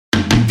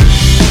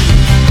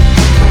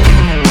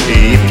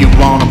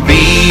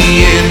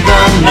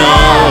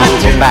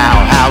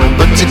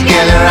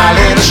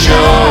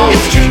show.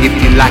 If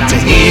you like to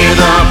hear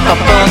the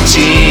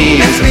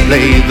puppeteers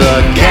play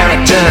the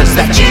characters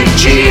that you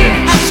cheer,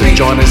 so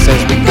join us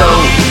as we go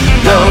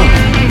below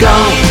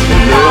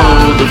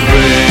the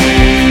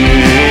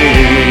frame.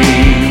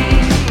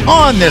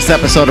 On this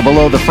episode of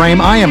Below the Frame,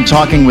 I am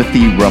talking with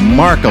the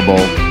remarkable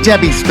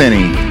Debbie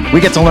Spinney. We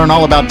get to learn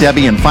all about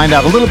Debbie and find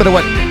out a little bit of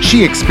what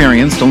she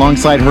experienced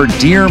alongside her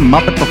dear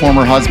Muppet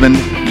performer husband,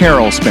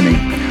 Caroll Spinney.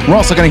 We're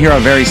also going to hear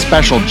a very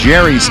special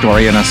Jerry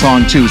story in a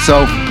song, too.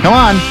 So, come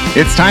on,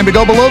 it's time to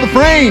go below the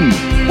frame.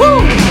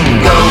 Woo!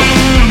 Go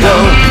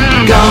below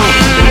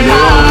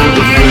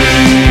the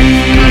frame.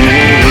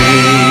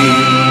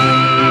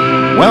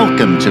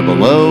 Welcome to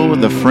Below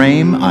the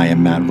Frame. I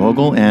am Matt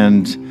Vogel,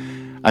 and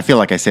I feel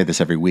like I say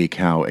this every week,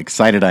 how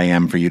excited I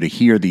am for you to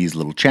hear these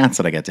little chats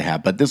that I get to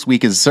have, but this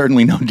week is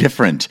certainly no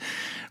different.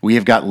 We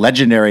have got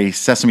legendary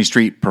Sesame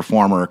Street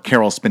performer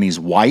Caroll Spinney's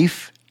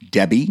wife,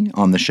 Debbie,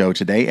 on the show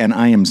today, and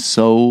I am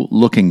so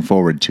looking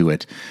forward to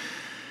it.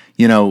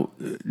 You know,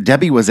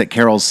 Debbie was at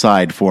Caroll's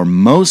side for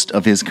most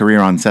of his career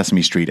on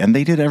Sesame Street, and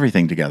they did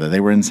everything together. They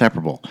were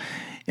inseparable.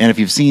 And if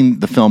you've seen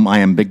the film I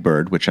Am Big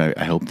Bird, which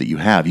I hope that you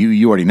have,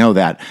 you already know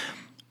that,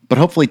 but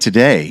hopefully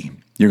today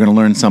you're going to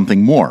learn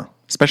something more,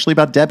 especially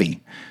about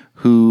Debbie,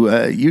 who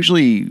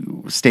usually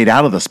stayed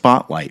out of the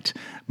spotlight,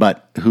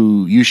 but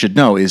who you should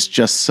know is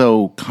just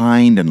so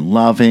kind and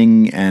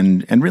loving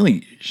and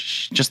really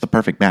just the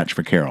perfect match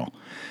for Caroll.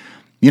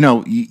 You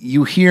know,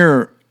 you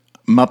hear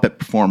Muppet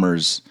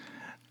performers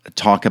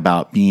talk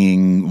about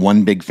being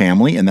one big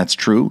family, and that's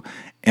true.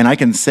 And I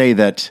can say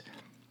that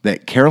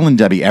Caroll and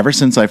Debbie, ever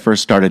since I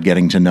first started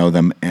getting to know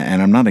them,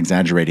 and I'm not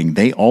exaggerating,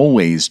 they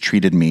always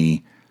treated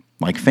me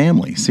like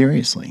family,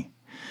 seriously.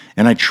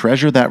 And I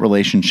treasure that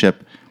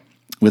relationship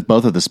with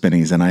both of the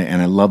Spinneys, and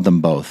I love them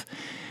both.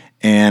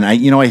 And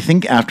I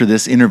think after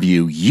this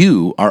interview,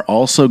 you are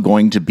also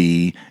going to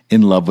be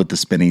in love with the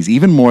Spinneys,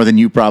 even more than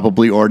you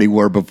probably already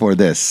were before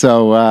this.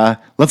 So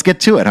let's get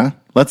to it, huh?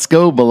 Let's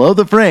go below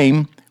the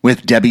frame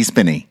with Debbie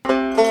Spinney.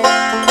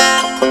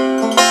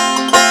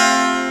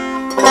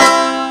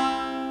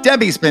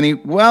 Debbie Spinney,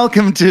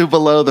 welcome to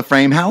Below the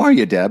Frame. How are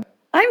you, Deb?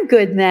 I'm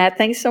good, Matt.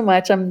 Thanks so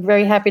much. I'm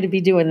very happy to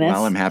be doing this.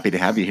 Well, I'm happy to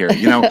have you here.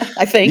 You know,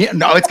 I think. Yeah,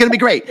 no, it's going to be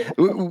great.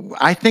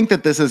 I think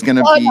that this is going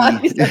to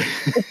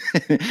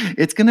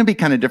it's going to be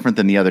kind of different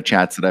than the other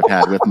chats that I've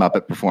had with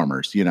Muppet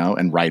performers, you know,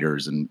 and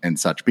writers and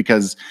such,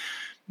 because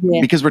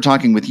we're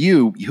talking with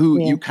you, who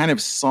you kind of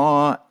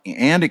saw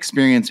and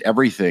experienced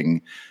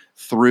everything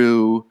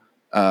through,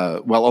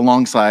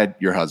 alongside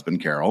your husband,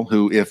 Caroll,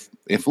 who if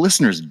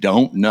listeners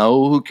don't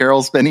know who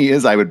Caroll Spinney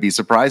is, I would be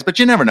surprised, but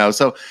you never know.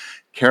 So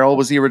Caroll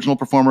was the original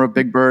performer of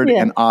Big Bird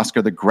and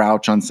Oscar the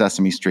Grouch on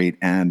Sesame Street.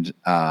 And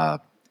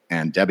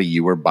Debbie,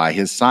 you were by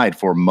his side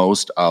for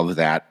most of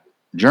that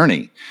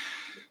journey.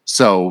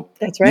 So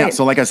that's right. Yeah,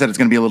 so like I said, it's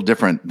going to be a little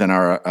different than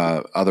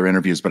our other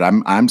interviews, but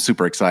I'm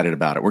super excited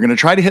about it. We're going to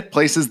try to hit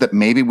places that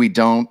maybe we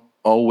don't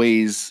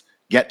always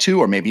get to,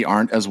 or maybe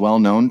aren't as well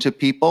known to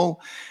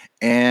people.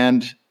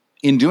 And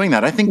in doing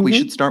that, I think we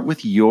should start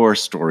with your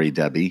story,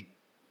 Debbie.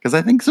 Because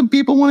I think some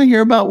people want to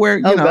hear about where,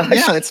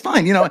 yeah, it's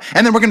fine, and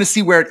then we're going to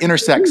see where it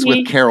intersects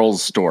with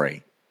Caroll's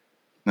story.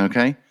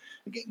 Okay?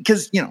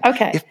 Because,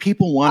 if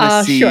people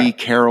want to see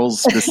Caroll's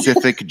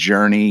specific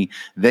journey,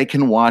 they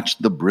can watch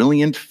the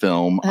brilliant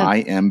film,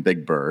 I Am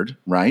Big Bird,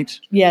 right?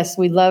 Yes,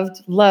 we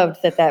loved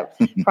that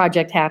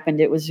project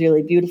happened. It was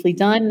really beautifully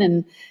done.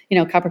 And,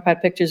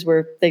 Copperpot Pictures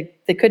they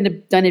couldn't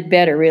have done it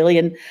better, really.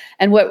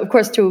 And what, of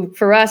course,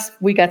 for us,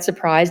 we got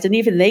surprised, and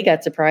even they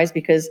got surprised,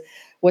 because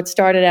what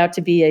started out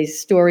to be a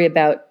story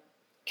about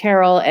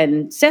Caroll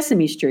and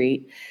Sesame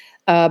Street,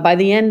 by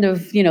the end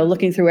of,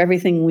 looking through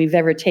everything we've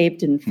ever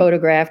taped and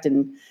photographed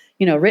and,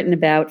 written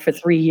about for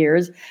 3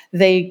 years,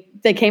 they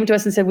came to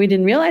us and said, we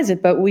didn't realize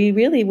it, but we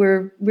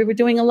were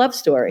doing a love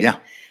story. Yeah.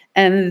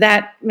 And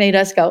that made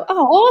us go,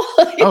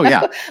 oh,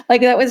 yeah. Like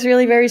that was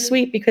really very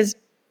sweet, because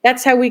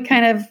that's how we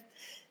kind of,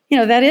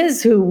 that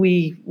is who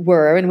we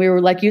were. And we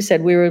were, like you said,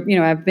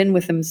 I've been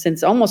with them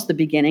since almost the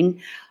beginning,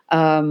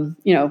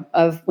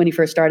 of when he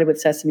first started with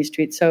Sesame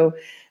Street. So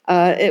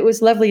it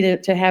was lovely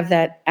to have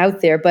that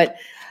out there. But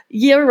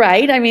you're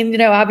right. I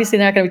mean, obviously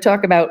they're not going to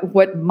talk about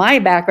what my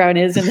background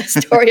is in the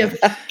story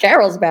about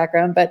Caroll's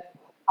background. But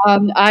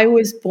I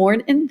was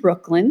born in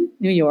Brooklyn,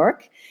 New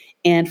York,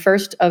 and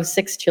first of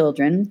 6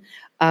 children.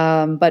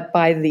 But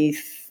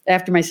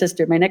after my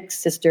next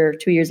sister,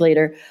 2 years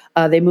later,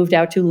 they moved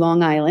out to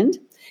Long Island.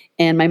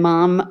 And my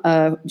mom,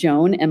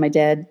 Joan, and my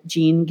dad,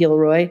 Gene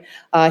Gilroy,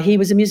 he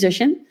was a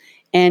musician.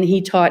 And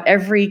he taught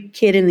every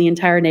kid in the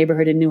entire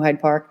neighborhood in New Hyde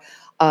Park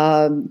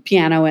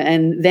piano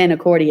and then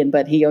accordion.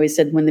 But he always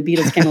said when the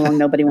Beatles came along,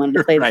 nobody wanted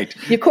to play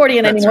the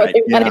accordion anymore. Right.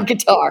 They wanted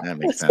guitar.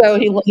 So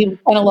he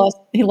kind of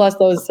lost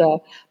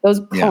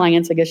those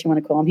clients, I guess you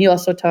want to call them. He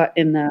also taught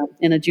in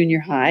a junior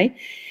high.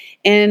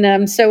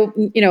 And so,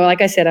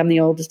 like I said, I'm the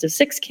oldest of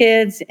 6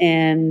 kids,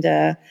 and,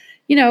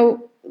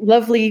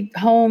 lovely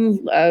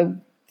home.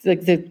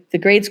 The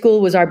grade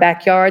school was our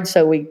backyard.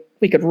 So we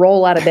we could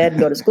roll out of bed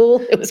and go to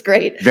school. It was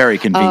great. Very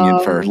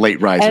convenient for late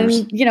risers.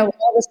 And,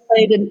 all was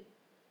played in.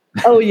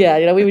 Oh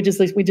yeah, we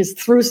just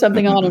threw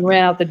something on and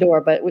ran out the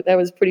door, but that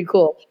was pretty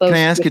cool. Can I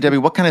ask you, Debbie,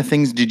 what kind of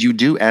things did you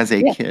do as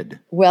a kid?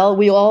 Well,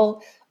 we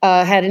all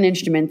had an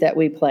instrument that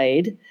we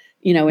played,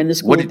 in the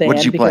school band. What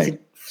did you play?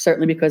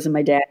 Certainly because of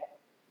my dad.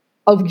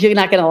 Oh, you're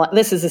not going to.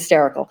 This is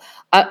hysterical.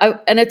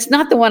 And it's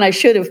not the one I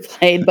should have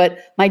played, but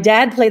my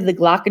dad played the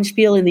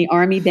glockenspiel in the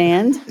army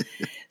band.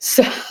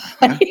 So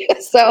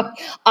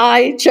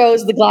I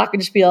chose the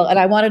glockenspiel, and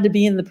I wanted to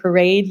be in the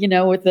parade,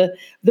 with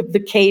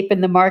the cape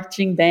and the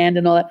marching band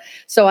and all that.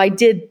 So I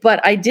did, but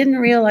I didn't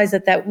realize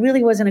that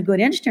really wasn't a good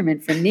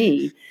instrument for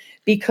me,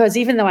 because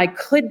even though I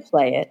could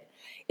play it,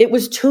 it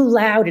was too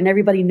loud and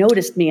everybody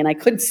noticed me and I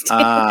couldn't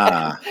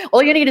stand it.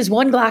 All you need is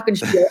one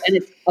glockenspiel and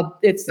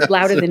it's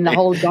louder than the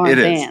whole darn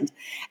band.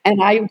 And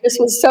I just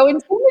was so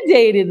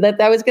intimidated that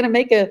I was going to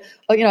make I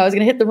was going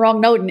to hit the wrong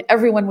note and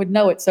everyone would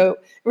know it. So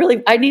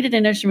really, I needed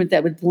an instrument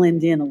that would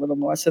blend in a little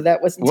more. So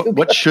that wasn't too good.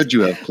 What should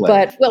you have played?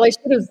 I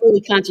should have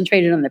really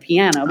concentrated on the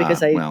piano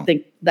because I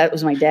think that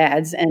was my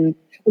dad's. And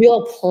we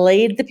all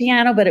played the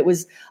piano, but it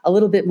was a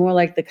little bit more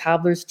like the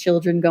cobbler's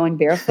children going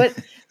barefoot.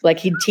 Like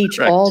he'd teach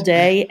all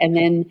day, and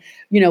then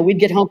we'd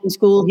get home from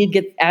school. He'd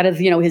get out of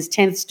his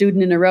 10th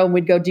student in a row, and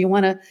we'd go, "Do you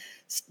want to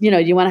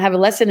have a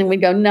lesson?" And we'd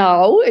go,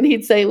 "No," and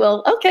he'd say,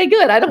 "Well, okay,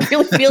 good. I don't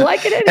really feel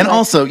like it anyway." And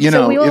also,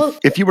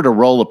 if you were to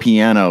roll a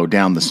piano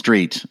down the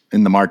street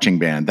in the marching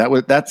band,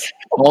 that's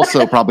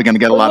also probably going to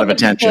get a lot of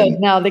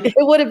attention. No, it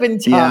would have been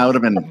tough. Yeah, it would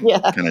have been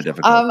kind of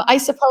difficult. I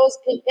suppose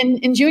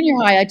in junior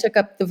high, I took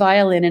up the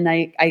violin, and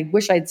I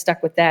wish I'd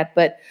stuck with that.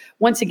 But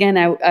once again,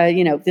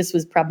 this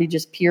was probably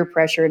just peer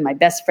pressure, and my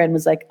best friend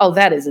was like, "Oh,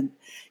 that isn't,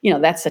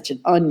 that's such an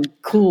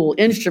uncool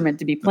instrument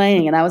to be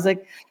playing," and I was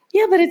like,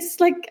 "Yeah, but it's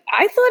like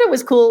I thought it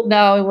was cool."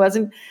 No, it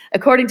wasn't.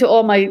 According to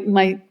all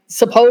my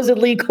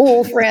supposedly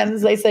cool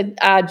friends, they said,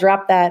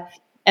 "Drop that."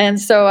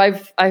 And so I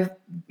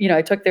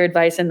took their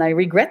advice, and I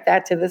regret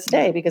that to this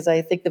day because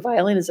I think the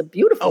violin is a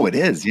beautiful,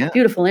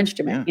 beautiful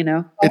instrument.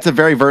 It's a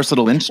very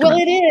versatile instrument.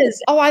 Well, it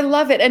is. Oh, I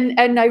love it,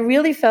 and I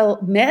really fell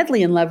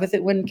madly in love with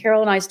it when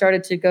Carol and I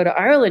started to go to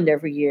Ireland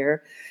every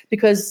year,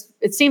 because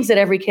it seems that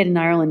every kid in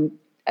Ireland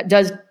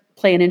does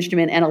play an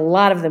instrument, and a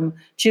lot of them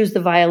choose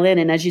the violin.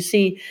 And as you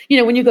see,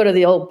 when you go to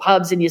the old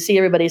pubs and you see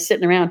everybody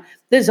sitting around,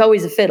 there's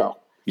always a fiddle.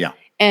 Yeah.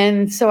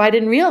 And so I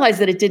didn't realize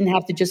that it didn't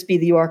have to just be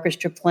the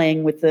orchestra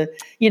playing with the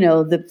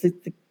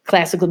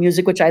classical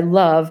music, which I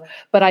love,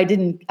 but I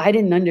didn't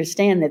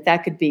understand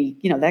that could be,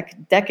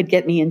 that could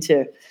get me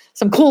into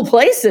some cool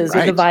places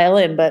with the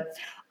violin. But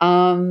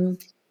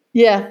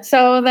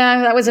so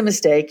that was a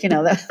mistake.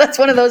 That's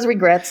one of those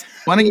regrets.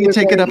 Why don't you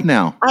take it up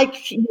now?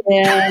 Thank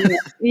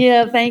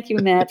you,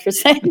 Matt, for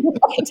saying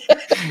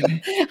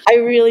that. I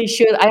really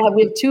should.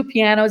 We have 2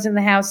 pianos in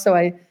the house, so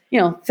I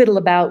fiddle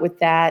about with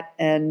that.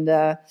 And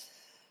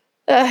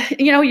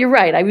you're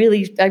right. I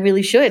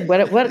really should.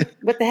 What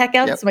the heck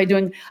else am I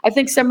doing? I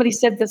think somebody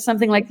said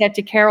something like that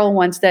to Carol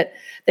once, that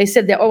they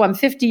said that, I'm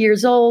 50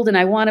 years old and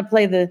I want to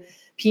play the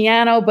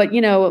piano, but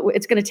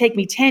it's going to take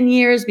me 10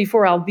 years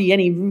before I'll be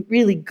any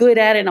really good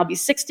at it, and I'll be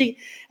 60.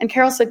 And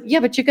Carol said, "Yeah,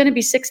 but you're going to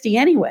be 60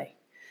 anyway.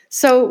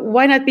 So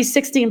why not be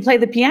 60 and play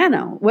the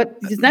piano?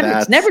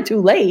 It's never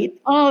too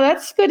late." Oh,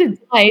 that's good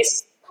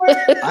advice.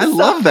 I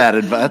love that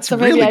advice. That's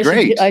really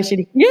great. I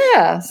should.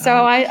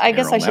 So I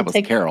guess I should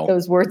take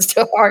those words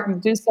to heart and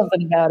do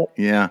something about it.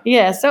 Yeah.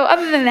 Yeah. So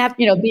other than that,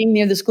 being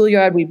near the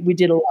schoolyard, we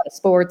did a lot of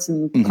sports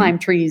and climb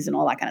trees and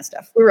all that kind of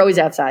stuff. We were always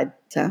outside.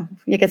 So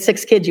you get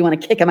 6 kids, you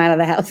want to kick them out of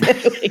the house.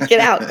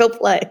 Get out, go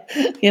play.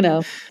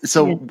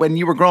 So when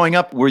you were growing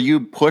up, were you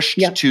pushed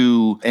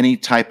to any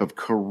type of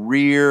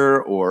career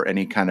or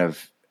any kind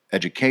of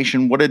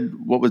education? What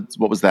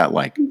was that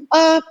like?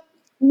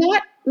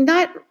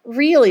 Not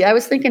really. I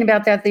was thinking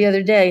about that the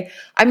other day.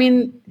 I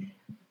mean,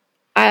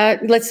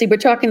 let's see, we're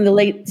talking the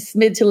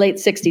mid to late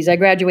 60s. I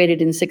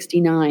graduated in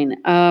 69.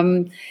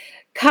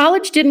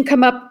 College didn't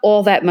come up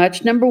all that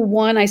much. Number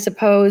one, I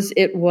suppose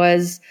it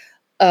was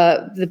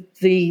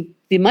the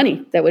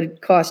money that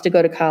would cost to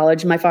go to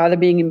college. My father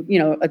being,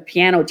 a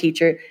piano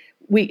teacher,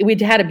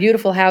 we'd had a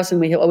beautiful house and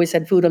we always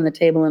had food on the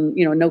table and,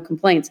 no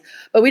complaints.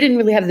 But we didn't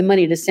really have the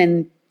money to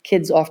send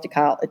kids off to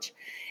college.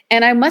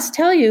 And I must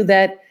tell you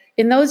that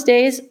in those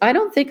days, I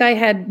don't think I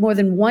had more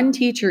than one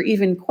teacher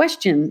even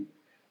question,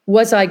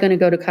 was I going to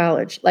go to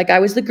college? Like, I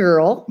was the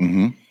girl,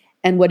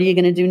 and what are you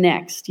going to do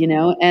next?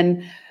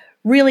 And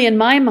really in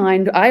my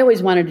mind, I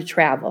always wanted to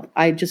travel.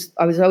 I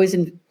was always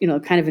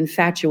kind of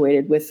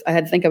infatuated with,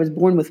 I was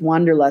born with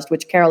wanderlust,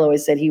 which Carol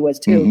always said he was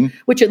too,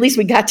 which at least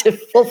we got to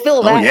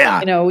fulfill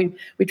that. Oh, yeah.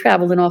 We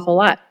traveled an awful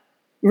lot.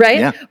 Right.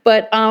 Yeah.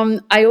 But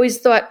I always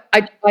thought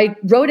I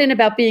wrote in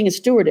about being a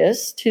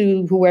stewardess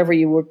to whoever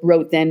you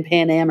wrote then,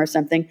 Pan Am or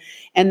something.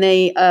 And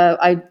they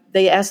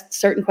asked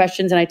certain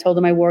questions and I told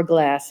them I wore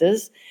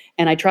glasses,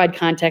 and I tried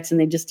contacts and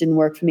they just didn't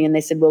work for me. And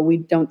they said, well, we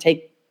don't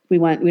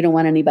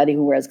want anybody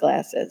who wears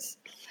glasses.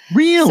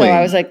 Really? So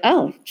I was like,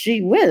 oh, gee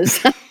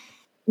whiz.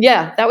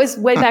 Yeah. That was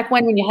way back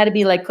when you had to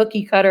be like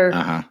cookie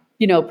cutter,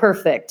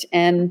 perfect.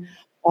 And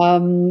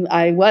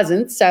I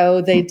wasn't.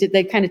 So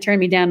they kind of turned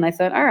me down, and I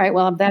thought, all right,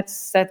 well, I'm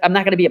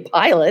not going to be a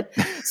pilot.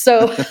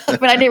 So,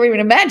 but I never even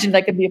imagined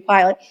I could be a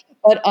pilot.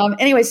 But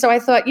anyway, so I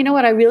thought, you know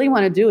what I really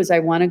want to do is I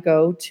want to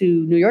go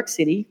to New York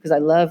City because I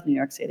love New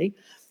York City,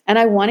 and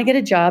I want to get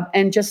a job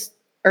and just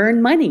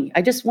earn money.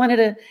 I just wanted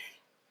to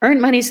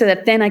earn money so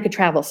that then I could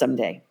travel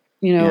someday.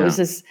 It was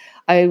this,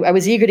 I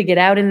was eager to get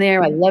out in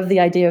there. I love the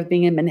idea of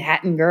being a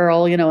Manhattan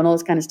girl, and all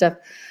this kind of stuff.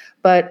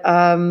 But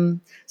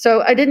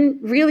so I didn't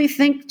really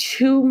think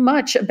too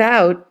much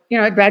about,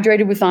 I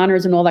graduated with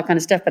honors and all that kind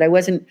of stuff, but I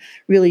wasn't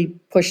really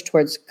pushed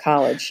towards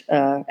college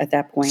at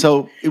that point.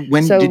 So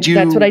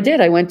that's what I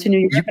did. I went to New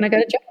York and I got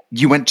a job.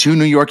 You went to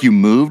New York, you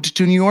moved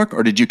to New York,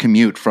 or did you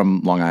commute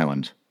from Long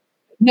Island?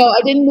 No,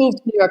 I didn't move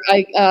to New York.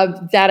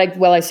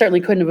 I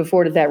certainly couldn't have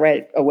afforded that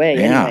right away.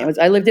 Yeah. Anyway,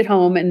 I lived at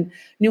home, and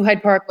New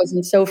Hyde Park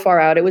wasn't so far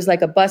out. It was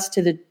like a bus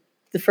to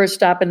the first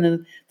stop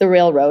in the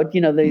railroad,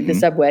 the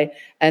subway,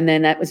 and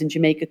then that was in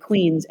Jamaica,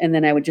 Queens, and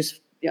then I would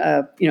just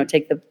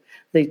take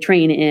the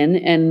train in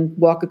and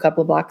walk a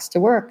couple of blocks to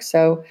work.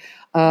 So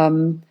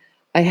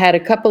I had a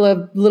couple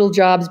of little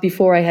jobs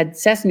before I had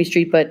Sesame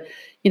Street, but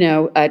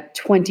at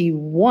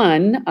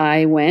 21,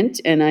 I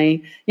went and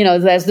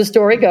as the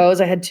story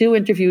goes, I had 2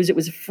 interviews. It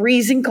was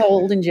freezing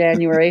cold in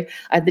January.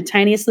 I had the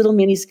tiniest little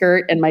mini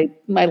skirt, and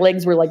my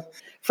legs were like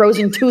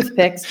frozen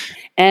toothpicks.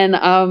 And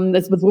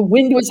the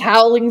wind was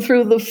howling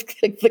through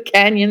the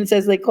canyons,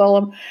 as they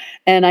call them.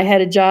 And I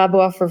had a job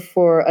offer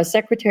for a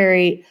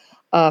secretary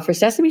for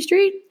Sesame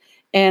Street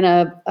and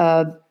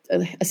a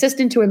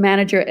assistant to a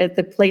manager at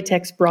the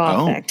Playtex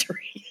bra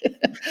factory.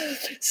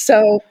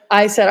 So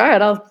I said, all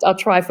right, I'll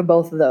try for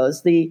both of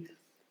those. The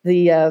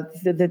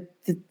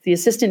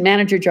assistant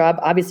manager job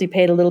obviously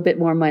paid a little bit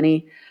more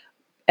money,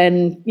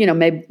 and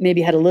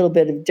maybe had a little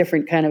bit of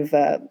different kind of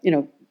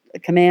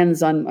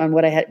commands on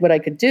what I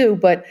could do.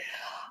 But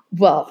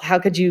well, how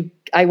could you?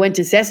 I went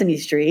to Sesame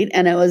Street,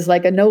 and it was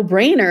like a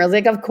no-brainer. I was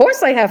like, of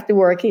course I have to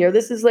work here.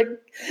 This is like,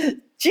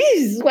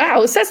 geez,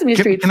 wow, Sesame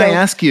Street. Can I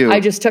ask you?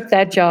 I just took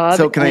that job.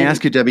 So can I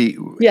ask you, Debbie?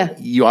 Yeah.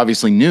 You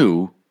obviously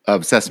knew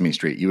of Sesame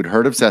Street. You had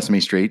heard of Sesame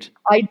Street.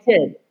 I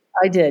did.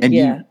 And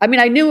yeah. I mean,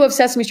 I knew of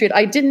Sesame Street.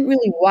 I didn't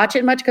really watch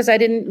it much because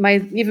even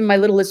my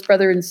littlest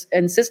brother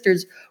and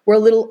sisters were a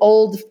little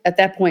old at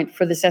that point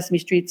for the Sesame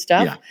Street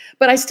stuff. Yeah.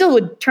 But I still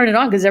would turn it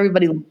on because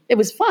it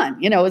was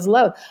fun. It was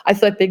love. I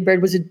thought Big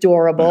Bird was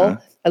adorable. Uh-huh.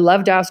 I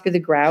loved Oscar the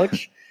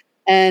Grouch.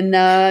 And,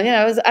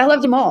 I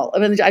loved them all. I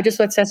mean, I just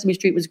thought Sesame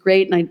Street was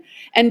great.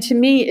 And to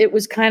me, it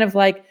was kind of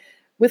like,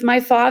 with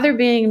my father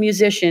being a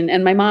musician,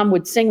 and my mom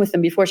would sing with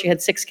him before she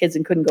had 6 kids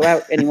and couldn't go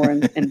out anymore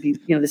and be,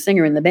 the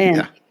singer in the band.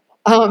 Yeah.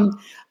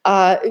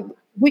 I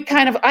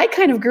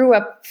kind of grew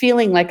up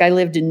feeling like I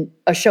lived in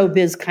a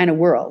showbiz kind of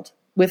world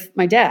with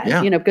my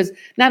dad, because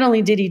not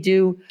only did he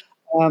do,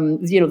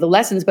 the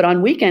lessons, but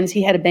on weekends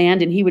he had a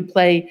band and he would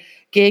play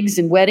gigs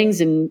and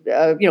weddings and,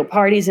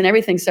 parties and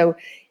everything. So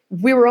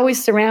we were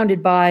always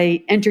surrounded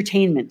by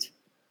entertainment.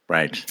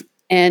 Right.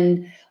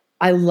 And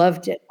I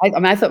loved it.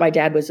 I thought my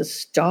dad was a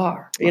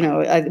star. We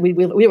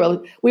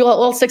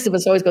all 6 of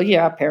us always go,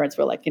 yeah, our parents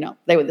were like,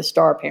 they were the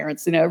star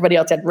parents. Everybody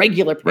else had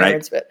regular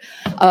parents, right.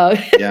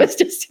 But it was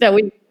just,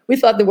 we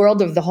thought the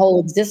world of the whole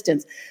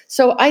existence.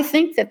 So I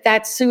think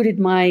that suited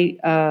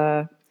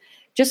my,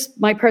 just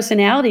my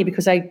personality,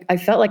 because I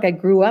felt like I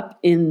grew up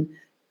in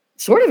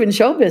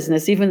show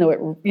business, even though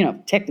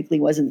it, technically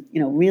wasn't,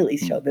 really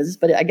show business,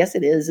 but I guess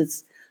it is.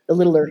 It's the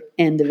littler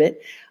end of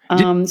it.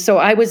 So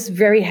I was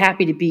very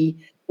happy to be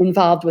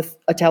involved with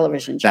a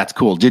television show. That's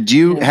cool. Had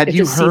you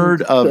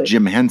heard of good.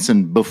 Jim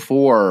Henson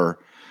before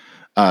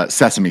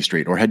Sesame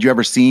Street, or had you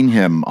ever seen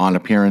him on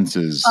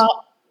appearances?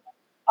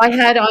 I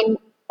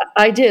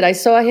did. I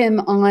saw him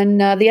on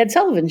the Ed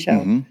Sullivan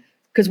Show,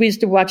 because we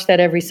used to watch that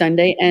every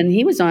Sunday, and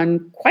he was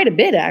on quite a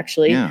bit,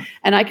 actually. Yeah.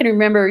 And I can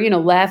remember,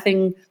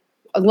 laughing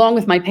along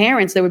with my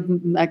parents. They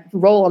would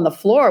roll on the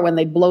floor when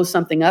they'd blow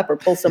something up or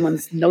pull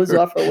someone's nose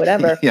off or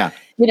whatever. Yeah.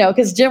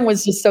 Because Jim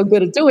was just so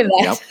good at doing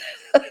that.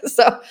 Yep.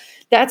 So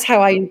that's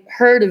how I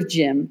heard of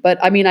Jim. But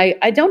I mean,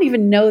 I don't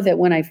even know that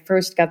when I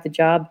first got the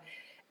job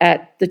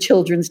at the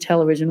Children's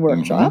Television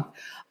Workshop,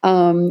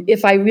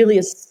 if I really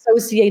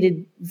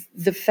associated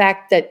the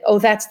fact that,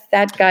 that's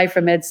that guy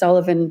from Ed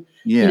Sullivan,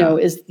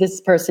 is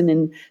this person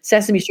in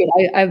Sesame Street.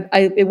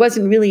 It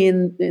wasn't really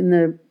in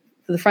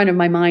the front of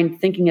my mind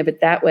thinking of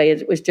it that way.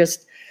 It was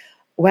just,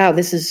 wow,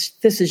 this is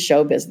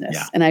show business.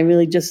 Yeah. And I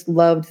really just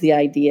loved the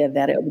idea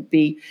that it would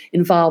be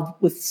involved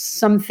with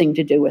something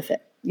to do with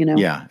it.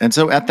 Yeah. And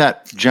so at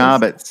that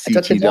job at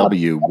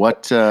CTW,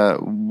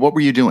 what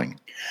were you doing?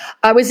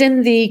 I was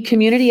in the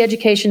Community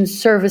Education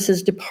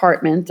Services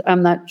Department.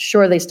 I'm not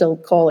sure they still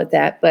call it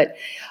that, but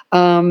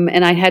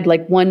and I had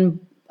like one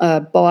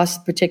boss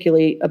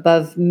particularly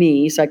above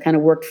me, so I kind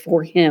of worked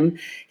for him.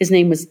 His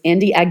name was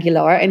Andy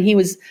Aguilar, and he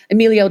was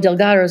Emilio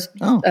Delgado's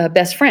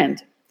best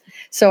friend.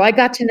 So I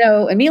got to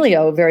know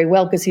Emilio very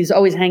well because he's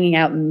always hanging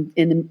out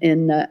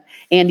in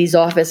Andy's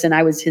office, and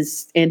I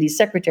was Andy's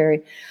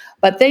secretary.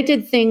 But they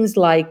did things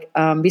like,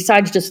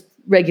 besides just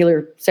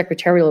regular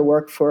secretarial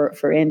work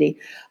for Andy.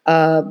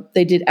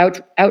 They did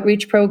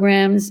outreach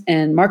programs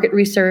and market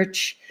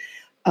research.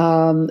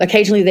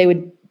 Occasionally they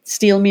would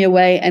steal me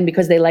away, and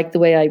because they liked the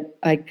way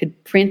I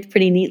could print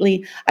pretty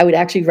neatly, I would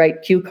actually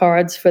write cue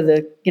cards for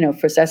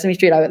for Sesame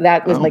Street.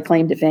 That was my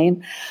claim to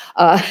fame,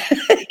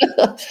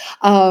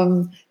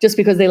 just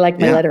because they liked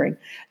my lettering.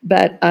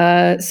 But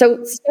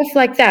so stuff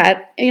like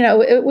that,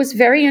 it was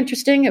very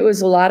interesting. It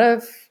was a lot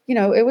of,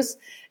 it was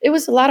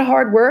a lot of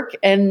hard work,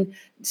 and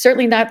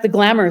certainly not the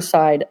glamour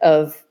side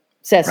of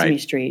Sesame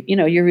Street.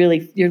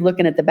 You're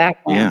looking at the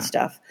background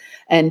stuff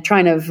and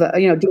trying to,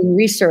 doing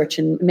research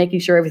and making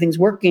sure everything's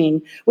working,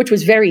 which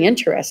was very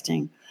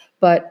interesting.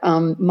 But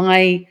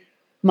my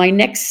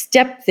next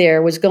step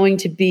there was going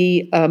to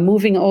be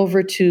moving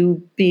over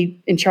to be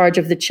in charge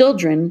of the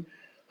children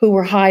who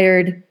were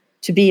hired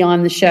to be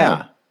on the show.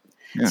 Yeah.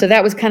 Yeah. So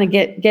that was kind of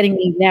getting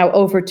me now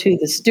over to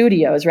the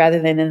studios rather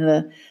than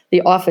in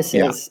the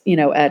offices,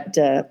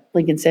 at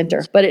Lincoln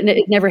Center. But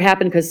it never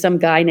happened because some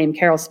guy named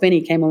Carol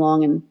Spinney came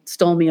along and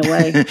stole me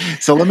away.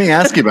 So let me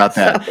ask you about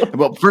that. So,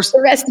 well, first,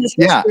 the rest is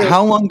history.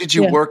 How long did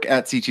you work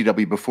at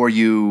CTW before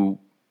you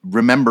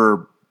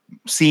remember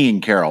seeing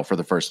Carol for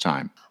the first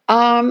time?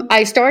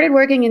 I started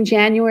working in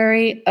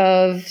January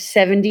of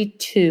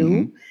 72.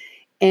 Mm-hmm.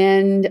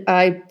 And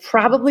I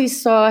probably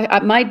saw,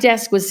 my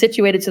desk was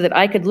situated so that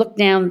I could look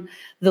down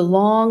the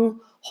long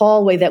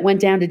hallway that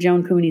went down to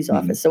Joan Cooney's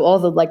office. So all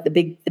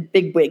the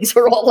big wigs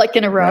were all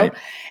in a row. Right.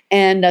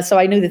 And so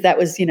I knew that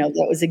was,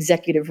 that was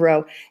executive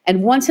row.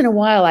 And once in a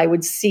while I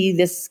would see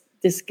this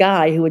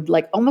guy who would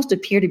almost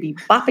appear to be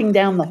bopping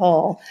down the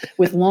hall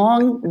with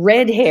long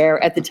red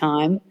hair at the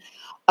time.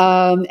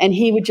 And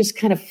he would just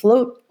kind of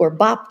float or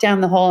bop down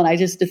the hall. And I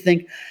just to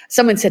think,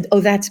 someone said,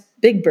 "Oh, that's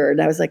Big Bird."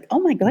 And I was like, "Oh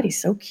my God,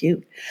 he's so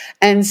cute."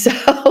 And so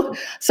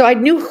I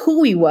knew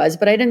who he was,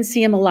 but I didn't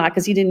see him a lot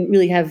because he didn't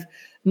really have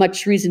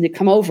much reason to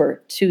come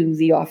over to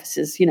the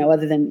offices,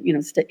 other than,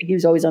 he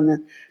was always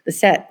on the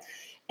set.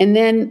 And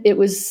then it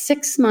was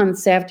 6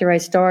 months after I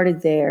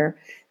started there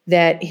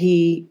that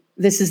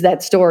this is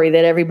that story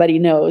that everybody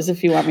knows,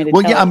 if you want me to tell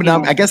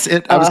it. I guess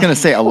I was going to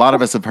say, a lot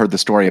of us have heard the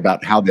story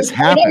about how this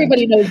happened.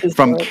 Everybody knows this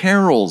from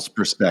Carol's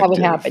perspective. How it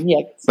happened,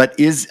 yes. But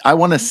I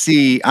want to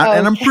see,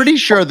 and I'm pretty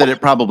sure that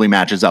it probably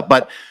matches up,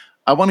 but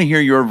I want to hear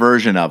your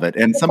version of it.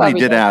 And somebody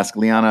did ask,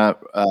 Liana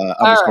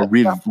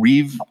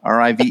Rive,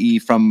 R-I-V-E,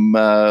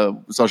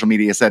 from social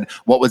media said,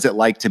 what was it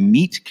like to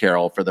meet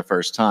Carol for the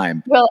first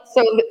time? Well,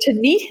 so to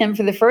meet him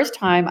for the first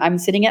time, I'm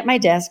sitting at my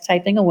desk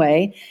typing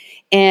away,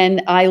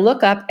 and I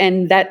look up,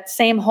 and that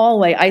same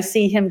hallway, I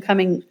see him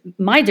coming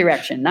my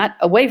direction, not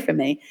away from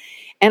me.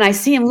 And I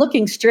see him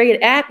looking straight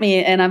at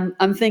me, and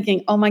I'm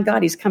thinking, oh my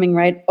God, he's coming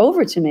right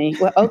over to me.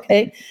 Well,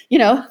 okay,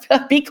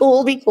 be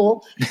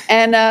cool.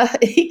 And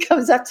he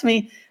comes up to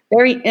me,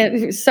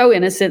 so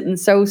innocent and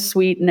so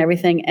sweet and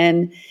everything.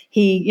 And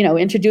he,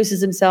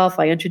 introduces himself.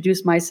 I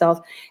introduce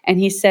myself, and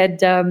he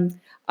said,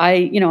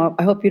 I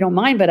hope you don't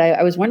mind, but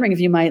I was wondering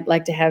if you might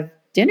like to have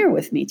dinner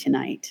with me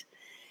tonight.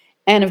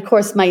 And of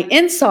course, my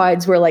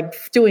insides were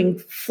doing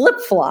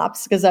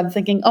flip-flops because I'm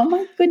thinking, oh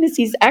my goodness,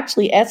 he's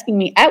actually asking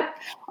me out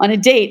on a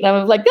date. And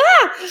I'm like,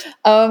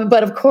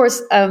 but of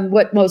course,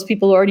 what most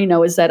people already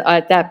know is that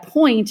at that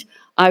point,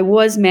 I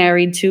was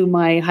married to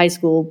my high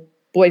school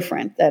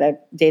boyfriend that I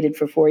dated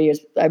for 4 years.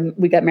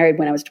 We got married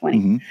when I was 20.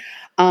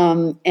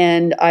 Mm-hmm.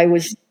 And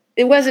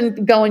it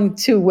wasn't going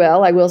too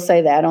well, I will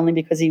say that, only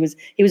because he was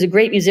a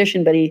great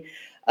musician, but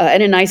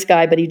and a nice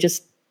guy, but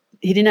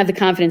he didn't have the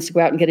confidence to go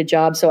out and get a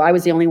job. So I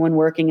was the only one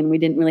working, and we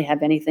didn't really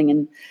have anything.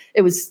 And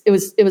it was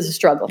a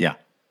struggle. Yeah.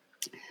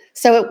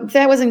 So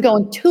that wasn't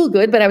going too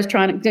good, but I was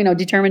trying to,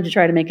 determined to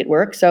try to make it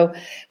work. So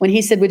when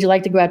he said, "Would you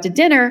like to go out to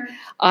dinner?"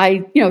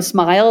 I,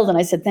 smiled, and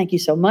I said, "Thank you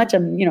so much.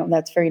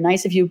 That's very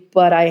nice of you,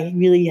 but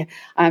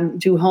I'm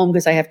due home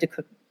because I have to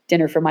cook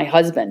dinner for my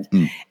husband."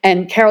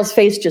 And Carol's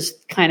face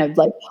just kind of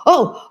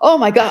oh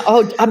my God.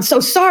 Oh, I'm so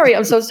sorry. I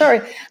was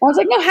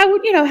like, "No, how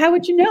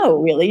would you know,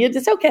 really?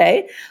 It's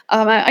okay.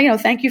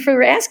 Thank you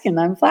for asking.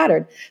 I'm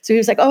flattered." So he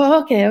was like,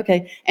 "Oh,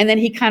 okay." And then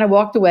he kind of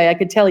walked away. I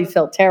could tell he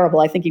felt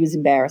terrible. I think he was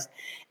embarrassed.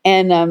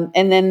 And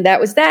then that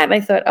was that. And I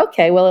thought,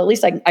 okay, well, at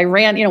least I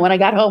ran, when I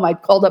got home, I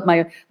called up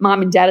my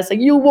mom and dad and said,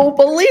 "You won't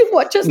believe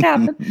what just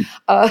happened."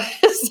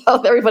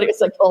 So everybody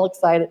was all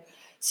excited.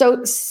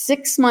 So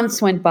 6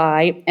 months went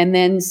by, and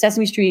then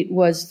Sesame Street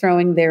was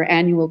throwing their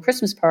annual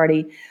Christmas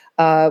party,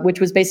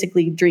 which was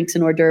basically drinks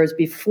and hors d'oeuvres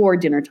before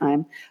dinner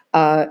time,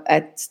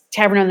 at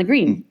Tavern on the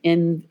Green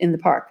in the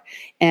park.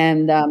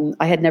 And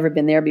I had never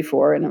been there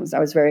before, and I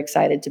was very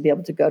excited to be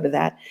able to go to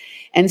that.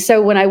 And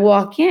so when I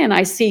walk in,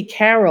 I see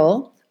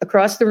Carol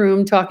across the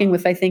room talking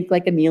with, I think,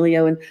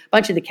 Emilio and a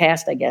bunch of the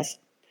cast, I guess.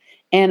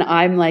 And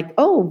I'm like,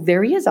 "Oh,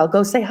 there he is. I'll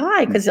go say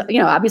hi," because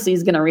obviously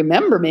he's going to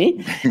remember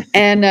me.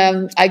 And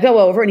I go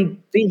over, and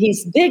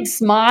he's big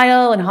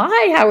smile and,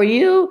 "Hi, how are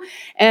you?"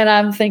 And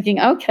I'm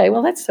thinking, okay,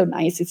 well, that's so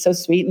nice. It's so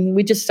sweet. And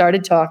we just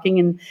started talking,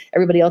 and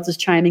everybody else is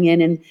chiming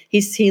in. And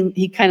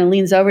he kind of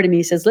leans over to me.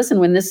 He says, "Listen,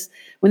 when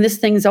this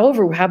thing's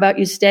over, how about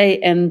you stay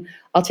and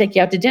I'll take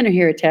you out to dinner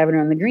here at Tavern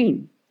on the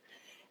Green?"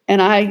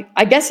 And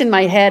I guess in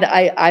my head,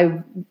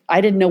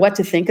 I didn't know what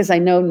to think, because I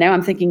know now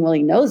I'm thinking, well,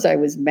 he knows I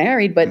was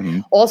married. But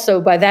also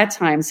by that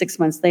time, 6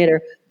 months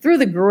later, through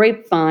the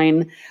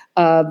grapevine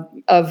of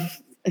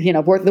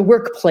the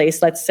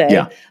workplace, let's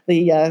say,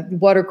 the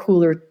water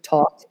cooler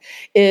talk,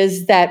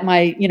 is that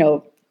my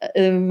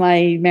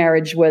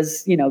marriage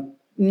was,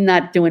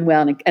 not doing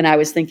well. And I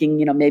was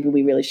thinking, maybe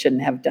we really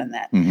shouldn't have done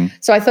that.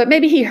 So I thought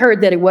maybe he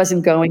heard that it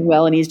wasn't going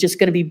well and he's just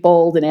going to be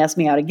bold and ask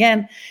me out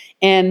again.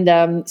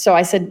 And so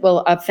I said,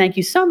 well, thank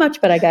you so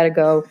much, but I got to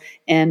go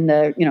and,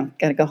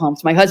 got to go home.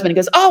 So my husband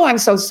goes, oh, I'm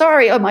so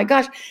sorry. Oh, my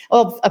gosh.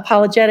 Oh,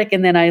 apologetic.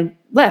 And then I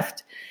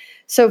left.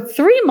 So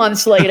 3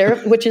 months later,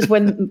 which is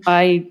when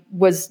I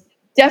was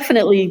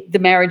definitely, the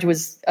marriage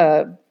was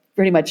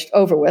pretty much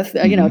over with,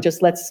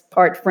 just let's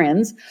part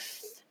friends.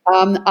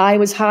 I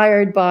was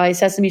hired by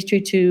Sesame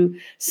Street to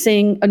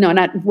sing.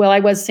 I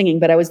was singing,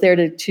 but I was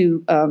there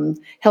to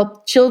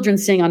help children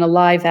sing on a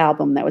live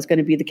album that was going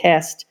to be the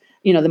cast,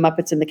 the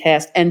Muppets in the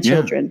cast and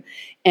children.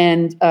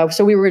 And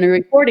so we were in a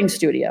recording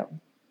studio.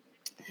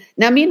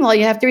 Now, meanwhile,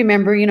 you have to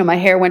remember, my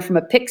hair went from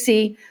a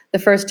pixie the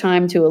first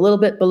time to a little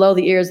bit below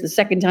the ears the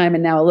second time,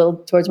 and now a little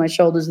towards my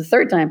shoulders the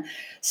third time.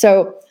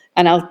 So,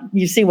 and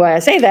you see why I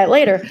say that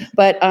later.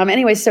 But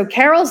anyway, so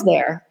Carol's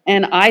there,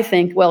 and I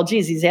think, well,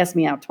 geez, he's asked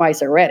me out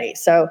twice already.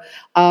 So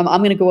I'm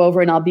going to go over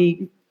and I'll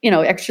be,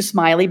 extra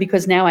smiley,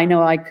 because now I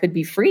know I could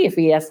be free if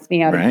he asks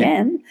me out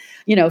again,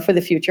 for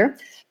the future.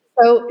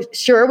 So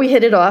sure, we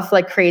hit it off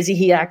like crazy.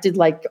 He acted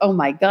like, oh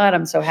my God,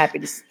 I'm so happy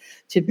to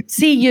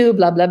see you,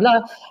 blah, blah,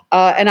 blah.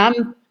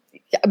 And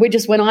we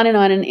just went on,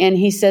 and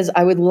he says,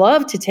 I would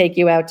love to take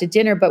you out to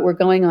dinner, but we're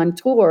going on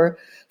tour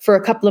for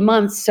a couple of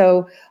months.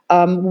 So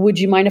would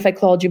you mind if I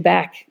called you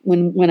back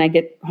when I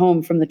get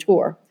home from the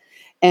tour?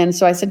 And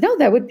so I said, no,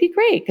 that would be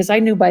great. Because I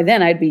knew by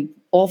then I'd be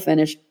all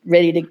finished,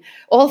 ready to,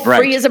 all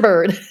free as a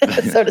bird,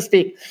 so to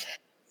speak.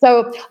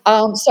 So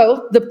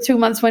the 2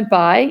 months went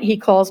by. He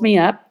calls me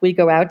up. We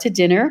go out to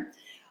dinner.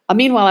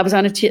 Meanwhile, I was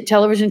on a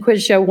television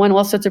quiz show, won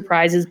all sorts of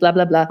prizes, blah,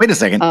 blah, blah. Wait a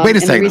second.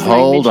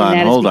 Hold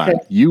on.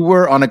 You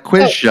were on a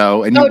quiz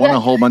show and you won a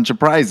whole bunch of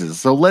prizes.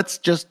 So let's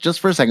just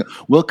for a second,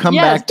 we'll come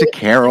back to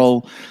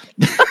Carol.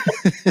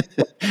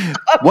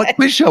 What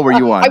quiz show were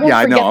you on?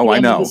 I know.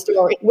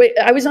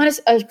 I was on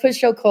a quiz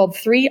show called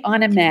 3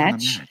 on a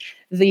Match.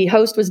 The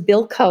host was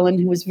Bill Cullen,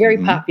 who was very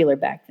popular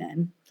back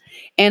then.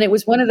 And it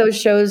was one of those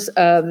shows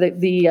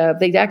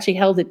they actually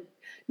held it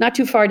not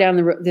too far down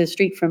the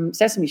street from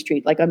Sesame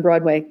Street, like on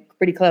Broadway,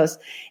 pretty close.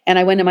 And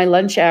I went to my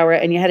lunch hour,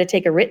 and you had to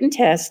take a written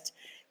test,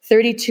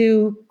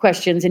 32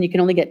 questions, and you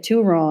can only get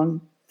 2 wrong.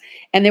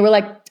 And they were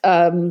like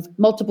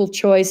multiple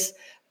choice,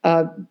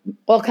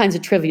 all kinds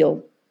of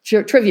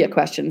trivia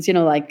questions,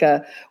 like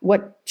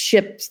what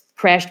ship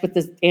crashed with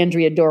the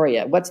Andrea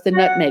Doria? What's the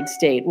Nutmeg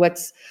State?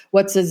 What's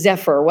a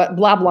Zephyr? What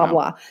blah blah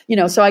blah?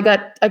 So I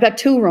got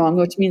 2 wrong,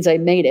 which means I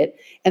made it.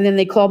 And then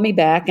they called me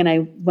back, and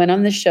I went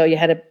on the show. You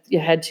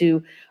had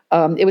to.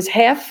 It was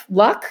half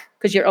luck,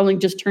 because you're only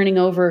just turning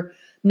over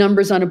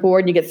numbers on a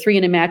board, and you get 3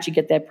 in a match, you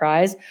get that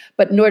prize.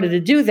 But in order to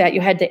do that,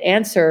 you had to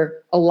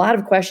answer a lot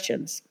of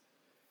questions.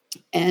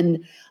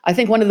 And I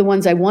think one of the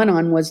ones I won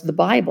on was the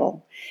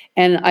Bible.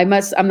 And I'm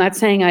not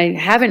saying I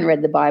haven't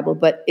read the Bible,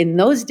 but in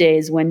those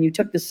days when you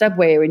took the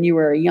subway when you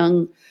were a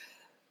young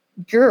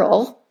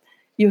girl,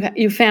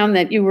 you found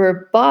that you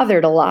were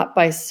bothered a lot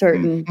by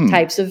certain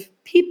types of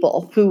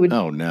people who would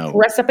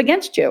press up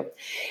against you.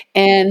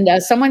 And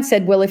someone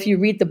said, well, if you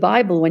read the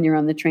Bible when you're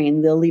on the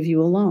train, they'll leave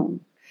you alone.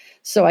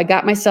 So I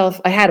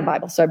had a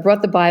Bible. So I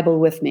brought the Bible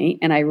with me,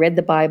 and I read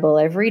the Bible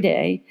every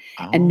day,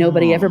 and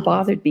nobody ever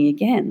bothered me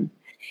again.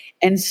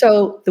 And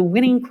so the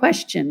winning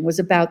question was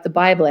about the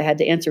Bible. I had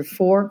to answer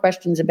 4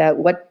 questions about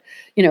what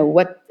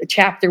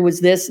chapter was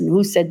this, and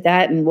who said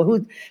that, and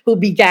who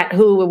begat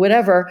who, or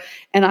whatever.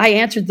 And I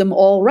answered them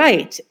all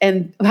right.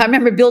 And I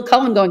remember Bill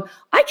Cullen going,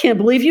 I can't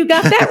believe you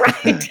got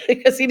that right,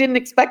 because he didn't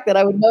expect that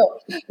I would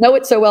know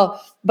it so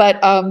well. But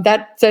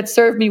that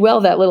served me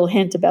well, that little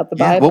hint about the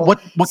Bible. Well,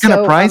 what kind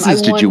of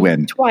prizes did you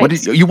win?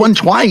 You won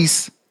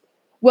twice.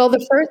 Well,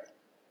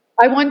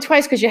 I won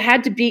twice, because you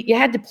had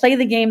to play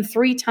the game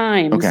 3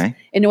 times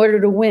in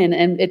order to win,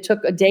 and it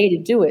took a day to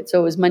do it. So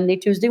it was Monday,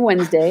 Tuesday,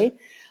 Wednesday.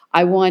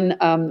 I won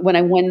when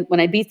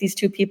I beat these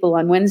 2 people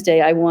on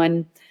Wednesday. I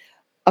won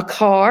a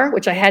car,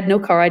 which I had no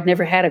car. I'd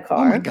never had a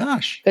car. Oh my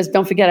gosh! Because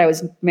don't forget, I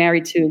was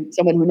married to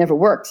someone who never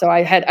worked, so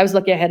I was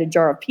lucky. I had a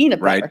jar of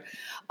peanut butter.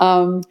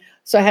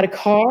 So I had a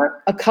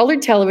car, a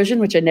colored television,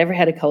 which I never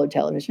had a colored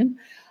television,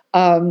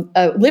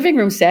 a living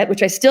room set,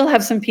 which I still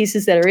have some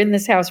pieces that are in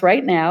this house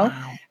right now.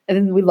 Wow.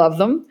 And we love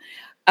them.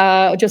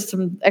 Just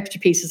some extra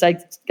pieces. I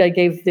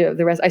gave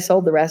the rest. I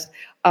sold the rest.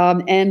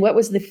 And what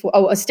was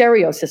a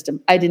stereo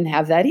system? I didn't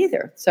have that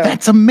either. So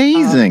that's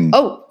amazing.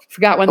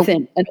 Forgot one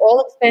thing. An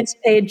all expense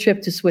paid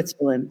trip to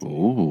Switzerland.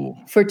 Ooh.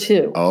 For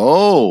 2.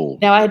 Oh.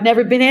 Now I had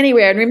never been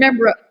anywhere, and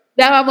remember,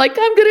 now I'm like,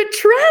 I'm going to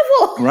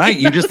travel.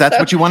 Right. That's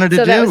what you wanted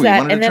to do. You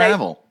wanted to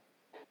travel.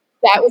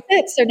 That was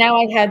it. So now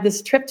I had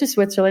this trip to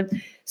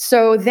Switzerland.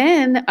 So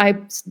then I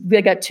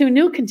got 2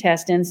 new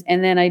contestants,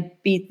 and then I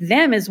beat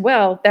them as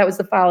well. That was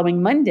the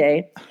following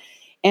Monday.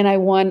 And I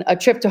won a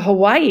trip to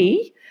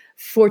Hawaii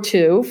for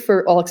 2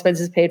 for all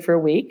expenses paid for a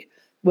week,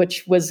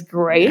 which was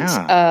great.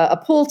 Yeah. A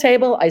pool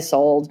table I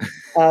sold,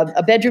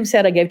 a bedroom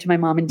set I gave to my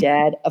mom and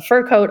dad, a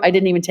fur coat I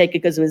didn't even take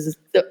it because it was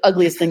the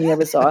ugliest thing you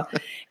ever saw.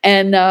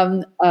 And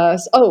and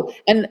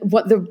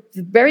what the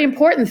very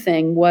important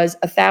thing was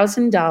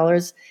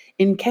 $1,000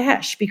 in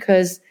cash,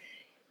 because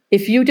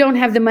if you don't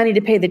have the money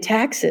to pay the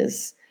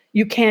taxes,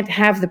 you can't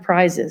have the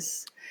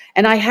prizes.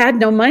 And I had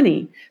no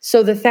money,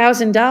 so the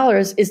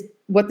 $1,000 is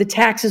what the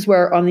taxes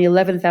were on the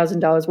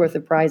 $11,000 worth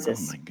of prizes.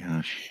 Oh my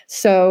gosh.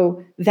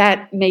 So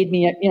that made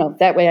me,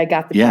 that way I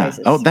got the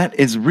prizes. Oh, that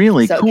is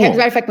really cool. As a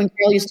matter of fact, when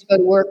Carol used to go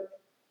to work,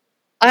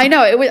 I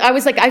know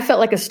I felt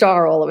like a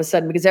star all of a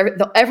sudden, because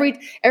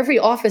every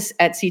office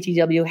at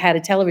CTW had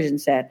a television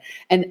set,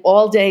 and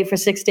all day for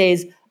 6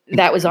 days,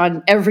 that was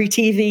on every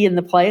TV in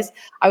the place.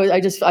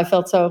 I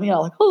felt so,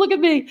 like, oh, look at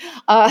me.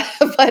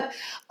 But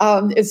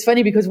it's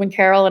funny because when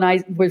Carol and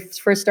I were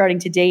first starting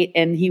to date,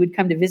 and he would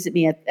come to visit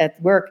me at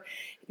work,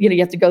 you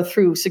have to go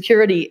through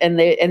security, and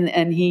they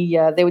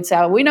would say,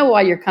 oh, we know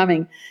why you're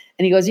coming.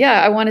 And he goes,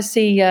 yeah, I want to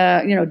see,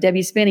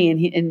 Debbie Spinney.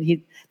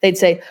 And they'd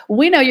say,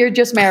 we know you're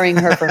just marrying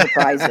her for her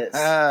prizes.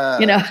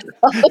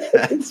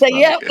 Say,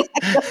 yeah,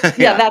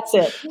 that's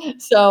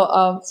it.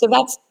 So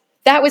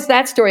that was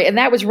that story. And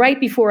that was right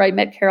before I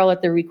met Carol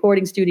at the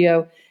recording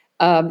studio.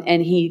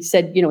 And he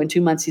said, in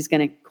 2 months, he's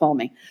going to call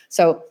me.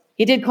 So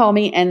he did call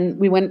me,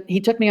 and he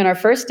took me on our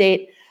first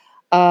date,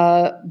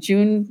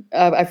 June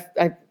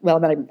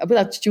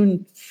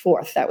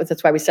 4th.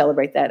 That's why we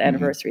celebrate that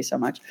anniversary so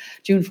much,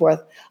 June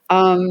 4th.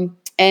 And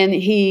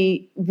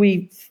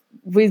we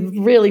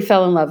really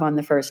fell in love on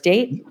the first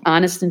date,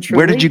 honest and true.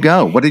 Where did you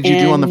go? What did you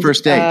do on the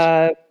first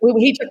date?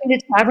 He took me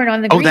to Tavern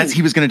on the Green. Oh,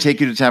 he was going to take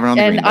you to Tavern on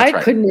the Green. And I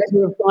couldn't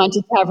have gone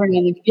to Tavern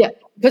on the Green.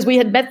 Because we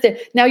had met there.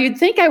 Now, you'd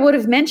think I would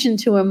have mentioned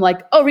to him,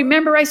 like, oh,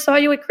 remember I saw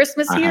you at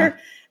Christmas here?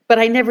 But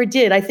I never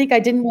did. I think I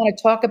didn't want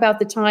to talk about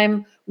the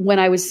time when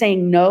I was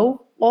saying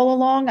no all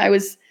along. I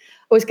was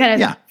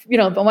kind of,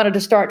 I wanted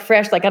to start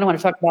fresh. Like, I don't want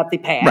to talk about the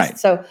past. Right.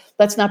 So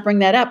let's not bring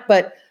that up.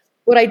 But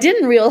what I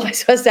didn't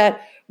realize was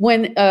that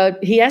when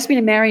he asked me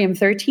to marry him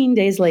 13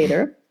 days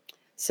later,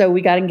 so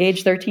we got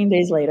engaged 13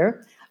 days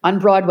later on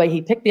Broadway,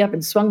 he picked me up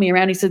and swung me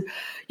around. He said,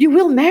 you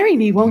will marry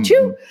me, won't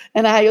you?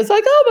 And I was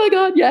like, oh my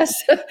God, yes.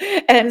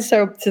 And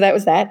so that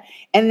was that.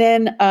 And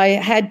then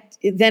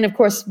of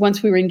course,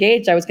 once we were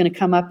engaged, I was going to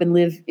come up and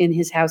live in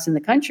his house in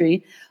the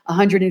country,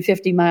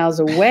 150 miles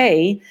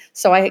away.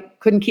 So I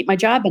couldn't keep my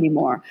job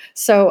anymore.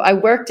 So I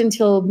worked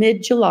until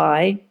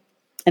mid-July.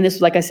 And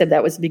this, like I said,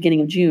 that was the beginning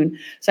of June.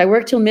 So I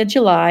worked till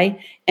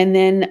mid-July. And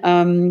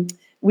then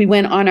we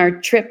went on our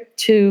trip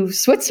to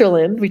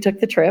Switzerland. We took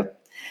the trip.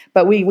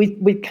 But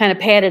we kind of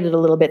padded it a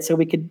little bit so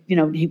we could,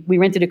 we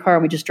rented a car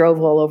and we just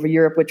drove all over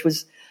Europe, which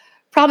was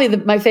probably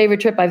my favorite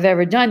trip I've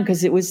ever done,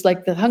 because it was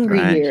like the hungry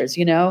years,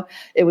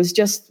 It was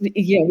just,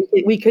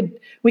 we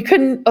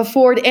couldn't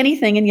afford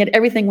anything, and yet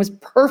everything was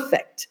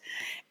perfect.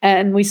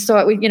 And we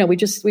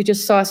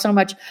just saw so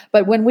much.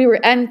 But when we were,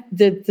 and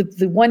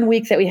the 1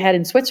 week that we had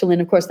in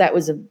Switzerland, of course, that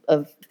was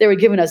they were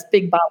giving us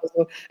big bottles,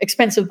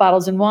 expensive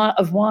bottles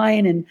of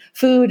wine and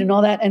food and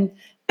all that. And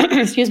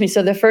excuse me.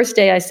 So the first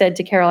day I said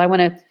to Carol, I want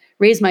to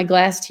raise my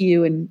glass to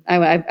you, and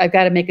I've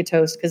got to make a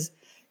toast, because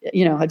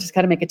I just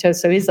got to make a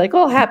toast. So he's like,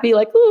 oh, happy,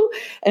 like, ooh.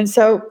 And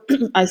so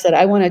I said,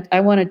 I want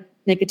to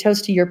make a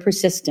toast to your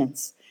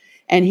persistence.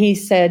 And he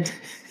said,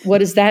 what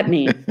does that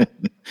mean?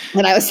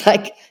 And I was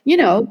like,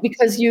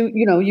 because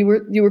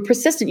you were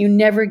persistent. You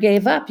never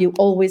gave up. You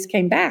always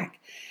came back.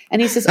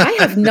 And he says, I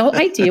have no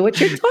idea what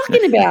you're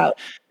talking about.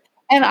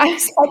 And I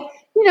was like,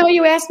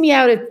 you asked me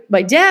out at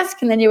my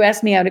desk, and then you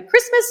asked me out at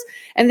Christmas,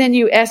 and then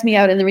you asked me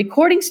out in the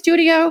recording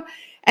studio.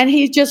 And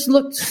he just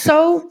looked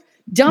so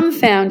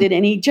dumbfounded,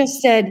 and he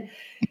just said,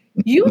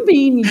 you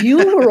mean you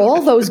were all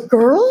those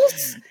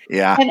girls?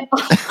 Yeah. And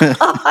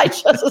I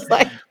just was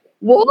like,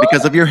 what?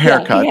 Because of your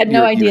haircut. Yeah, he had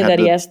no idea that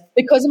he asked.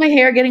 Because of my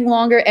hair getting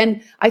longer,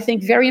 and I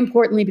think very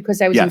importantly,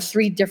 because I was in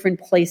 3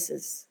 different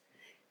places.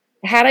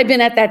 Had I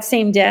been at that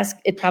same desk,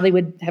 it probably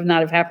would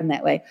not have happened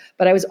that way.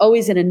 But I was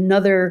always in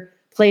another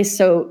place.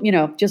 So,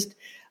 just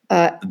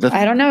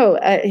I don't know.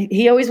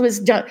 He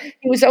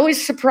was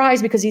always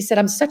surprised, because he said,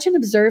 I'm such an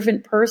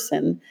observant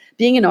person,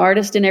 being an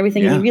artist and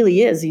everything. And he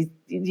really is. He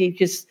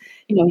just,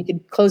 he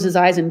could close his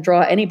eyes and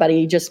draw anybody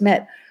he just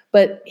met,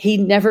 but he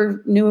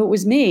never knew it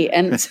was me.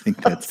 And I think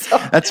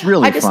that's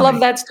really I just funny. love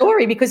that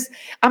story, because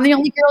I'm the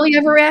only girl he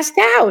ever asked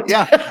out.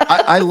 Yeah,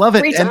 I love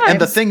it. And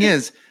the thing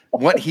is,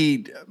 what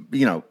he,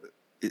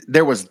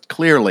 there was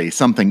clearly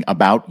something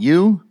about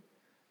you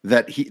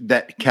that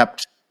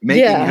kept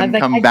making him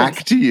come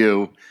back to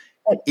you,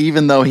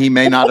 even though he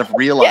may not have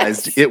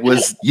realized it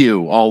was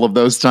you all of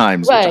those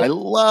times, which I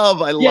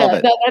love. I love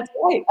it. That's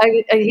right.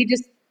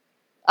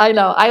 I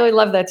know. I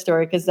love that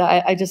story, because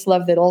I just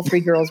love that all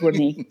 3 girls were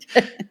me.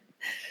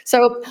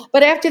 So,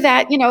 but after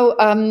that,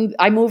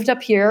 I moved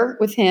up here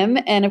with him,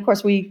 and of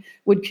course, we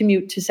would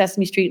commute to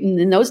Sesame Street. And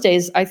in those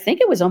days, I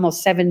think it was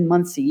almost 7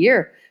 months a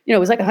year. It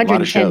was like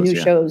 110 shows, new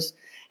yeah. shows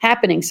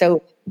happening.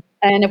 So,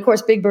 and of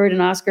course, Big Bird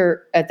and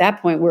Oscar at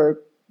that point were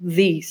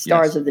the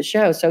stars Yes. of the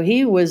show. So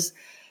he was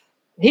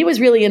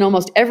really in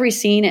almost every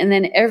scene, and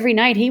then every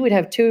night he would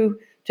have 2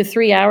 to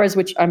 3 hours,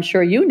 which I'm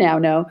sure you now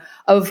know,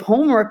 of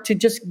homework to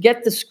just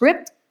get the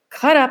script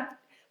cut up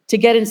to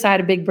get inside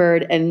a Big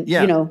Bird, and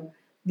Yeah.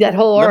 that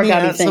whole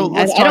origami thing. So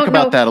let's I talk don't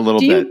about know. that a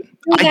little Do you bit.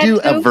 do I that do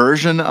too? a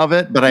version of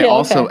it, but I Yeah,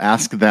 also okay.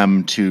 ask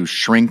them to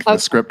shrink the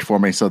script for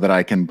me so that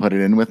I can put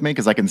it in with me,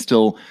 because I can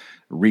still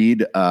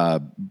read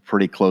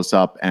pretty close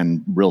up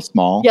and real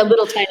small. Yeah,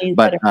 little tiny.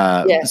 But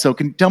yeah. so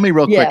tell me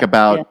real Yeah, quick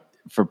about, yeah.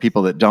 for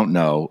people that don't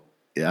know,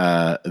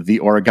 the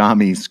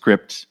origami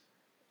script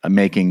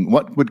making.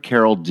 What would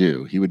Carol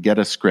do? He would get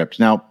a script.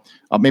 Now,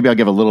 maybe I'll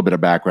give a little bit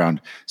of background.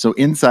 So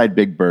inside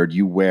Big Bird,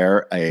 you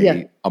wear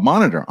a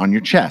monitor on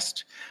your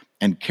chest.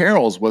 And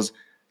Carol's was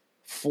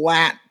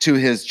flat to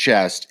his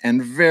chest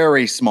and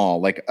very small,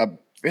 like a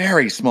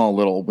very small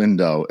little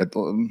window. I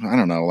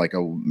don't know, like a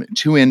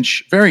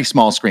 2-inch, very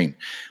small screen.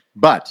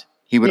 But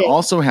he would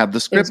also have the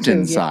script true, yeah.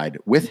 inside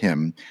with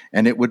him,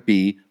 and it would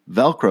be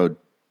Velcroed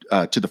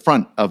to the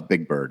front of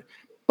Big Bird.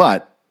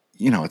 But,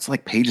 it's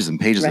like pages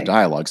and pages of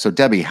dialogue. So,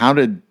 Debbie, how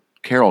did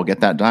Carol get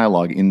that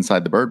dialogue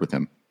inside the bird with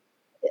him?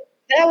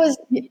 That was,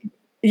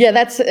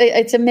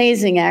 it's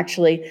amazing,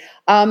 actually.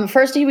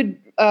 First, he would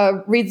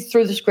read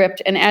through the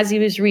script, and as he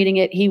was reading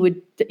it, he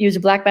would use a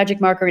black magic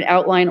marker and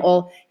outline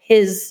all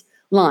his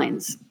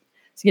lines,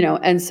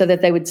 and so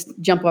that they would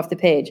jump off the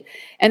page.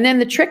 And then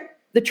the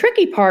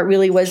tricky part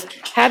really was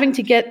having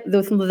to get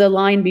the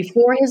line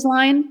before his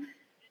line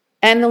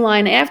and the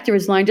line after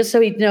his line, just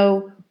so he'd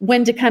know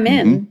when to come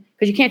in,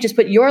 because you can't just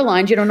put your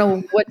lines. You don't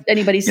know what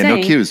anybody's saying.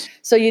 No cues.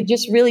 So you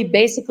just really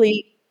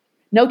basically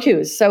no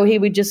cues. So he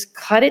would just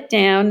cut it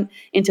down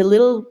into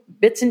little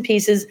bits and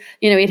pieces.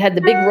 He'd had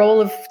the big roll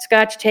of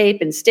Scotch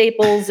tape and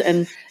staples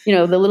and,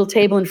 the little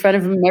table in front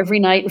of him every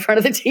night in front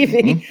of the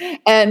TV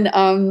and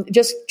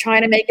just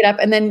trying to make it up.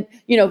 And then,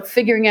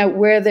 figuring out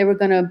how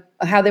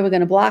they were going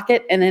to block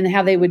it and then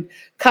how they would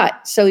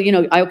cut. So,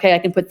 I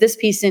can put this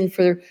piece in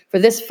for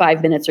this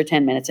 5 minutes or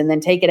 10 minutes and then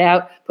take it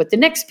out, put the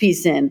next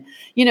piece in,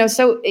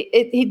 so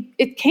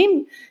it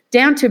came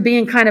down to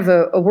being kind of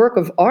a work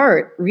of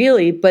art,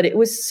 really, but it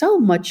was so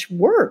much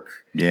work.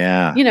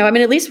 Yeah.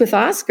 At least with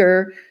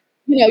Oscar,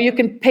 you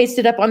can paste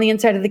it up on the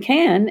inside of the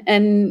can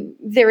and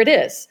there it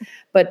is.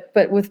 But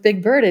with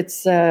Big Bird,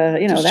 it's,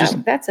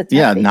 that's a toughie.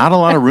 Yeah, not a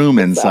lot of room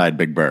inside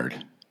Big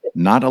Bird.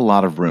 Not a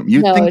lot of room.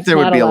 You'd think there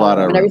would be a lot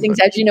of room. And everything's,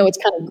 as you know, it's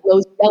kind of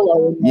glows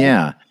yellow.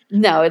 Yeah.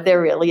 No,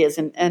 there really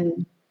isn't.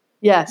 And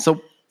yeah.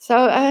 So it's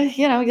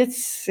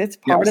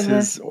part of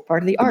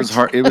the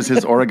art. It was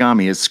his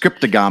origami, his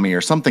scriptogami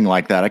or something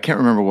like that. I can't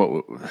remember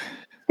what.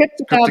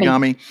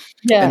 Scriptogami.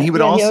 Yeah. And he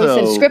would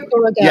also script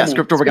origami. Yeah,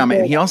 script origami.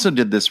 And he also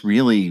did this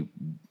really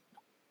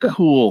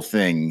cool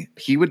thing.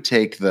 He would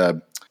take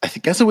I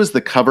guess it was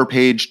the cover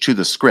page to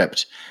the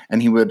script,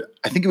 and he would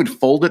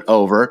fold it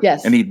over.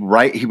 Yes. And he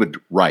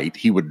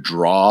would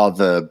draw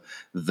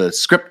the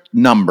script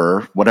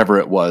number, whatever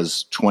it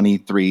was,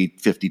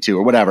 2352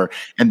 or whatever,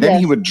 and then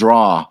he would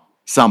draw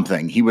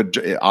something. He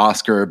would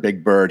Oscar,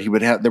 Big Bird.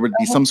 There would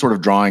be some sort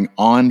of drawing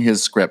on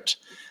his script.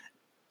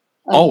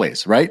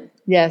 Always, right?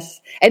 Yes.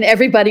 And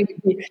everybody,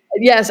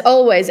 yes,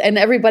 always. And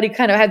everybody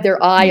kind of had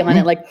their eye on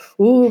it, like,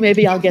 ooh,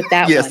 maybe I'll get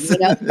that one.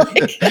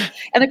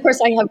 And of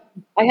course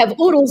I have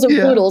oodles of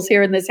oodles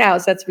here in this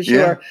house, that's for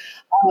sure.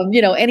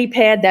 Yeah. Any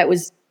pad that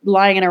was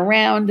lying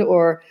around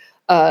or,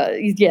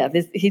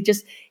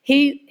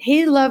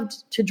 he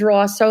loved to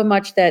draw so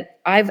much that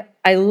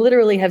I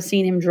literally have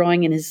seen him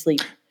drawing in his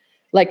sleep.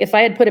 Like if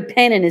I had put a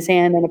pen in his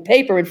hand and a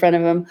paper in front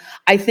of him,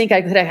 I think I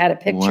could have had a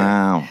picture.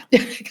 Wow.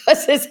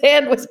 Because his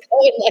hand was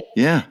going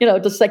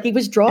like, just like he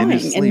was drawing. In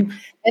his sleep.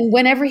 And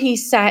whenever he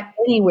sat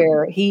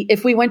anywhere,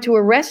 if we went to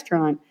a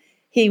restaurant,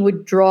 he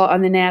would draw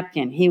on the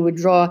napkin. He would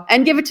draw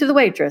and give it to the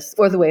waitress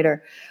or the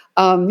waiter.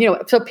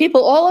 So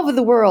people all over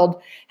the world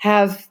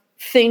have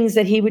things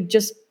that he would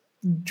just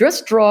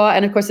draw,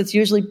 and of course it's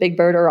usually Big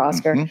Bird or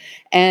Oscar,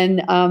 and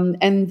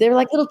they're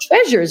like little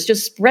treasures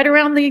just spread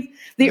around the earth.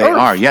 They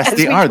are, yes,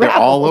 they are. Travel. They're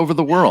all over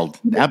the world,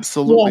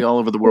 absolutely all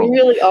over the world. They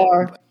really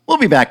are. We'll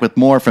be back with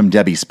more from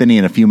Debbie Spinney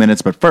in a few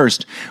minutes, but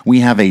first we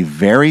have a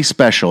very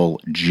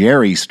special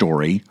Jerry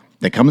story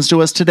that comes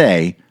to us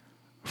today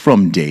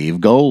from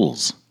Dave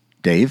Goles.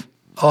 Dave?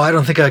 Oh, I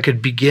don't think I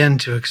could begin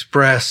to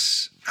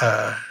express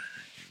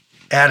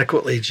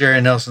adequately Jerry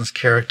Nelson's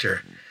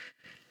character.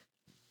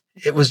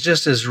 It was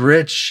just as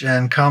rich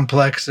and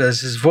complex as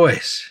his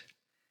voice.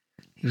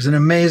 He was an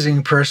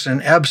amazing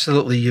person,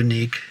 absolutely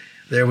unique.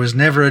 There was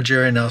never a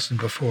Jerry Nelson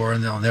before,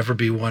 and there'll never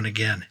be one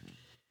again.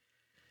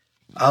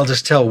 I'll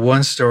just tell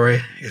one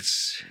story.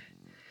 It's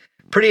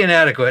pretty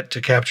inadequate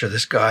to capture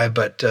this guy,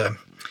 but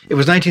it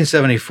was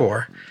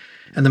 1974,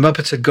 and the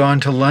Muppets had gone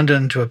to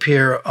London to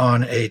appear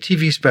on a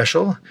TV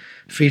special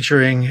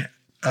featuring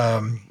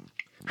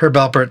Herb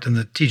Alpert and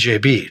the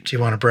TJB,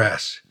 Tijuana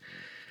Brass.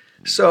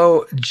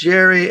 So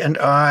Jerry and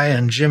I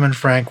and Jim and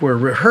Frank were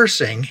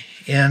rehearsing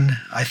in,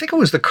 I think it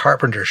was the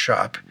carpenter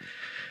shop,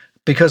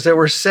 because there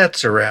were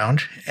sets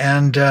around.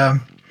 And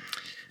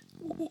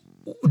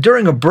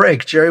during a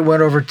break, Jerry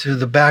went over to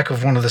the back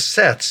of one of the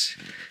sets,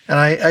 and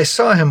I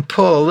saw him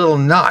pull a little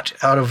knot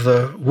out of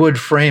the wood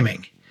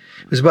framing.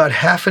 It was about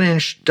 1/2 an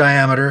inch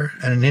diameter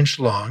and 1 inch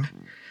long.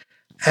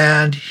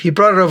 And he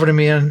brought it over to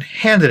me and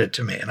handed it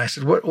to me. And I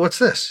said, what's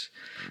this?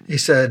 He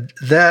said,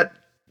 "That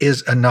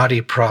is a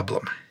knotty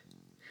problem."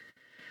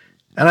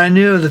 And I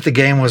knew that the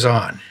game was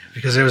on,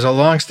 because there was a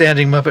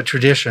long-standing Muppet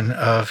tradition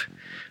of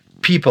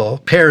people,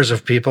 pairs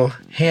of people,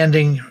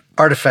 handing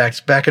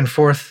artifacts back and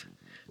forth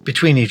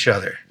between each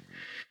other.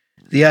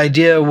 The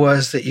idea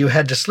was that you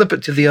had to slip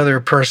it to the other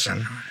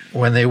person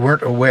when they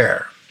weren't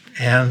aware.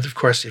 And, of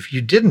course, if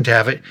you didn't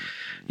have it,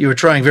 you were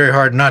trying very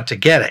hard not to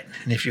get it.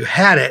 And if you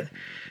had it,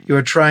 you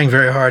were trying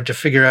very hard to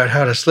figure out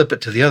how to slip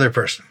it to the other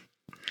person.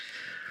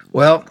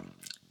 Well,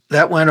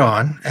 that went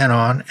on and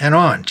on and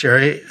on.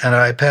 Jerry and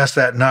I passed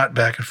that knot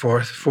back and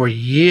forth for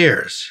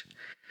years.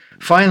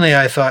 Finally,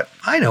 I thought,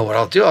 I know what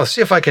I'll do. I'll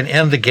see if I can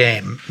end the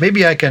game.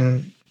 Maybe I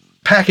can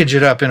package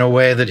it up in a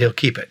way that he'll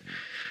keep it.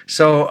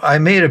 So I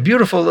made a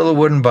beautiful little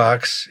wooden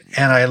box,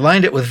 and I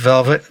lined it with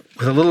velvet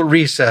with a little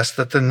recess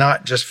that the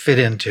knot just fit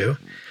into.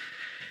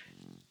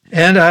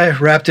 And I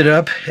wrapped it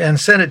up and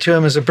sent it to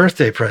him as a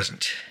birthday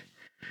present.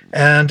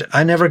 And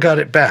I never got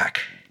it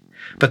back.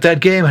 But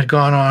that game had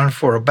gone on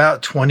for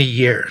about 20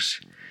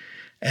 years.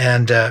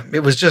 And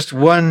it was just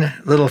one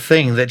little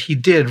thing that he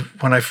did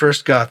when I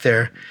first got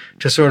there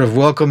to sort of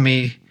welcome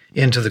me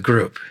into the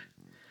group.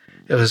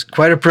 It was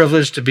quite a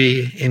privilege to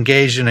be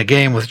engaged in a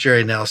game with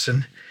Jerry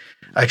Nelson.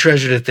 I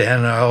treasured it then,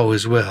 and I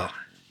always will.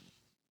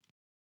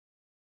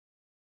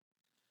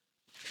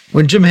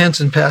 When Jim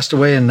Henson passed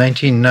away in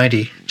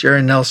 1990,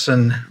 Jerry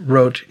Nelson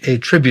wrote a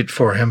tribute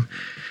for him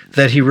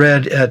that he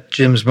read at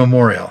Jim's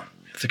memorial,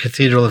 the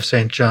Cathedral of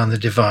St. John the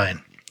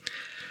Divine.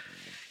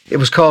 It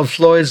was called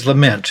Floyd's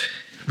Lament.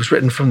 It was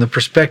written from the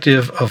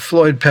perspective of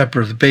Floyd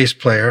Pepper, the bass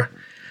player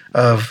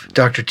of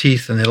Dr.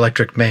 Teeth and the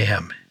Electric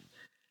Mayhem.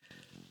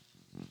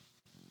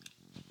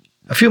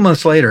 A few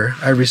months later,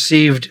 I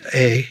received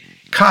a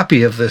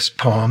copy of this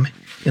poem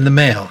in the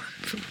mail.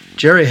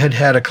 Jerry had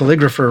had a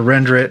calligrapher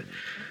render it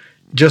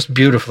just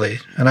beautifully,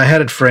 and I had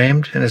it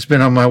framed, and it's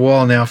been on my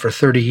wall now for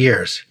 30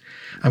 years.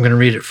 I'm going to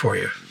read it for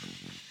you.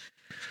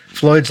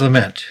 Floyd's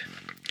Lament.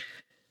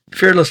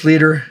 Fearless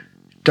leader,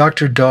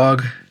 Dr.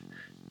 Dog,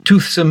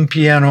 toothsome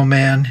piano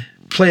man,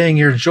 playing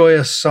your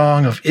joyous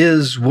song of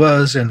is,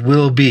 was, and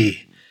will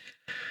be.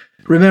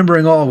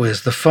 Remembering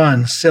always the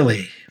fun,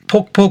 silly,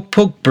 poke, poke,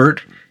 poke,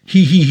 Bert,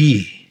 he, he,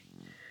 he.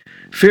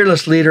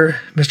 Fearless leader,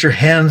 Mr.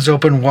 Hands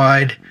Open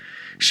Wide,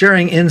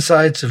 sharing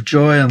insights of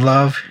joy and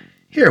love.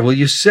 Here, will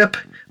you sip?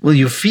 Will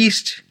you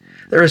feast?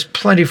 There is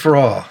plenty for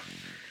all.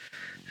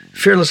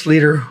 Fearless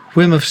leader,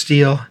 whim of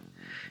steel,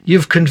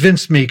 you've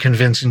convinced me,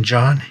 convincing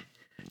John.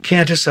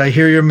 Cantus, I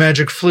hear your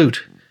magic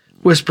flute,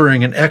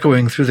 whispering and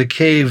echoing through the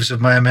caves of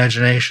my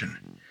imagination.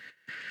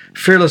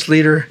 Fearless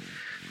leader,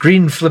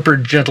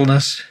 green-flippered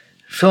gentleness,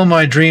 fill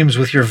my dreams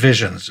with your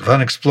visions of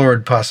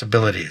unexplored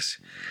possibilities.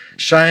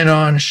 Shine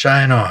on,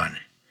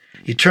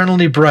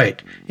 eternally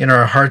bright in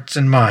our hearts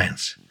and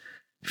minds.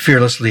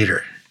 Fearless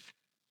leader.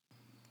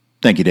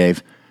 Thank you,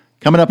 Dave.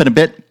 Coming up in a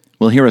bit,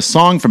 we'll hear a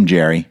song from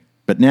Jerry,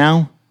 but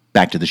now,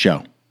 back to the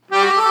show.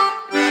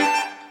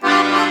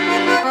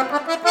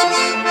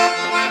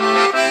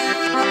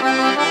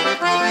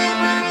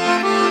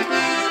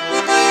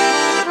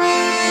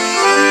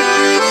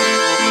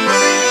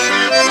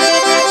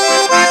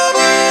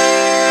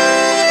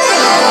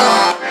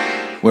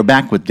 We're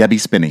back with Debbie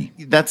Spinney.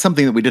 That's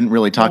something that we didn't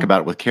really talk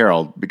about with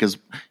Carol because,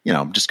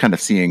 just kind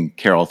of seeing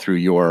Carol through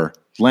your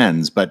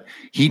lens, but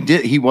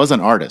he was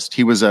an artist.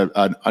 He was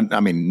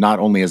not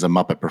only as a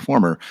Muppet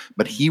performer,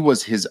 but he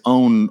was his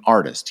own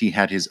artist. He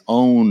had his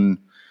own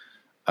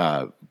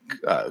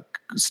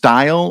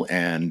style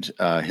and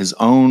his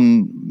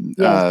own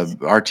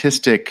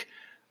artistic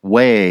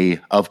way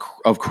of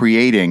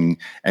creating.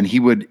 And he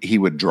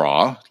would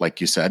draw, like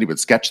you said, he would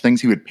sketch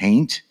things, he would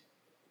paint.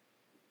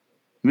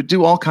 He would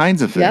do all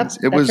kinds of things.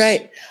 Yep, that's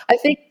right. I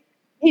think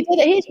he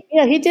did.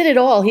 He did it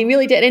all. He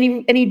really did,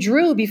 and he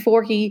drew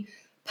before he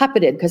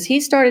puppeted because he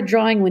started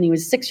drawing when he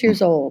was 6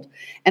 years old.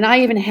 And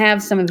I even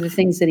have some of the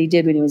things that he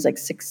did when he was like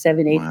 6,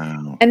 7, 8,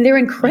 and they're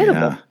incredible.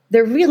 Yeah.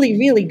 They're really,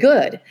 really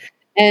good.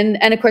 And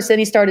of course, then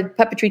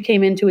puppetry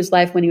came into his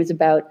life when he was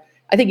about.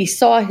 I think he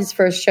saw his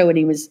first show when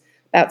he was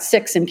about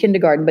 6 in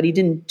kindergarten, but he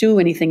didn't do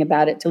anything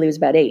about it till he was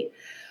about 8.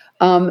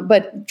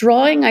 But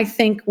drawing, I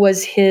think,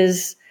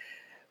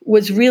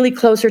 was really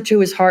closer to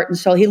his heart and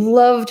soul. He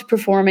loved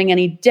performing, and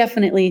he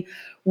definitely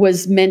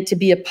was meant to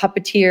be a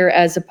puppeteer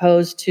as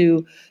opposed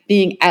to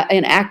being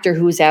an actor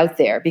who was out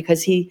there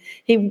because he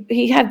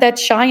had that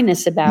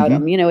shyness about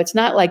him. It's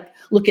not like,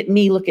 look at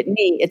me.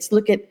 It's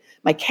look at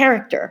my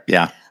character.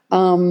 Yeah.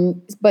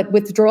 But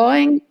with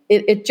drawing,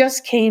 it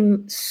just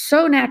came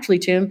so naturally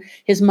to him.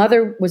 His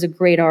mother was a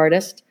great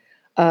artist.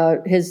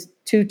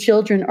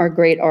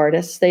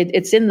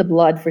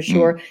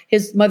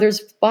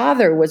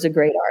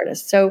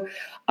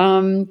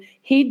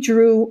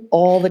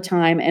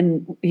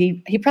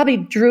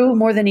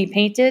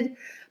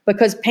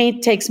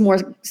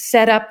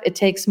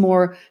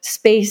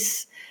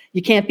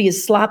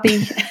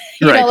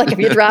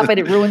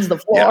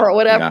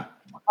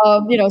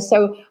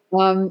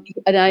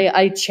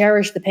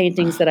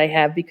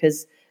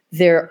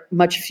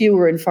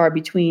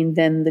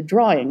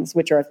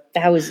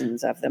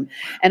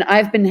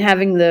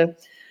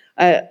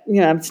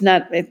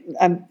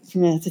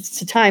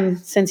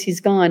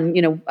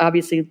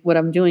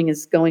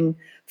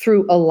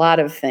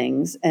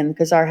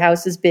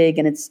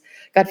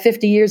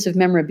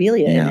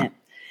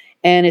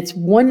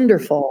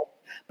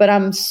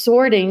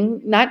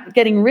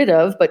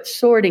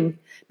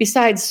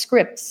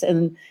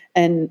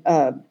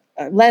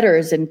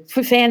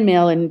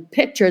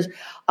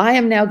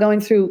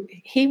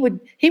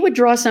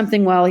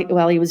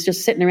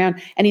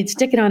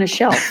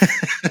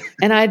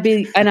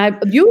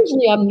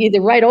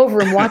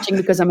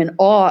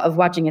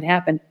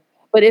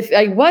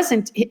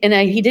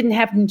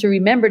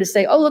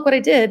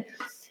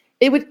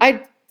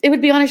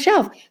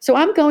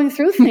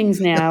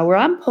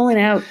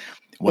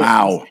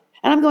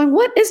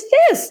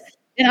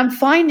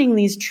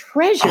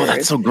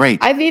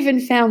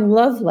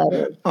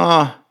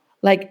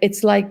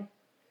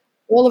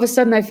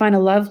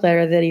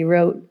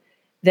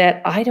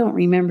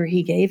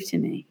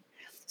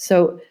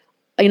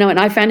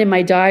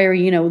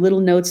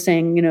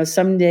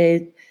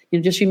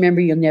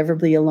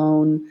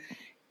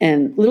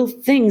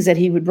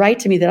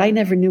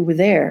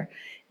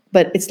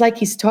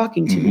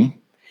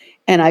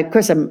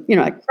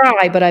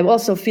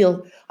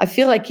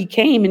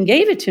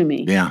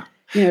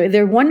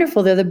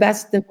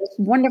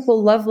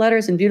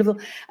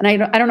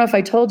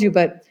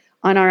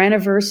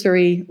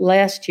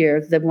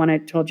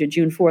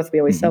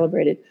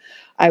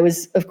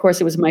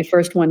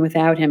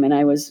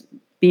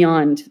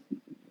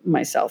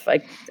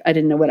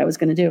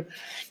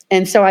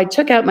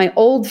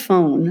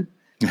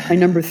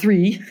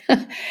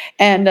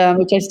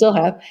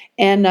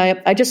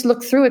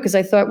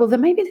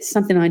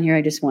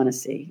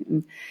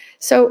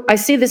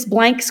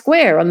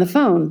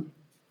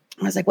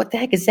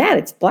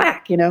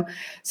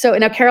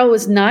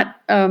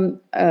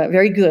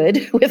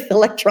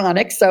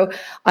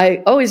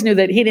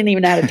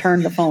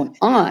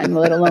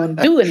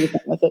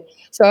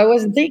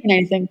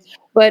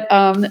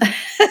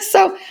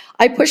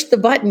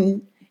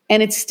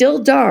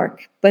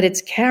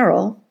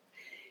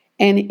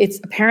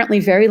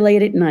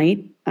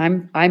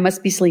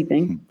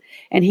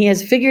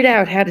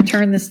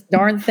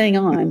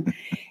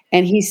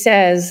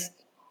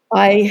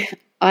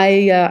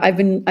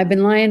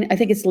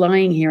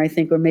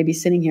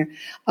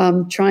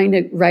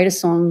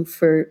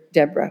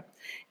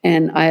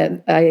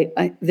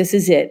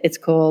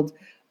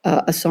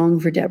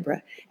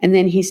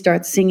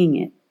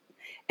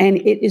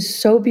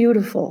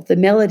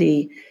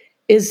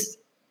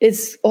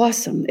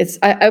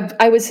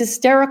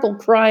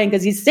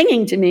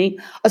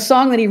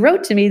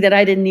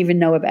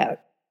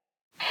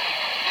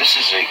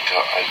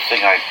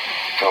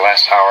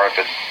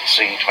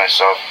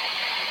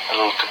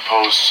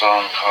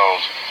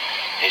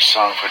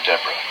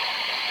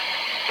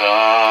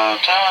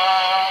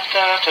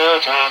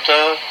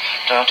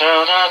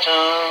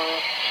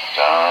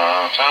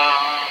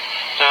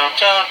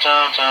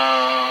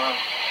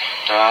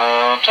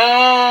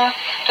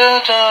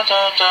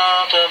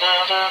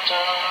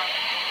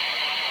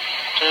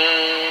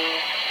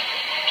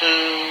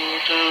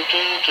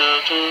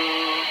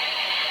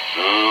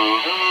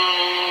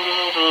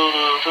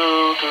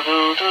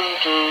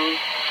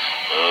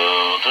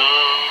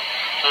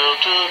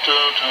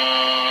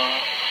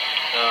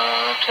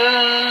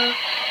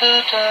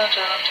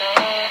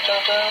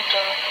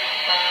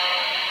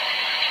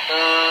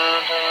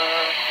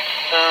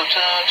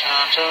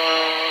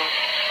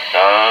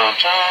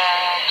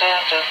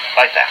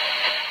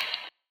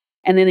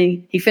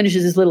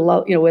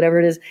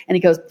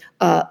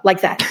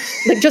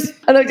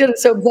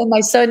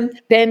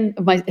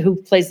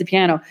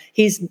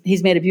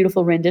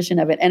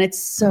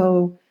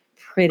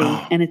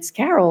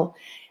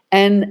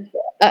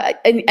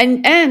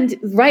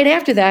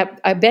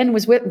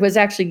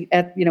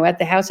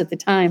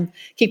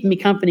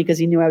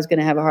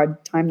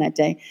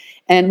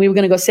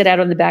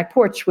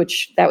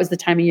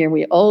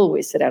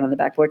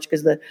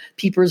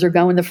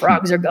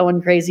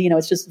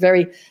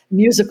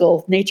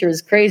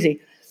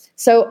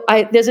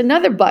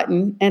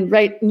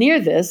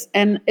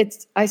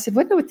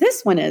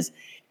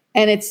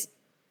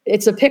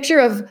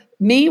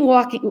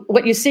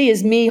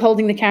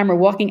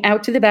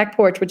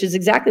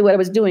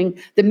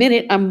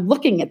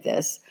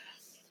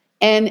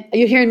 And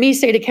you're hearing me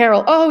say to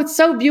Carol, "Oh, it's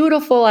so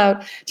beautiful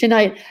out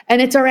tonight.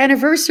 And it's our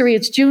anniversary.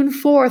 It's June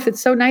 4th.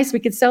 It's so nice we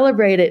could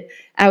celebrate it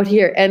out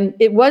here." And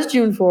it was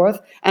June 4th,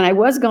 and I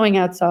was going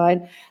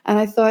outside, and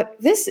I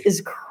thought, this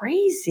is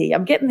crazy.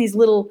 I'm getting these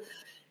little,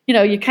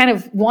 you kind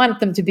of want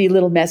them to be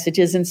little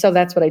messages, and so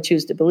that's what I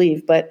choose to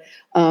believe. But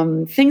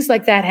things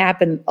like that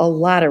happen a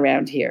lot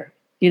around here.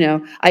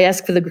 I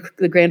ask for the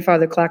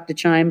grandfather clock to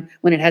chime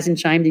when it hasn't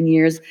chimed in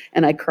years,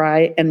 and I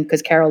cry. And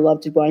because Carol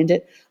loved to wind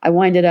it, I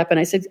wind it up and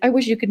I said, "I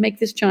wish you could make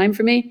this chime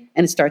for me,"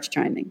 and it starts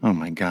chiming. Oh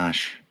my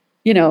gosh!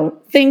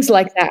 Things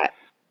like that.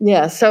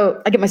 Yeah. So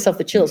I get myself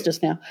the chills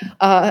just now.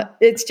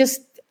 It's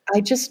just,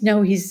 I just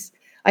know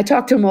I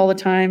talk to him all the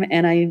time,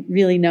 and I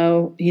really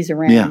know he's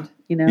around. Yeah.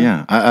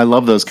 Yeah, I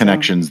love those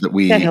connections that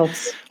we that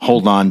helps.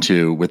 hold on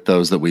to with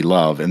those that we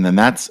love, and then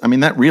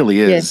that really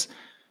is. Yeah.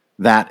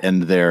 That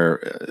and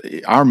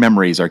our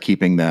memories are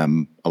keeping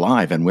them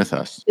alive and with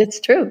us. It's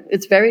true.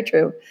 It's very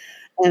true.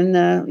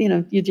 And,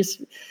 you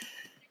just,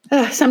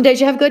 some days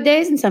you have good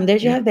days and some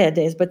days you have bad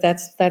days, but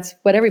that's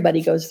what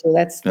everybody goes through.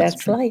 That's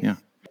life. Yeah.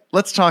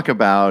 Let's talk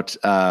about,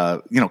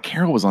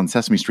 Carol was on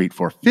Sesame Street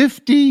for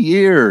 50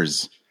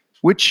 years,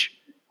 which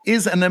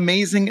is an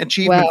amazing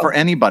achievement for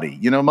anybody.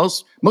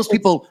 Most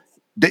people,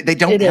 they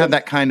don't have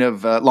that kind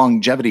of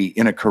longevity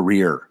in a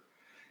career.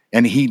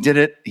 And he did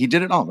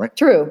it all, right?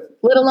 True.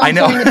 Let alone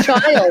playing a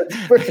child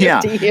for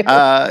 50 years.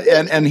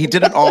 And he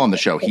did it all on the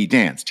show. He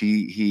danced,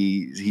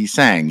 he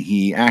sang,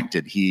 he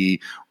acted,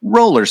 he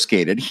roller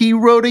skated, he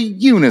rode a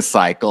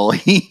unicycle,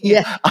 he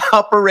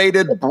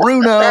operated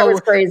Bruno that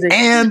was crazy.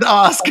 And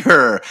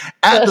Oscar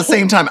at the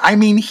same time. I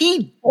mean,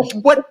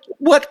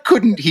 what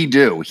couldn't he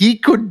do? He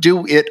could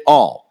do it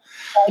all.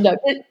 I know.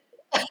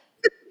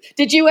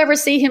 Did you ever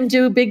see him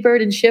do Big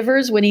Bird and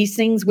Shivers when he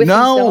sings with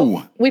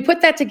himself? We put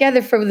that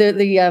together for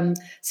the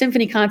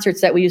symphony concerts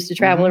that we used to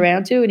travel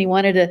around to, and he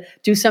wanted to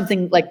do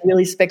something like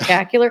really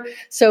spectacular.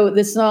 So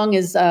the song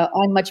is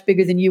 "I'm Much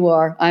Bigger Than You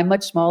Are, I'm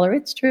Much Smaller,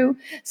 It's True."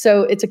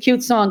 So it's a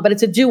cute song, but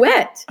it's a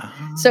duet.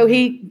 So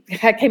he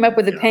came up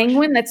with a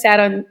penguin that sat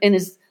in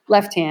his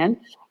left hand,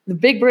 the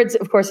Big Bird's,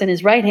 of course, in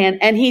his right hand,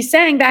 and he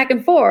sang back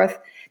and forth.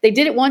 They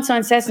did it once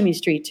on Sesame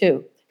Street,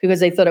 too, because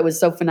they thought it was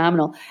so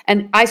phenomenal.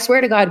 And I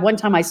swear to God, one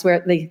time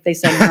they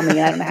sang humming.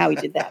 I don't know how he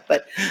did that,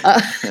 but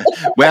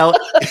well,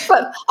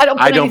 but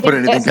I don't put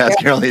anything past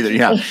Carol either.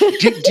 Yeah.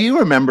 Do you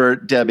remember,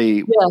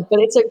 Debbie? Yeah, but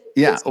it's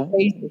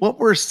crazy. What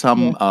were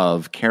some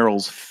of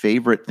Carol's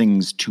favorite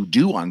things to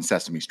do on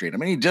Sesame Street? I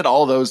mean, he did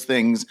all those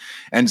things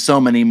and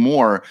so many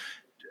more.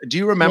 Do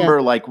you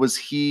remember, did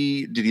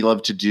he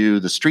love to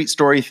do the street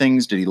story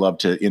things? Did he love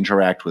to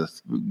interact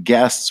with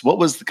guests? What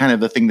was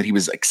the thing that he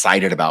was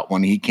excited about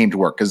when he came to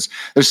work? Because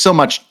there's so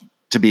much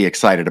to be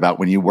excited about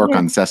when you work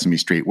on Sesame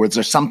Street. Was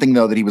there something,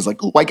 though, that he was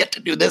like, "Oh, I get to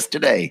do this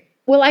today"?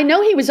 Well, I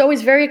know he was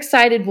always very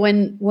excited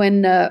when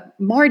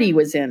Marty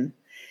was in.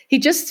 He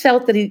just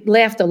felt that he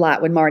laughed a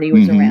lot when Marty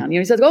was around.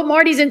 He says, "Oh,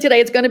 Marty's in today.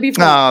 It's going to be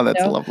fun." Oh,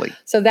 that's lovely.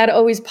 So that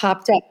always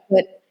popped up.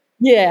 But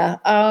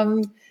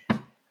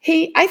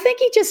I think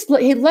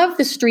he loved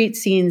the street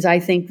scenes, I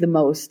think, the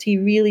most. He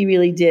really,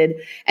 really did.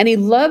 And he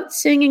loved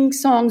singing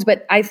songs,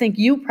 but I think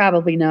you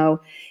probably know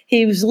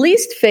his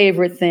least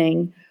favorite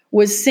thing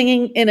was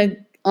singing in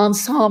an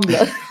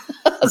ensemble,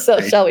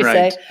 shall we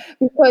say,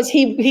 because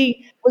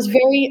he was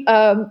very,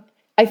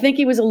 I think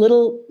he was a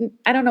little,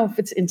 I don't know if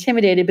it's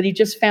intimidated, but he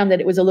just found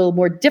that it was a little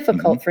more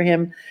difficult for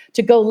him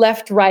to go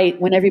left, right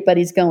when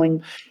everybody's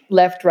going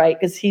left, right,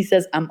 because he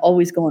says, "I'm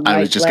always going right." I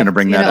was just going to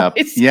bring that up.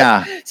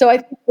 Yeah. So I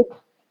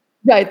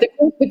think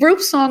the group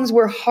songs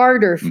were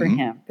harder for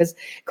him because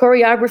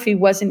choreography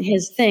wasn't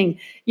his thing.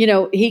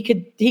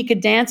 He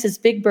could dance as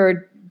Big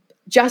Bird,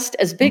 just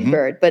as Big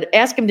Bird, but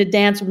ask him to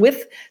dance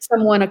with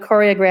someone, a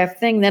choreographed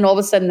thing, then all of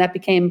a sudden that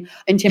became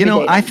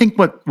intimidating. I think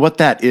what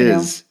that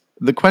is,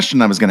 the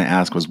question I was going to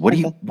ask was, what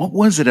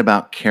was it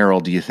about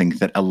Carol, do you think,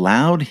 that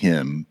allowed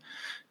him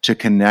to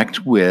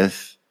connect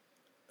with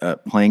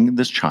playing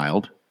this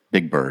child,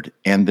 Big Bird,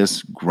 and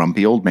this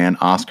grumpy old man,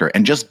 Oscar,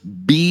 and just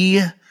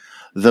be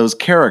those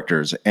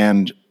characters?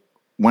 And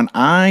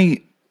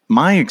my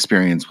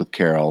experience with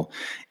Carol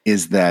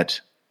is that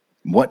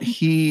what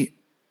he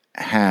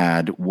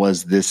had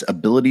was this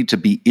ability to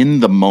be in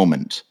the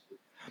moment.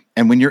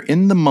 And when you're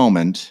in the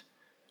moment,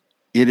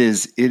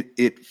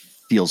 it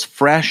feels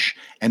fresh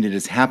and it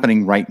is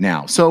happening right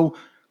now. So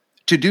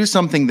to do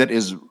something that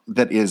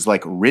is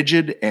like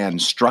rigid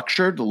and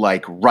structured,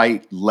 like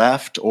right,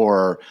 left,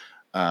 or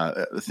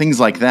things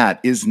like that,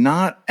 is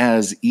not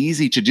as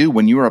easy to do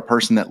when you are a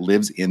person that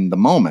lives in the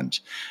moment.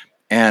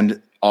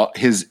 And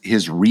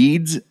his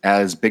reads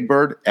as Big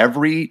Bird,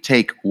 every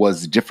take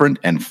was different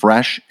and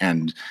fresh,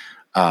 and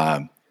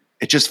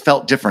it just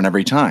felt different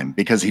every time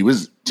because he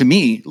was, to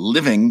me,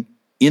 living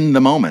in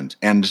the moment.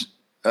 And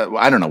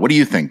I don't know. What do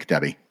you think,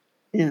 Debbie?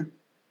 Yeah.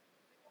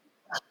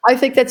 I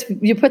think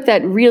you put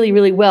that really,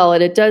 really well.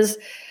 And it does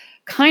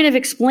kind of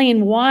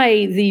explain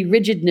why the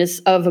rigidness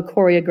of a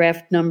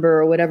choreographed number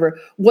or whatever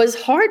was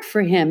hard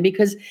for him,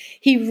 because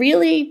he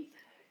really,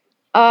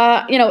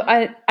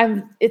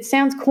 It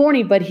sounds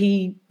corny, but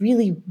he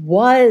really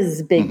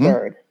was Big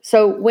Bird.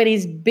 So when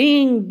he's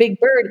being Big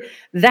Bird,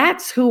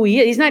 that's who he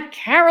is. He's not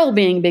Carol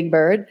being Big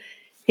Bird.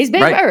 He's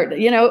Big Bird,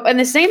 and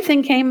the same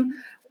thing came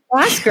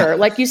with Oscar,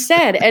 like you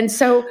said. And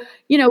so,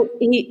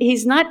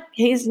 he's not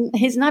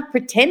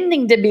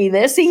pretending to be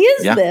this. He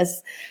is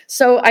this.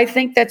 So I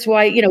think that's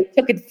why, he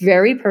took it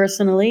very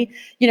personally.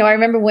 I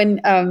remember when,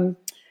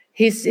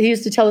 he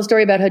used to tell a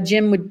story about how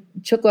Jim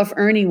took off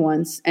Ernie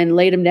once and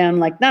laid him down,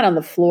 like not on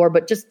the floor,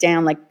 but just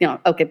down, like,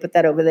 okay, put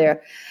that over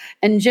there.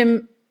 And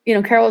Jim,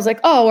 Carol was like,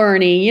 "Oh,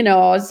 Ernie,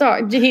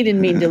 sorry, he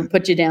didn't mean to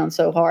put you down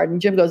so hard." And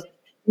Jim goes,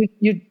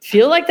 You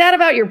feel like that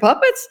about your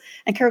puppets?"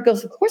 And Carol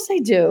goes, "Of course I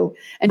do."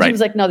 And Jim's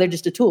like, "No, they're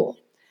just a tool."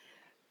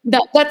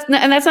 No, that's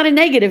not a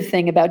negative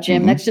thing about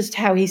Jim. That's just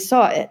how he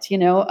saw it,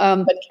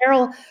 But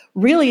Carol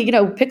really,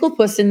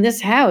 Picklepuss in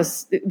this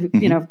house,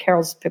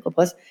 Carol's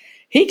Picklepuss,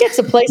 he gets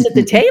a place at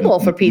the table,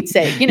 for Pete's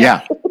sake.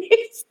 Yeah.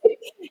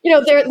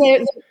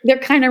 They're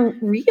kind of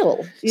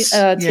real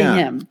to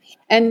him.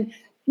 And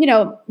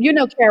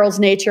Carol's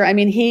nature. I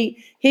mean,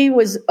 he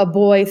was a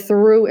boy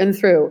through and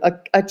through,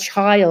 a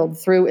child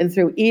through and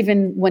through,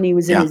 even when he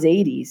was in his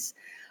 80s.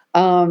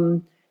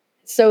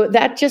 So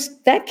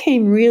that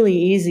came really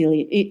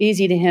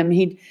easy to him.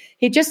 He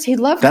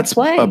loved to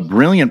play. That's a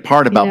brilliant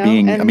part about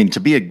being. To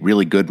be a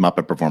really good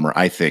Muppet performer,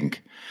 I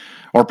think,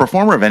 or a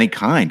performer of any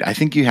kind, I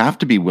think you have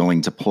to be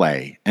willing to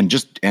play and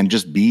just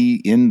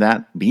be in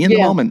the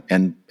moment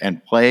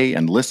and play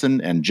and listen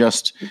and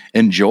just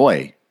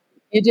enjoy.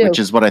 You do. Which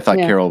is what I thought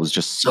Carol was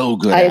just so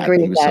good at.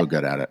 Agree he was with so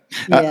good at it.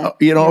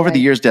 Over the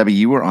years, Debbie,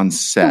 you were on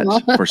set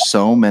for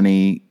so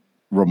many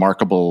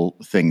remarkable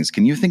things.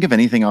 Can you think of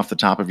anything off the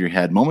top of your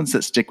head, moments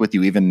that stick with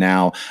you even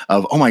now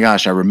of, oh my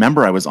gosh, I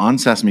remember I was on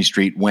Sesame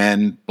Street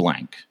when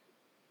blank?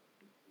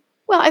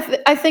 Well,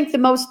 I think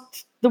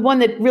the one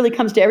that really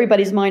comes to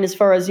everybody's mind as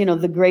far as,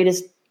 the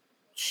greatest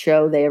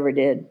show they ever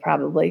did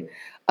probably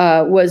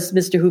was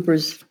Mr.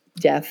 Hooper's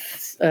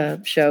death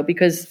show,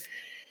 because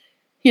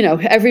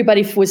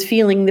everybody was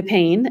feeling the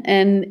pain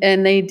and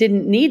they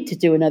didn't need to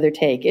do another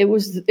take. It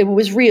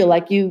was real.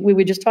 Like we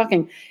were just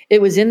talking,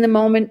 it was in the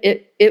moment.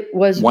 It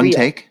was one real.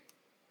 take,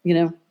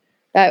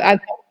 I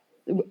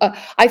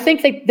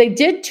think they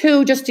did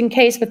two just in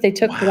case, but they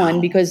took one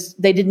because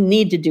they didn't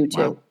need to do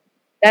two. Wow.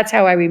 That's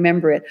how I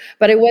remember it,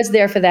 but it was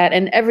there for that.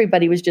 And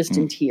everybody was just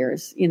in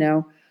tears, It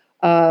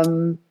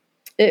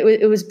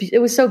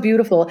was so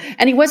beautiful.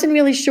 And he wasn't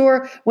really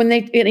sure and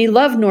he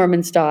loved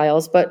Norman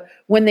Stiles, but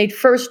when they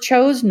first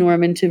chose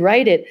Norman to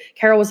write it,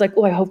 Carol was like,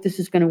 "Oh, I hope this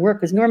is going to work."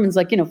 Because Norman's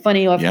like,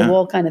 funny off the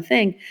wall kind of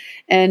thing.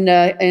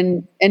 But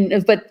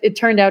it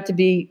turned out to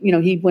be,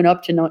 he went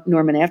up to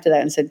Norman after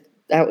that and said,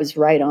 "That was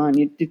right on.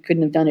 You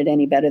couldn't have done it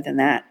any better than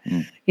that,"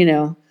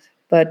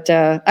 But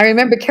I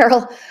remember,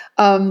 Carol,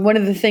 one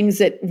of the things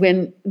that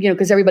when,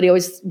 because everybody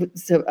always, the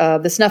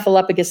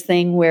Snuffleupagus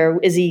thing where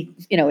is he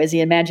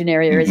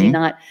imaginary or is he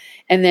not?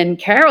 And then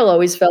Carol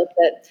always felt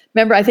that,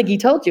 remember, I think he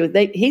told you,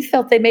 he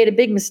felt they made a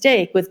big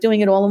mistake with doing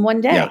it all in one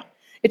day. Yeah.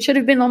 It should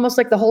have been almost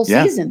like the whole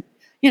season.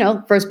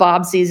 First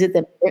Bob sees it,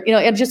 then,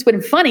 it just would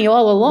have been funny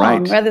all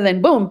along rather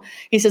than boom.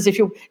 He says, if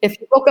you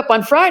woke up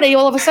on Friday,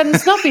 all of a sudden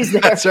Snuffy's there.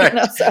 That's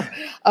right. So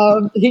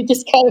he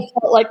just kind of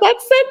felt like, wait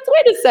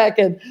a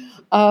second.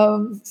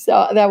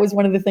 So that was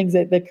one of the things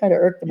that kind of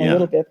irked him a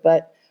little bit.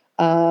 But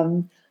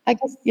I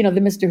guess, the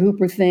Mr.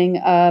 Hooper thing,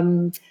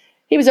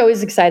 he was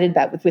always excited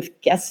about with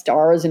guest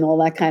stars and all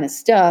that kind of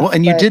stuff. Well,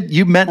 and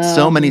you met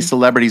so many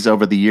celebrities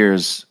over the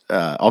years,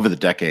 over the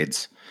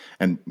decades.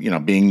 And,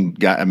 being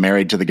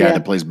married to the guy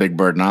that plays Big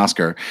Bird and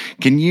Oscar.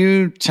 Can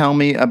you tell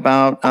me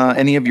about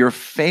any of your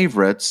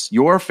favorites,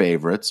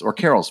 or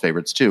Carol's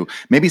favorites too?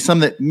 Maybe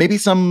some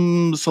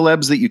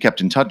celebs that you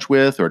kept in touch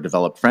with or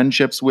developed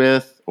friendships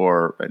with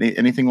or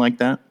anything like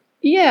that?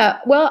 Yeah,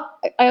 well,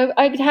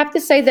 I'd have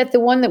to say that the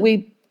one that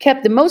we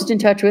kept the most in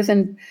touch with,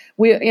 and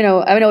I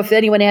don't know if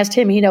anyone asked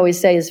him, he'd always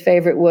say his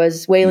favorite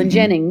was Waylon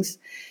Jennings.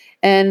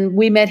 And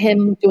we met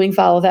him doing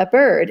Follow That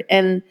Bird.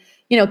 And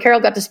Carol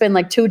got to spend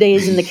like 2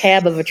 days in the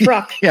cab of a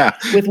truck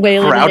with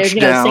Waylon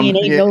and they're, singing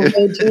Ain't No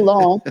Road Too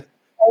Long.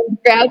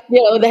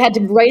 And, they had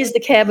to raise the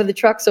cab of the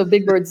truck so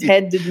Big Bird's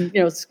head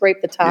didn't,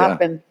 scrape the top.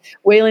 Yeah. And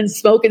Waylon's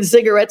smoking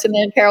cigarettes, and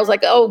then Carol's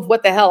like, "Oh,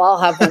 what the hell? I'll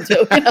have one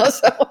too."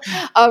 So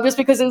just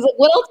because it was like,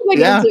 what else am I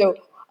going to do?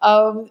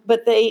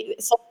 But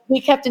so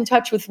we kept in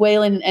touch with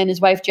Waylon and his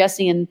wife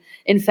Jessie, and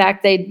in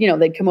fact,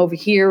 they'd come over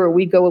here, or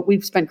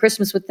we'd spend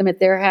Christmas with them at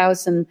their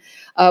house. And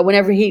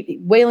whenever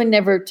Waylon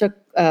never took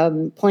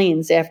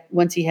planes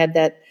once he had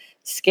that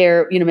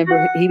scare.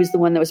 Remember he was the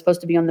one that was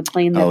supposed to be on the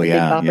plane that Big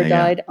Bopper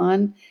died on,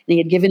 and he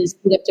had given his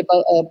feet up to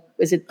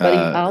is it Buddy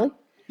Holly?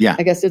 Yeah,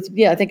 I guess it's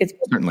I think it's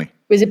certainly.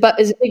 Is it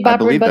Big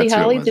Bopper and Buddy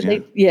Holly? Was,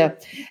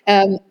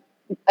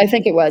 I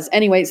think it was.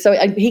 Anyway, so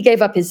he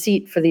gave up his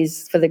seat for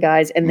the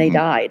guys, and they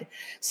died.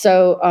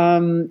 So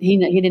he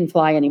didn't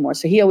fly anymore.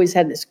 So he always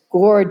had this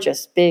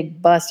gorgeous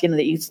big bus,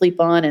 that you sleep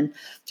on and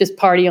just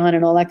party on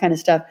and all that kind of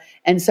stuff.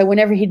 And so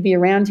whenever he'd be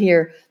around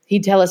here,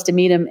 he'd tell us to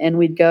meet him, and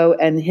we'd go.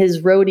 And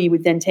his roadie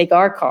would then take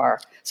our car,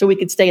 so we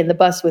could stay in the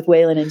bus with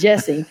Waylon and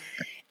Jesse.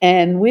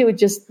 And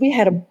we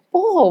had a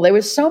ball. There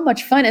was so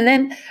much fun. And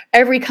then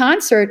every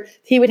concert,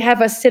 he would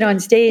have us sit on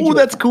stage. Oh,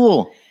 that's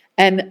cool.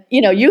 And,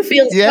 you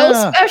feel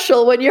so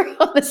special when you're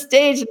on the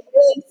stage,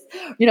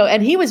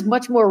 and he was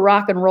much more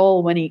rock and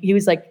roll when he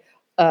was like,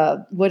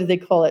 what do they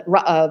call it?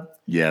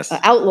 Yes.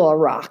 Outlaw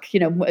rock,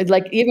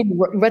 like even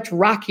much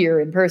rockier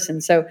in person.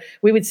 So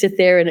we would sit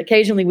there, and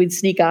occasionally we'd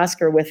sneak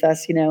Oscar with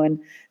us, and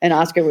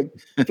Oscar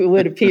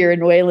would appear,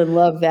 and Waylon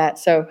loved that.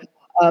 So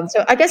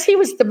I guess he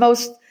was the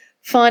most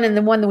fun and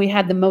the one that we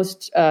had the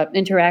most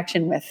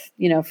interaction with,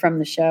 from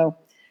the show.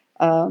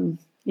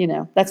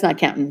 That's not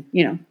counting,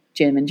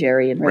 Jim and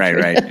Jerry and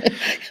Richard. Right.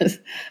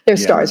 They're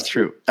stars. That's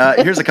true.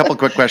 Here's a couple of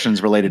quick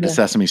questions related to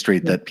Sesame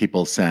Street that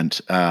people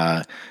sent.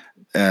 At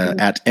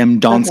M.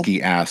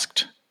 Donsky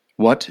asked,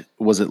 what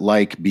was it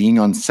like being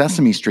on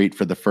Sesame Street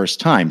for the first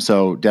time?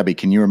 So, Debbie,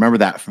 can you remember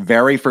that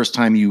very first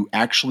time you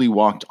actually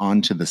walked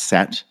onto the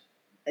set?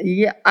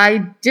 Yeah, I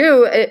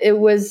do. It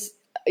was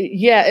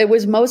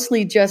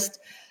mostly just,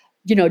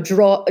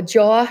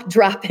 jaw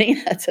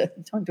dropping. That's a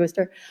tongue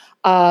twister.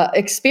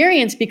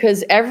 Experience,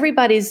 because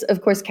everybody's,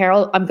 of course,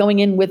 Carol, I'm going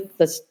in with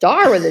the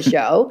star of the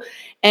show.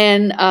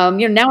 And,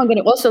 now I'm going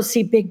to also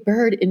see Big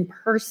Bird in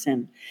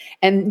person.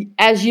 And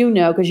as you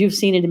know, because you've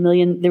seen it a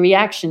million, the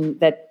reaction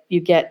that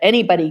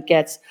anybody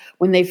gets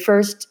when they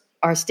first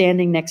are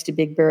standing next to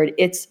Big Bird,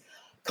 it's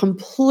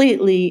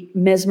completely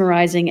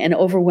mesmerizing and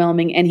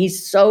overwhelming. And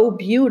he's so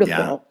beautiful.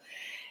 Yeah.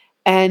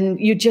 And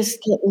you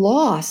just get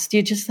lost.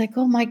 You're just like,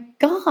 oh my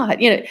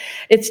God.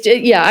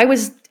 I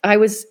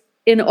was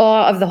in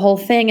awe of the whole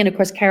thing. And of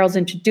course, Carol's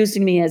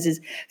introducing me as his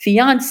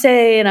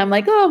fiance. And I'm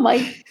like, oh my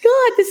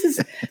God,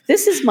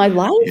 this is my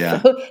life. Yeah.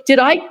 How did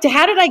I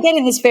get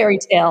in this fairy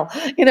tale?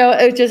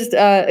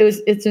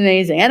 It's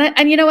amazing.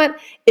 And you know what?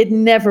 It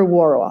never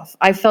wore off.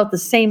 I felt the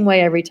same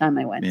way every time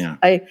I went. Yeah.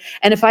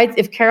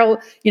 If Carol,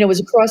 was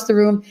across the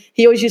room,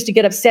 he always used to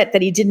get upset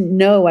that he didn't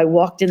know I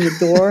walked in the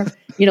door,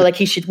 like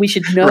we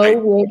should know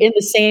we're in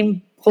the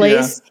same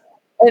place. Yeah.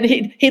 And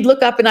he'd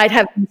look up, and I'd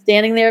have him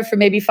standing there for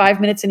maybe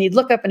 5 minutes, and he'd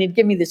look up and he'd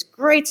give me this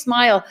great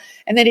smile.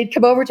 And then he'd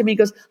come over to me. He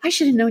goes, I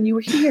should have known you were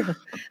here. And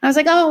I was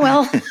like, oh,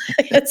 well,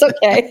 it's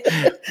okay.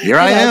 Here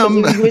I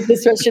am.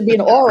 This should be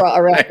an aura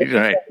around it.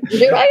 Right.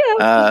 Here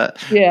I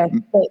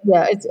am.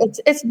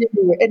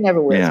 It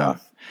never wears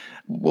off.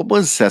 What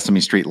was Sesame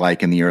Street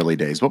like in the early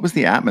days? What was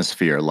the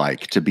atmosphere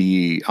like to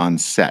be on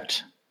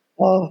set?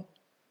 Oh,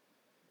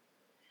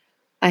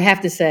 I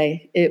have to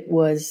say it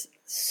was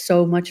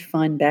so much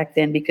fun back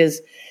then,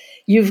 because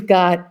you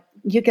got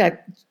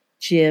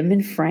Jim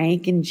and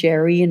Frank and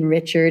Jerry and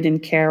Richard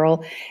and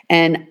Carol,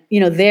 and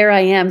there I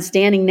am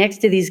standing next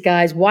to these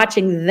guys,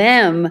 watching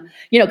them,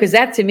 because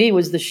that to me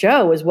was the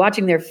show, was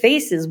watching their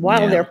faces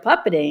while they're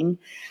puppeting.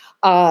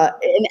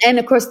 And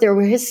of course they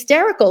were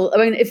hysterical. I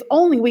mean, if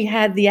only we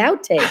had the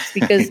outtakes,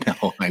 because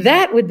I know.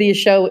 That would be a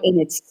show in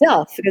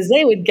itself, because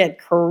they would get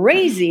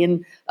crazy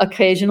and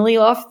occasionally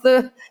off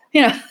the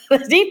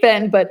deep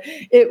end, but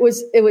it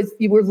was,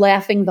 you were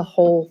laughing the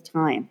whole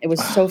time. It was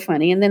so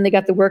funny. And then they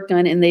got the work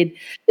done, and they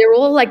were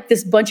all like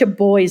this bunch of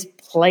boys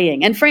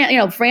playing. And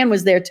Fran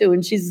was there too,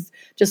 and she's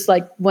just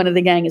like one of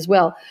the gang as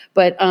well.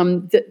 But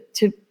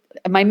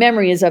my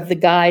memory is of the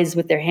guys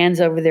with their hands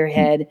over their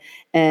head,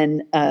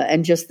 and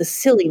just the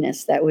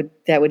silliness that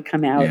would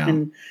come out. Yeah.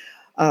 And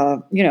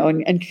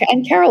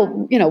and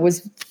Carol,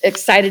 was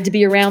excited to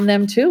be around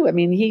them too. I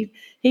mean, he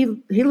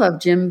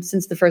loved Jim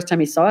since the first time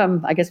he saw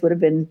him. I guess would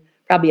have been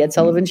probably Ed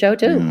Sullivan show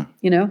too.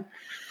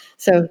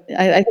 So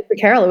I think for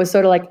Carol, it was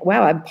sort of like,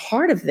 wow, I'm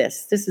part of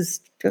this. This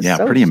is just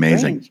so pretty strange.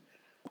 amazing.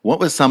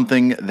 What was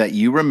something that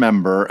you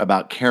remember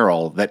about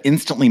Carol that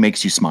instantly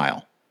makes you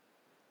smile?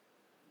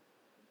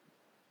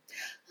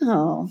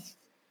 Oh,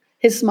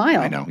 his smile.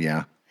 I know,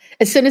 yeah.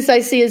 As soon as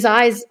I see his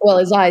eyes, well,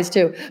 his eyes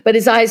too, but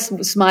his eyes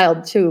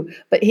smiled too.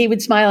 But he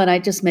would smile, and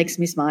it just makes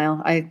me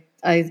smile.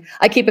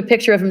 I keep a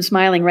picture of him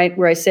smiling right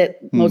where I sit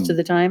most of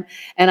the time,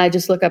 and I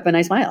just look up and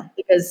I smile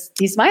because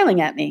he's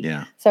smiling at me.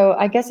 Yeah. So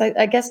I guess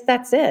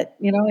that's it.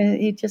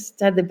 He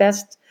just had the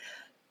best,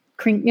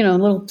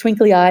 little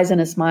twinkly eyes and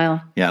a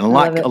smile. Yeah, and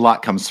a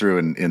lot comes through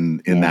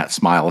in that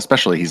smile,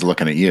 especially he's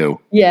looking at you.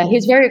 Yeah,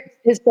 his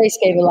face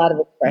gave a lot of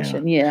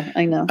expression. Yeah,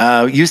 I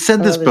know. You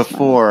said this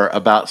before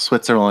about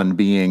Switzerland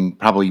being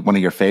probably one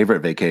of your favorite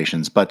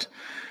vacations, but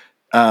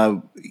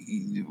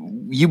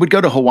you would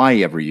go to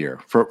Hawaii every year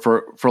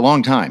for a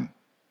long time.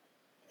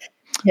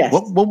 Yes.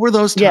 What were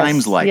those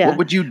times like? Yeah. What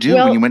would you do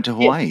when you went to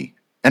Hawaii?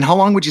 And how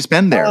long would you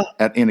spend there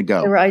in a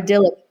go? They were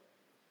idyllic.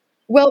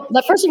 Well,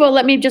 first of all,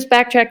 let me just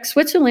backtrack.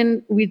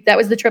 Switzerland, that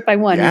was the trip I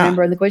won,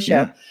 remember, in the quiz show.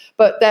 Yeah.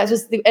 But that's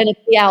just and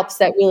it's the Alps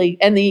that really,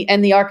 and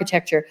the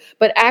architecture.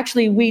 But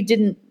actually, we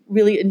didn't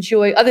really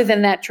enjoy, other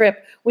than that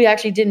trip, we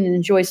actually didn't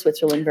enjoy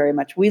Switzerland very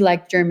much. We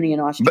liked Germany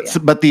and Austria.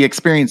 But the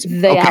experience,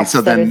 The okay, Alps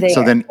so that are then,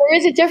 there. There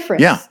is a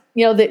difference. Yeah.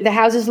 You know, the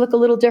houses look a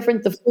little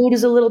different. The food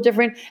is a little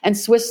different. And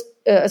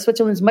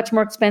Switzerland is much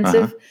more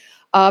expensive.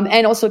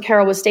 And also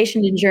Carol was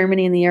stationed in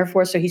Germany in the Air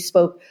Force. So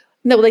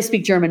they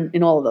speak German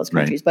in all of those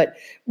countries. Right. But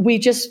we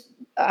just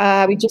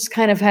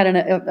kind of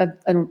had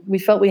we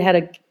felt we had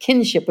a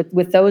kinship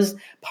with those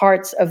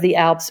parts of the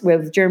Alps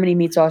where Germany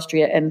meets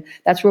Austria. And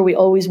that's where we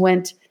always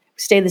went,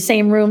 stay in the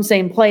same room,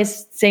 same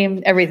place,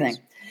 same everything.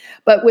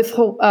 But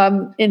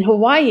in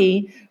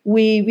Hawaii,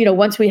 we,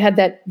 once we had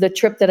the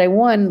trip that I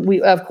won, we,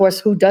 of course,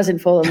 who doesn't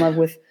fall in love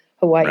with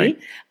Hawaii?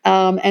 Right.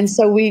 And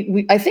so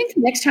I think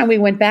the next time we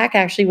went back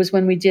actually was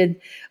when we did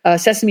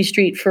Sesame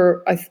Street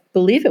for, I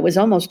believe it was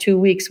almost 2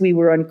 weeks. We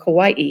were on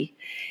Kauai,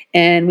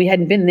 and we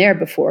hadn't been there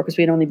before because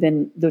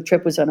the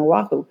trip was on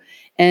Oahu.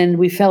 And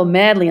we fell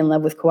madly in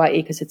love with Kauai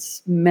because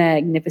it's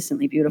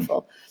magnificently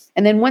beautiful.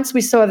 And then once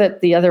we saw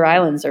that the other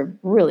islands are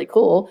really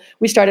cool,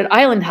 we started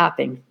island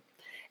hopping.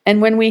 And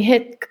when we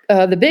hit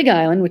the big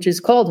island, which is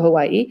called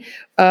Hawaii,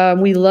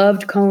 we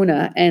loved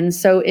Kona. And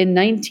so in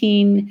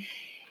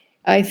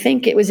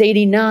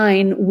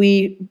 1989,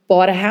 we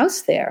bought a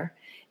house there.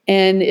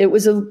 And it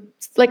was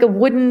like a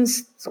wooden,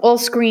 all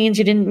screens.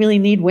 You didn't really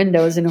need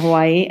windows in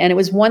Hawaii. And it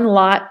was one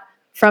lot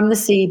from the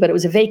sea, but it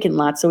was a vacant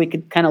lot, so we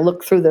could kind of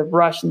look through the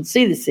brush and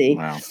see the sea.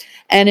 Wow.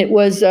 And it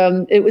was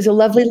a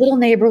lovely little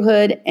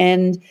neighborhood,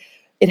 and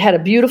it had a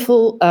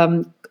beautiful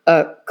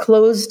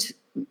closed,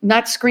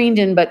 not screened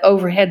in, but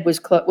overhead was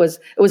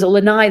it was a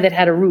lanai that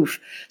had a roof.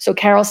 So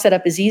Carol set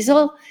up his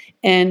easel,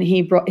 and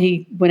he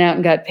went out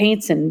and got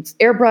paints and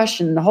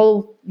airbrush and the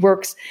whole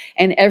works.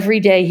 And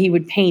every day he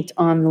would paint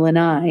on the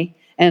lanai.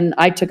 And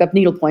I took up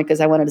needlepoint because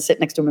I wanted to sit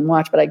next to him and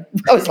watch, but I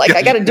was like,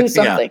 I got to do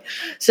something. Yeah.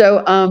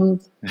 So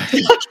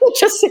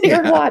just sit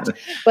here and watch.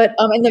 But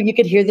and then you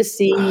could hear the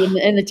sea,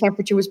 and the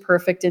temperature was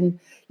perfect, and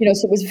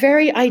so it was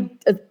very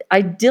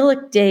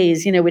idyllic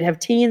days. We'd have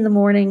tea in the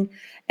morning,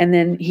 and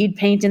then he'd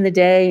paint in the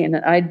day, and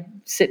I'd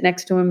sit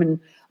next to him,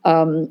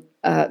 and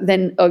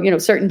then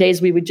certain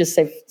days we would just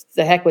say,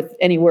 the heck with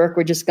any work,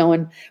 we're just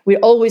going. We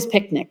always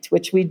picnicked,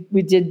 which we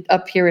did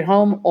up here at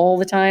home all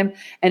the time,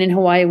 and in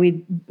Hawaii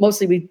we'd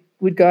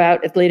go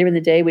out later in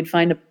the day. We'd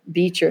find a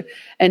beach,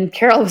 and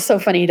Carol was so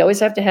funny. He'd always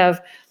have to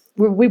have.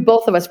 We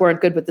both of us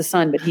weren't good with the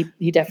sun, but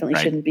he definitely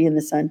shouldn't be in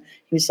the sun.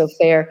 He was so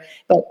fair.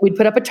 But we'd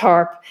put up a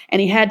tarp,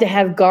 and he had to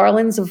have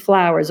garlands of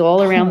flowers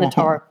all around the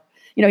tarp.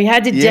 He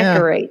had to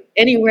decorate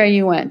anywhere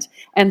you went.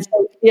 And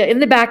so, in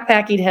the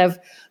backpack, he'd have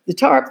the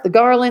tarp, the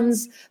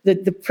garlands,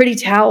 the pretty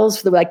towels,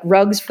 for the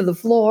rugs for the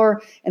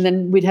floor, and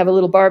then we'd have a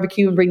little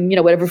barbecue and bring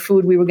whatever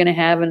food we were going to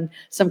have, and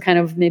some kind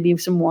of maybe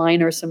some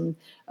wine or some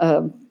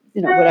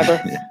whatever.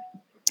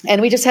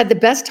 And we just had the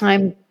best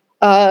time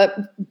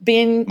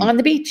being on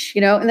the beach,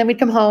 and then we'd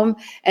come home,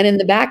 and in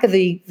the back of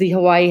the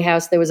Hawaii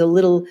house there was a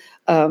little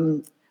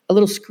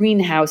screen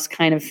house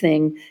kind of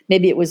thing.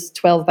 Maybe it was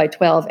 12 by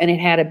 12, and it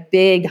had a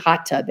big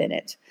hot tub in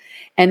it.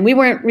 And we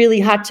weren't really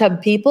hot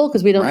tub people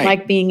because we don't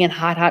like being in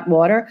hot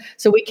water.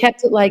 So we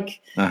kept it like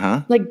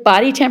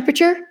body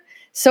temperature.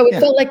 So it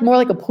felt more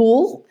like a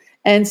pool.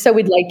 And so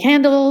we'd light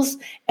candles,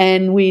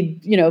 and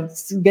we'd,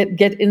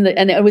 get in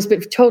and it was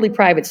totally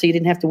private. So you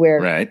didn't have to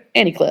wear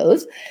any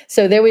clothes.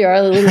 So there we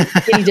are, little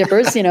kitty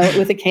dippers,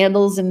 with the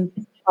candles, and,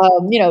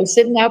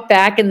 sitting out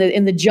back in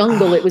the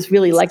jungle. It was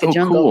really like a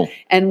jungle. Cool.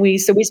 And we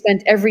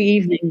spent every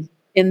evening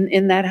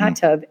in that hot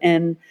tub,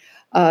 and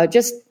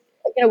just,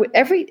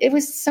 it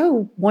was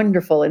so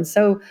wonderful and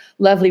so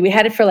lovely. We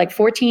had it for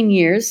 14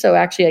 years. So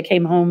actually I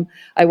came home,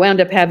 I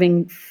wound up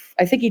having,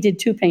 I think he did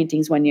 2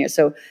 paintings one year.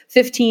 So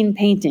 15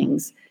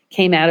 paintings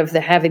came out of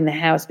having the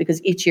house,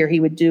 because each year he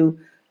would do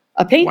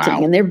a painting.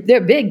 Wow. And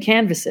they're big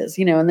canvases,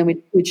 and then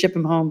we'd ship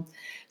them home.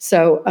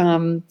 So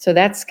so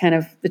that's kind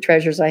of the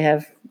treasures I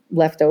have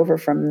left over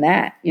from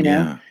that,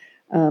 Yeah.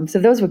 So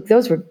those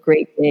were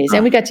great days.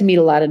 And we got to meet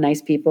a lot of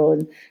nice people,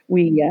 and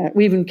we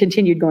even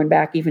continued going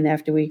back even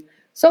after we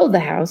sold the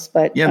house.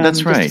 But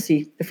that's right. Just to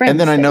see the friends. And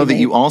then I know that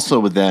you also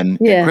would then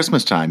at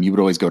Christmas time you would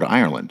always go to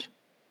Ireland.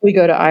 We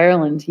go to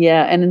Ireland,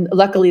 and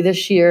luckily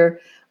this year,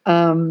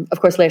 of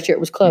course, last year it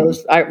was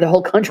closed. The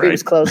whole country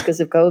was closed because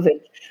of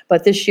COVID.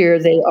 But this year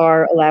they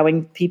are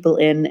allowing people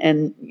in,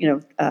 and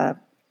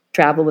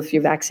travel if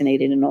you're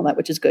vaccinated and all that,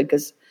 which is good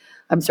because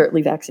I'm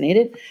certainly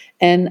vaccinated.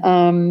 And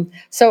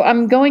so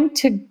I'm going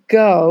to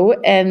go,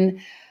 and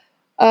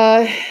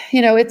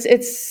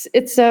it's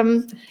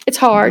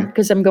hard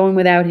because I'm going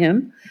without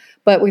him.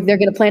 But they're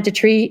going to plant a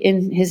tree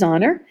in his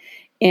honor.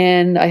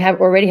 And I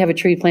already have a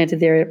tree planted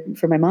there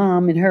for my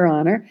mom in her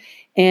honor.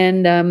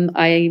 And so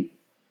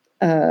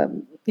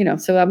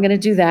I'm going to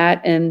do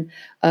that. And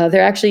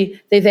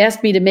they've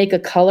asked me to make a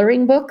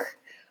coloring book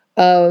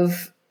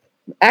of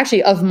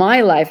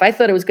my life. I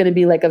thought it was going to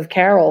be like of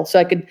Carol, so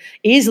I could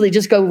easily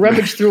just go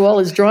rummage through all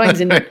his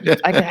drawings, and I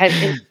could have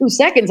in 2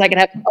 seconds I could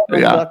have a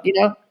coloring book,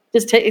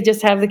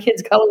 just have the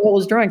kids color all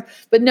those drawings.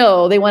 But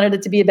no, they wanted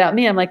it to be about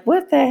me. I'm like,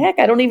 what the heck?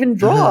 I don't even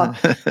draw,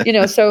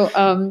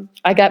 So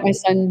I got my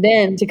son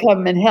Ben to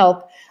come and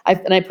help. I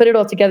put it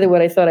all together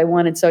what I thought I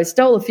wanted. So I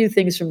stole a few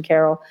things from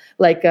Carol.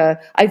 Like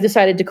I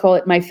decided to call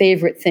it My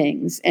Favorite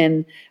Things,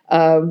 and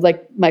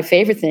like my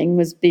favorite thing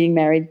was being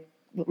married.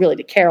 Really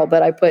to Carol,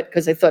 but I put,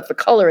 because I thought for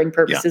coloring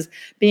purposes,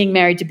 being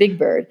married to Big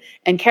Bird.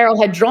 And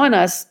Carol had drawn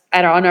us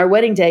on our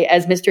wedding day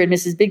as Mr. and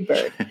Mrs. Big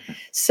Bird.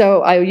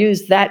 So I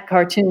used that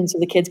cartoon so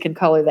the kids can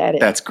color that in.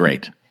 That's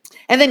great.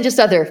 And then just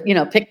other,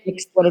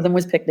 picnics. One of them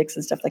was picnics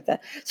and stuff like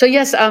that. So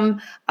yes, I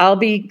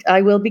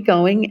will be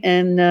going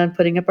and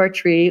putting up our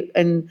tree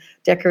and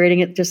decorating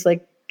it just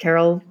like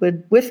Carol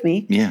would with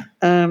me. Yeah.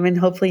 And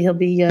hopefully he'll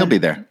be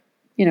there.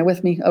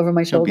 With me over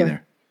my shoulder. He'll be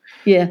there.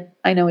 Yeah,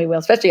 I know he will,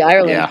 especially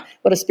Ireland. Yeah.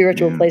 What a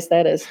spiritual place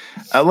that is.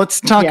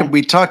 Let's talk. Yeah.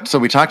 We talked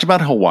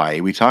about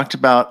Hawaii. We talked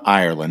about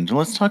Ireland.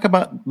 Let's talk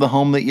about the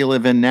home that you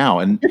live in now.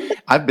 And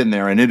I've been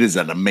there, and it is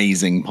an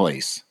amazing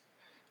place.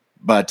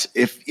 But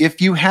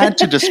if you had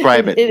to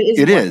describe it,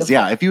 it is.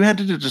 Yeah. If you had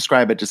to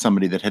describe it to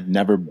somebody that had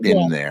never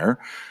been there,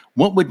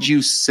 what would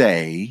you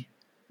say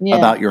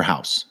about your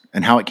house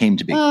and how it came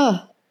to be?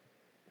 Well,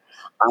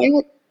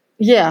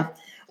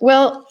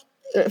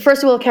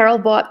 first of all, Carol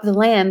bought the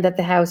land that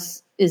the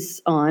house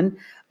is on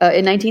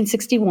in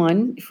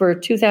 1961 for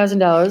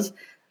 $2,000.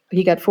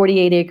 He got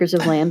 48 acres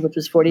of land, which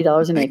was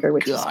 $40 an acre,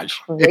 which is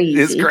crazy.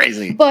 It's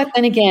crazy. But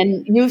then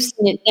again, you've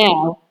seen it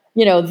now.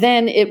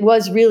 Then it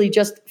was really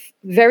just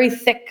very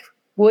thick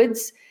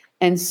woods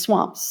and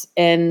swamps,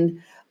 and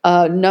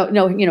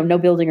no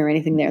building or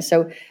anything there.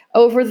 So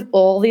over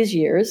all these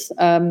years,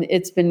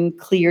 it's been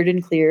cleared,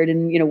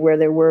 and where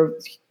there were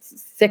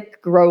thick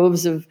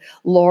groves of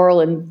laurel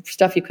and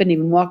stuff you couldn't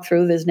even walk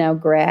through, there's now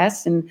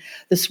grass. And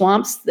the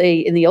swamps,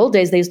 in the old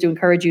days, they used to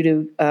encourage you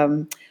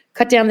to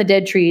cut down the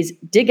dead trees,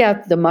 dig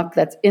out the muck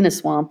that's in a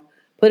swamp,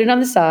 put it on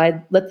the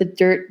side, let the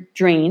dirt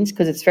drain,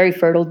 because it's very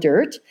fertile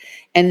dirt.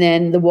 And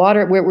then the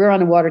water, we're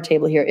on a water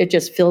table here, it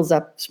just fills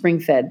up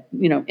spring-fed,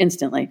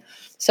 instantly.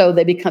 So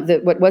they become,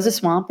 what was a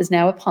swamp is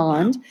now a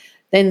pond.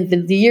 Then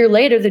the year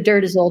later, the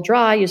dirt is all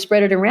dry. You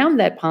spread it around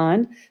that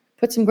pond,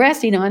 put some grass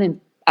seed on, and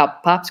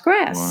out pops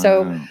grass. Wow.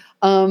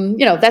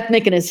 So, that's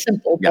making it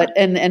simple, but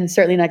and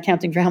certainly not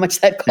counting for how much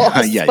that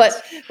costs.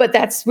 But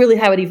that's really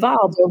how it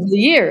evolved over the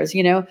years,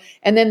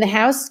 And then the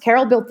house,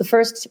 Carol built the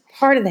first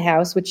part of the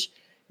house, which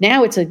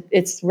now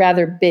it's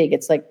rather big.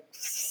 It's like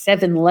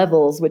 7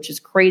 levels, which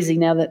is crazy.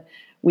 Now that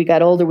we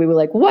got older, we were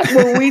like, what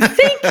were we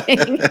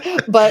thinking?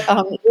 But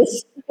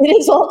it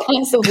is all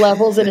kinds of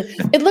levels, and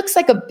it looks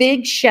like a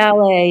big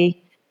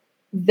chalet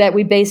that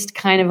we based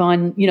kind of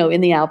on,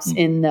 in the Alps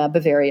in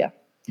Bavaria.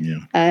 Yeah.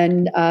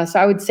 And so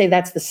I would say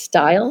that's the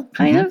style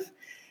kind of.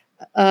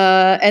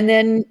 And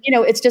then,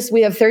 it's just,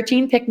 we have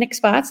 13 picnic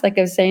spots, like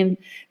I was saying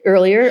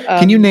earlier.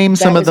 Can you name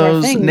some of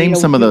those? Name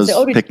some of those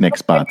picnic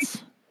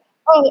spots.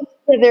 Oh,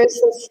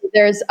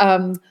 there's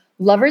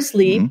Lover's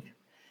Leap.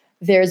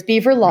 There's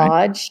Beaver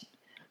Lodge.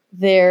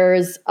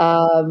 There's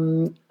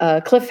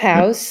Cliff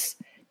House.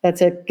 That's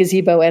a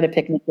gazebo and a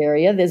picnic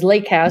area. There's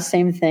Lake House,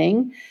 same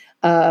thing.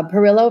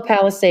 Perillo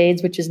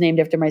Palisades, which is named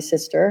after my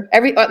sister.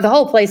 The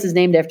whole place is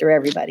named after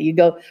everybody. You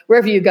go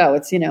wherever you go,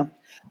 it's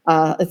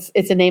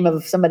it's a name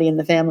of somebody in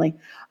the family.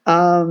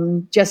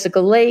 Jessica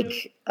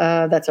Lake,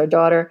 that's our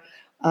daughter.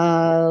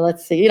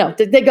 Let's see,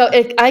 they go.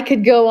 I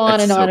could go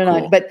on and on and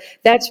on, but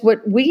that's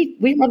what we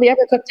hardly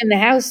ever cooked in the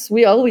house.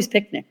 We always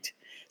picnicked.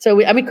 So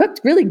we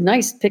cooked really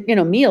nice,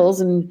 meals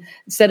and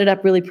set it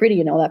up really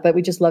pretty and all that. But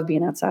we just love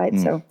being outside.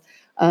 So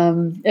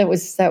that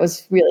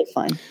was really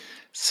fun.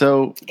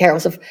 So Carol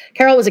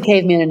was a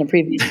caveman in a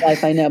previous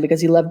life, I know, because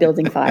he loved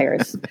building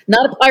fires.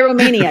 Not a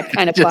pyromaniac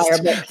kind of fire,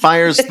 but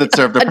fires that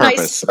served a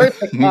purpose. Nice,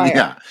 perfect fire.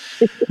 Yeah.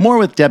 More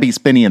with Debbie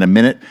Spinney in a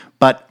minute,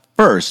 but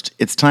first,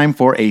 it's time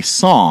for a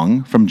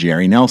song from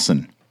Jerry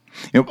Nelson.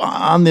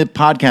 On the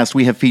podcast,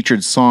 we have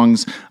featured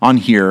songs on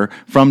here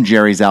from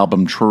Jerry's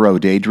album Truro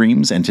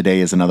Daydreams, and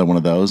today is another one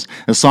of those.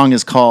 The song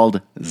is called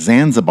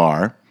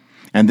Zanzibar,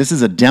 and this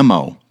is a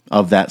demo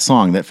of that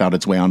song that found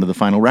its way onto the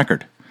final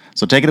record.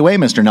 So take it away,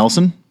 Mr.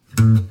 Nelson.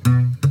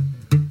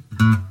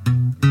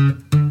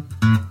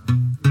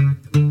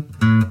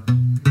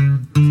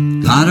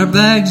 Got our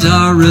bags,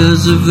 our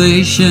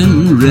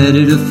reservation,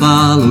 ready to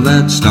follow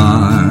that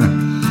star.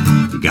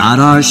 Got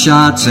our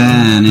shots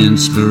and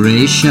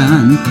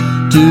inspiration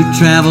to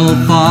travel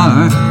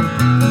far.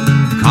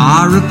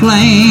 Car, a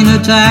plane, a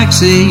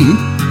taxi,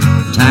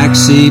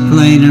 taxi,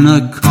 plane, and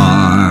a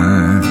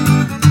car.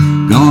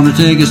 Gonna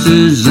take us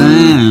to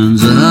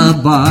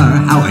Zanzibar.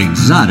 How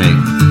exotic.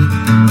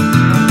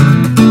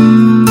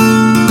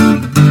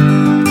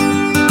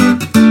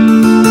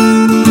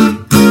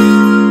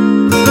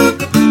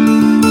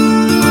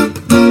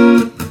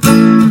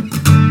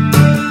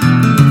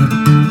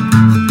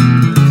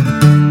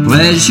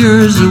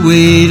 Pleasures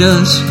await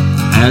us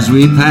as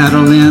we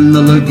paddle in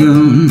the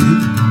lagoon.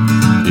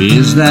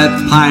 Is that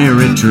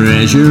pirate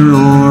treasure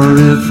or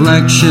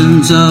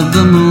reflections of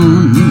the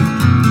moon?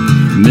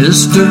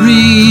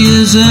 Mystery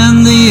is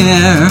in the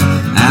air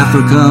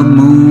Africa,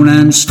 moon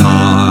and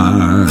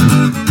star,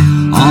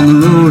 on the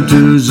road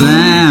to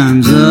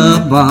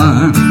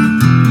Zanzibar.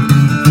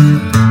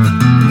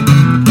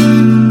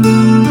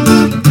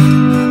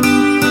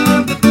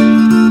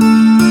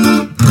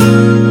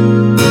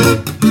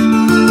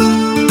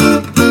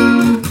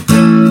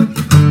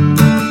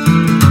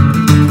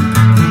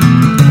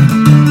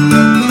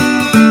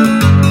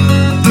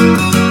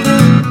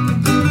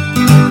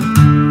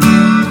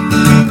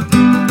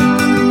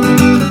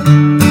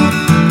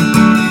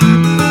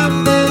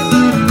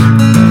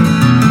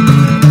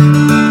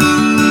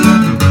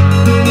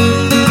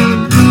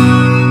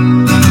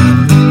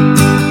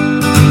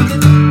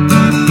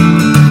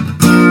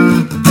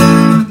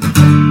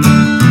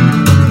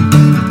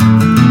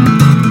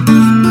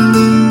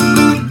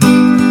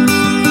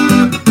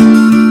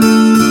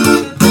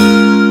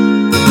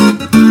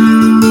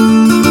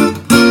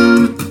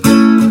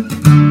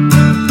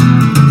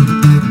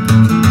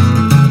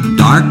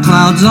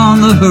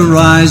 On the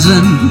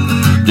horizon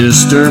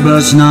disturb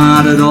us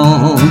not at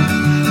all,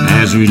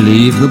 as we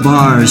leave the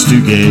bars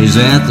to gaze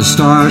at the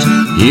stars,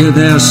 hear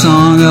their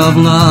song of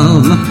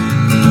love.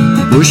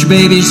 Bush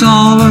babies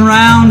all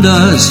around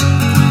us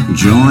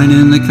join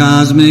in the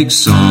cosmic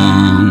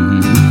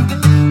song.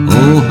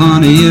 Oh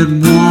honey, it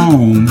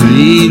won't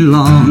be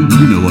long.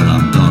 You know what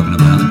I'm talking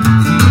about.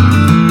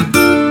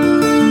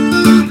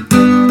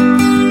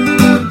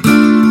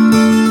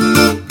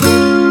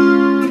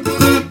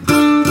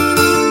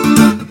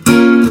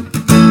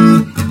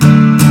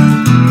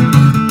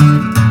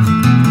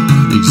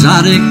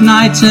 Exotic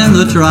nights in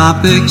the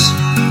tropics,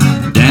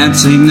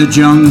 dancing the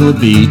jungle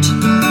beat,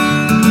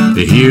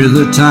 to hear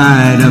the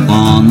tide up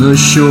on the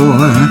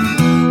shore.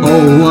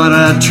 Oh, what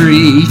a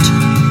treat.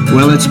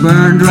 Well, it's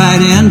burned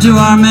right into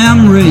our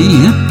memory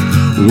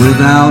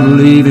without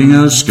leaving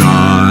a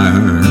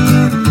scar.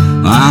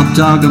 I'm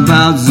talking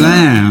about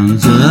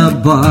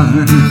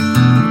Zanzibar.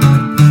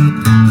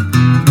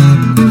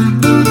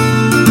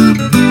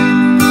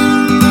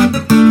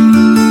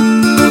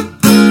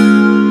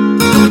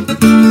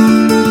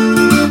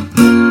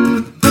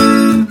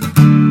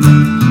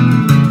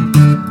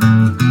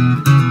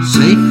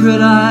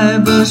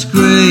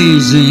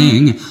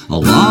 Grazing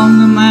along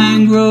the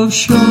mangrove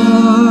shore.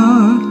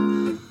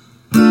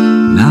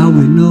 Now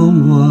we know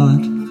what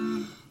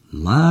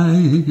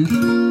life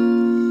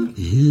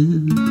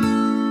is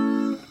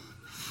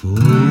for.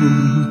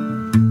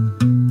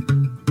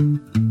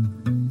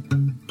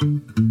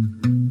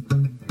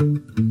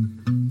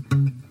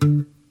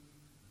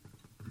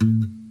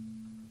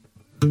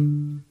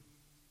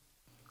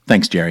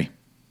 Thanks, Jerry.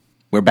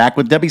 We're back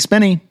with Debbie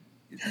Spinney.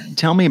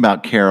 Tell me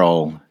about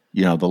Carol.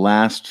 You know, the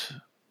last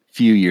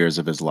few years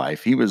of his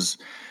life, he was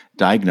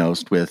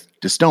diagnosed with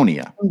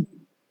dystonia.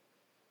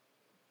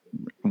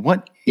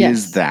 What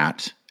is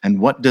that,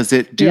 and what does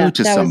it do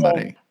to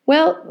somebody?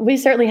 Well, we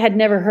certainly had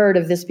never heard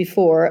of this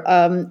before.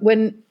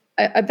 When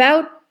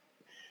Carol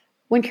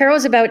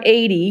was about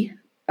 80,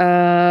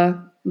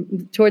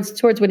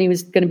 towards when he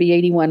was going to be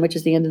 81, which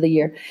is the end of the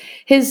year,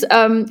 his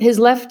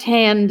left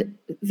hand,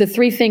 the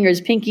three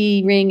fingers,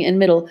 pinky, ring, and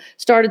middle,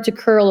 started to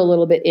curl a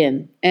little bit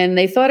in, and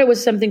they thought it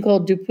was something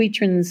called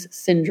Dupuytren's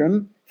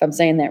syndrome, if I'm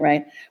saying that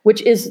right,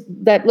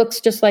 that looks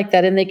just like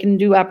that, and they can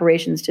do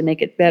operations to make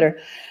it better.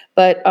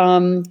 But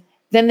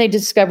then they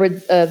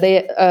discovered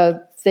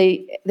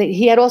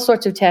he had all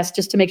sorts of tests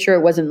just to make sure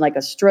it wasn't like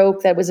a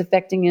stroke that was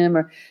affecting him,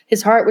 or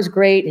his heart was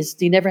great,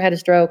 he never had a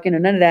stroke,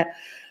 none of that.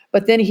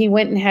 But then he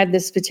went and had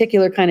this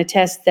particular kind of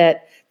test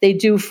that they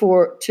do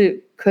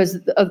because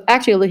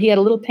actually he had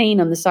a little pain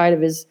on the side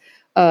of his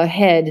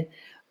head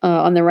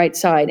on the right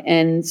side.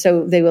 And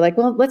so they were like,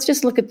 well, let's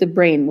just look at the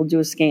brain. We'll do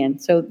a scan.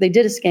 So they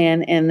did a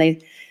scan and they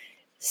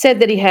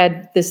said that he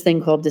had this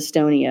thing called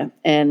dystonia.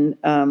 And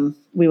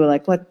we were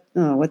like, what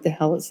the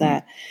hell is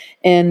that?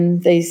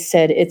 And they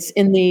said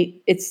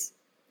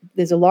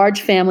there's a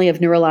large family of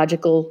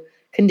neurological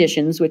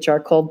conditions, which are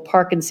called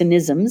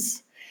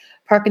Parkinsonisms.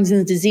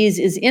 Parkinson's disease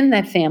is in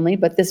that family,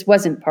 but this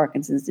wasn't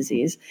Parkinson's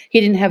disease.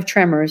 He didn't have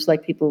tremors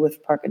like people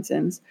with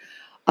Parkinson's.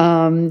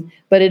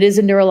 But it is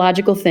a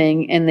neurological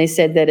thing. And they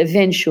said that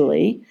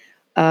eventually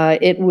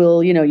it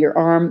will, your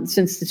arm,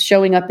 since it's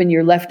showing up in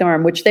your left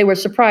arm, which they were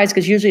surprised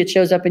because usually it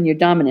shows up in your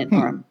dominant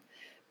arm.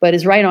 But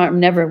his right arm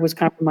never was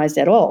compromised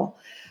at all.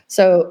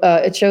 So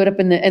it showed up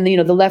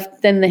the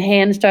left, then the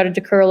hand started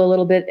to curl a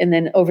little bit. And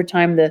then over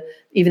time,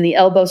 even the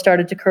elbow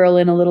started to curl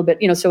in a little bit,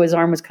 so his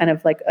arm was kind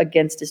of like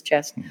against his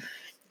chest.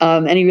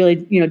 And he really,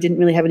 didn't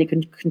really have any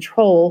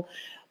control.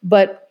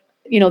 But,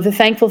 the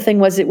thankful thing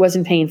was it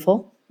wasn't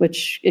painful,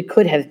 which it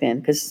could have been,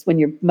 because when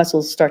your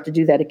muscles start to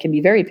do that, it can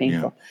be very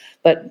painful. Yeah.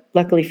 But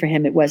luckily for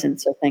him, it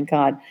wasn't. So thank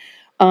God.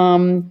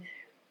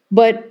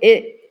 But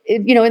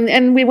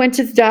and we went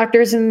to the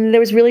doctors, and there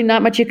was really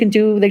not much you can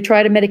do. They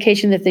tried a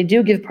medication that they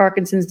do give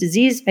Parkinson's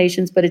disease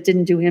patients, but it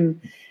didn't do him.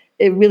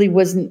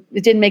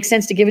 It didn't make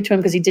sense to give it to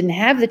him because he didn't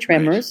have the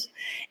tremors.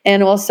 Right.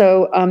 And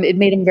also it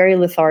made him very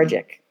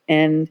lethargic.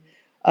 And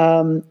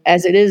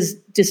As it is,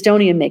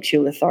 dystonia makes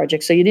you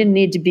lethargic. So you didn't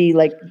need to be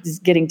like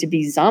getting to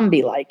be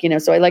zombie like,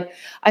 So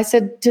I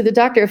said to the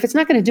doctor, if it's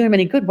not going to do him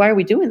any good, why are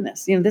we doing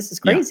this? This is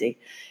crazy.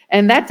 Yeah.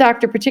 And that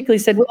doctor particularly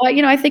said, well,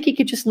 I think he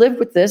could just live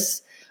with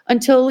this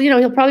until,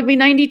 he'll probably be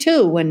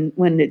 92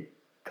 when it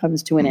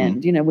comes to an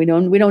end. We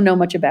don't know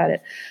much about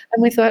it.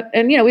 And we thought,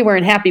 and, we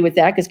weren't happy with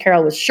that because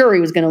Carol was sure he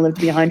was going to live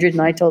to be 100.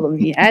 And I told him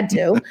he had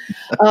to.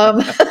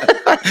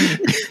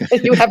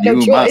 You have no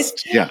choice.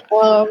 Must.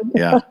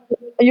 Yeah.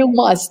 You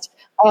must.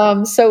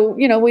 So,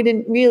 we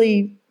didn't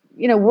really,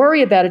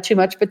 worry about it too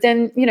much. But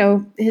then,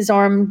 his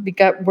arm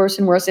got worse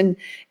and worse. And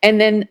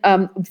then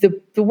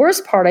the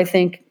worst part, I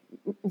think,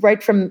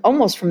 right from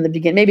the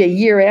beginning, maybe a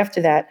year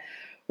after that,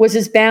 was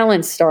his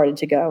balance started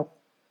to go.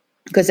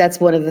 Because that's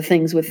one of the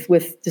things with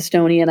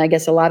dystonia, and I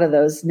guess a lot of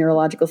those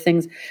neurological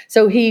things.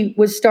 So he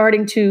was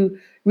starting to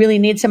really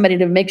need somebody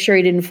to make sure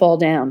he didn't fall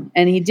down.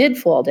 And he did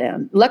fall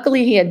down.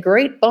 Luckily, he had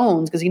great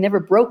bones because he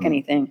never broke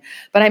anything.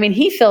 But I mean,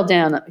 he fell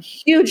down a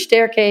huge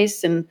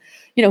staircase, and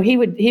he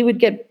would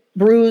get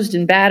bruised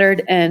and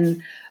battered,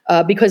 and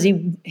because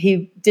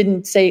he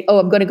didn't say, "Oh,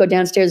 I'm going to go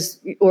downstairs,"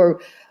 or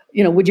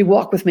 "Would you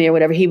walk with me?" or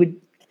whatever. He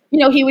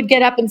would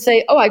get up and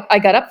say, "Oh, I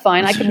got up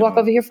fine. I can walk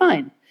over here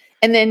fine."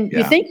 And then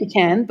you think you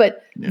can,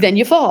 but then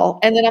you fall.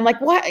 And then I'm like,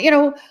 why?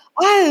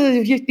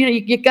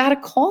 You got to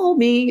call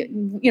me,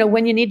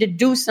 when you need to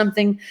do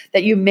something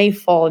that you may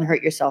fall and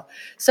hurt yourself.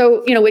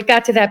 So, it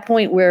got to that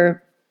point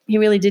where he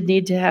really did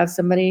need to have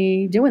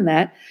somebody doing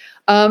that.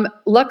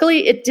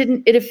 Luckily, it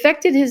didn't. It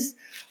affected his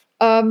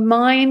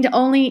mind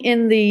only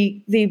in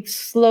the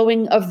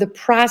slowing of the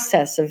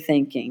process of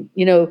thinking.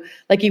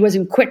 Like he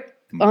wasn't quick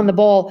on the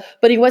ball,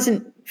 but he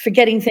wasn't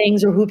forgetting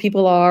things or who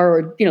people are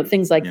or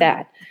things like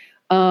that.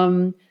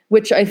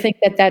 Which I think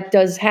that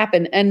does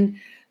happen. And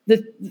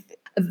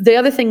the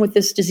other thing with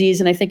this disease,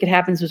 and I think it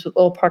happens with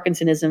all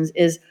Parkinsonisms,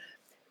 is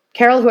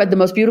Carol, who had the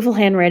most beautiful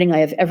handwriting I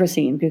have ever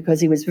seen because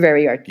he was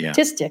very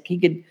artistic. He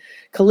could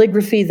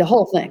calligraphy, the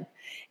whole thing.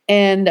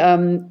 And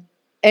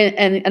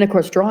of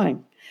course,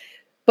 drawing.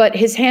 But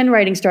his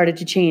handwriting started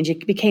to change.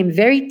 It became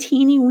very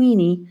teeny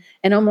weeny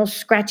and almost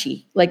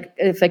scratchy, like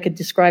if I could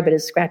describe it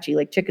as scratchy,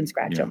 like chicken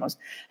scratch almost.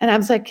 And I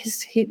was like,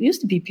 he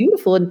used to be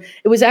beautiful. And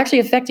it was actually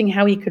affecting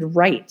how he could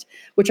write,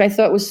 which I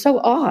thought was so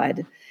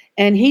odd.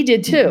 And he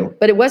did too,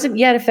 but it wasn't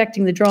yet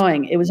affecting the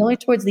drawing. It was only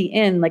towards the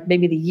end, like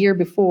maybe the year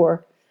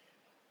before,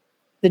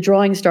 the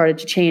drawing started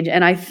to change.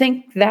 And I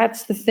think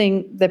that's the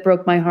thing that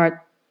broke my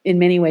heart in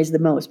many ways the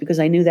most, because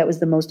I knew that was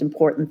the most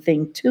important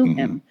thing to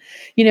him.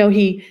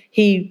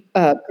 He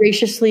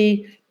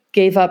graciously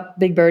gave up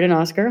Big Bird and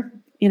Oscar,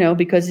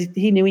 because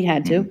he knew he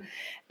had to.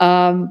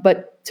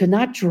 But to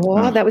not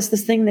draw, that was the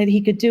thing that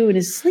he could do in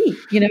his sleep.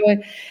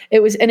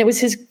 It was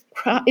his,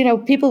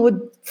 people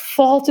would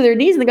fall to their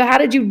knees and they go, "How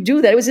did you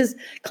do that?" It was his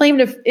claim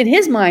to, in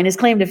his mind, his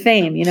claim to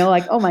fame,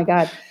 like, oh my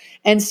God.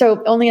 And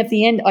so only at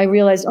the end, I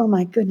realized, oh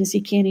my goodness, he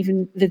can't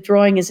even, the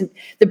drawing isn't,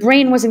 the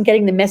brain wasn't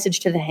getting the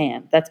message to the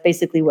hand. That's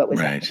basically what was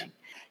happening.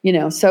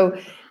 So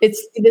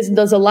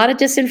there's a lot of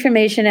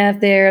disinformation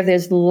out there.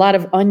 There's a lot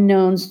of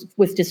unknowns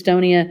with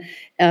dystonia,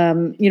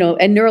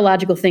 and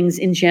neurological things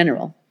in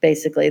general,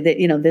 basically. That,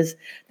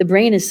 the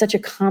brain is such a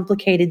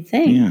complicated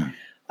thing.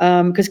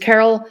 Because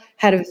Carol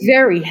had a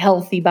very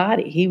healthy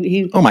body.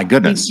 He oh my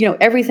goodness,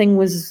 everything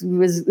was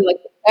like,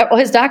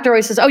 his doctor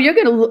always says, "Oh, you're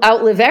going to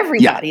outlive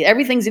everybody. Yeah.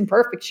 Everything's in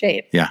perfect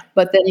shape." Yeah.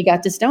 But then you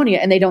got dystonia,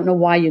 and they don't know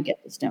why you get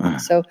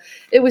dystonia. So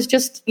it was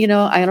just,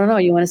 I don't know.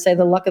 You want to say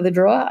the luck of the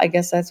draw? I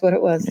guess that's what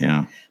it was.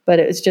 Yeah. But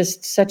it was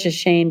just such a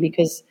shame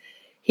because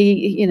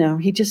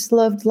he just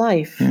loved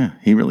life. Yeah,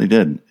 he really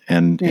did,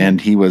 and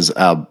he was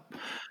an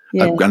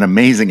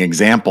amazing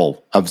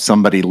example of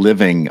somebody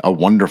living a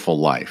wonderful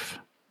life.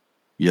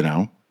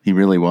 He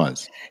really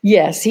was.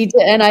 Yes, he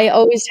did. And I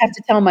always have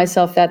to tell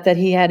myself that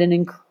he had an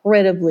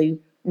incredibly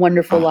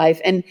wonderful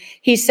life. And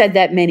he said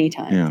that many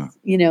times.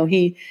 Yeah.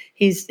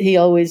 He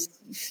always,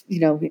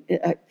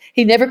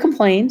 he never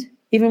complained,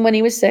 even when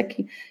he was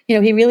sick.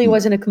 He really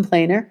wasn't a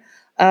complainer.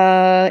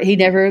 He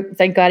never,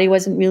 thank God he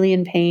wasn't really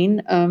in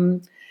pain.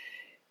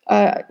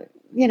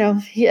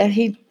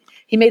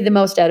 He made the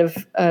most out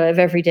of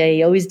every day.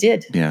 He always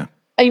did. Yeah.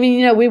 I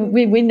mean,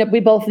 we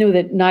both knew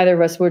that neither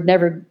of us we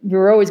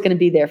were always going to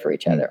be there for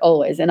each other,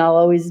 always. And I'll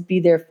always be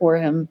there for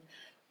him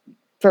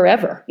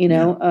forever,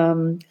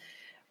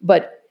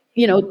 but,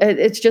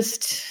 it's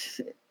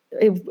just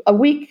a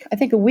week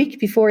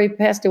before he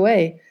passed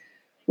away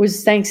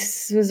was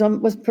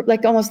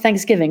like almost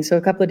Thanksgiving. So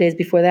a couple of days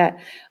before that.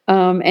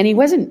 And he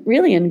wasn't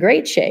really in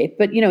great shape,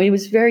 but, he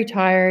was very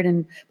tired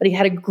but he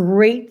had a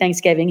great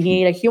Thanksgiving.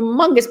 He ate a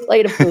humongous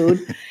plate of food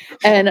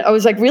and I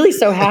was like really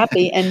so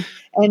happy. And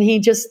he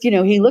just,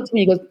 he looked at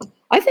me, he goes,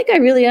 "I think I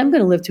really am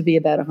going to live to be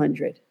about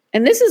 100.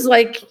 And this is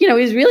like,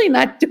 he's really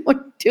not doing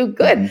too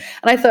good. And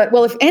I thought,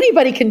 well, if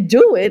anybody can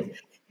do it,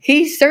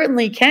 he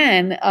certainly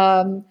can.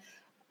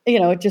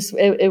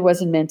 It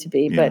wasn't meant to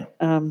be, but,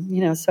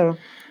 so.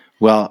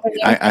 Well,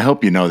 I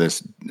hope you know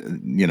this,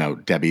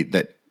 Debbie,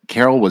 that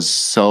Carol was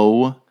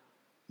so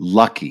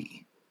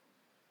lucky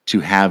to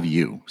have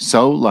you.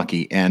 So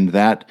lucky. And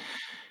that,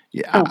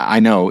 I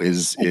know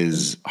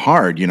is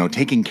hard,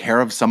 taking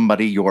care of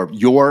somebody, your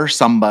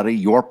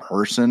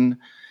person,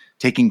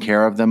 taking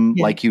care of them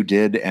like you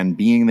did and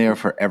being there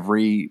for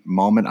every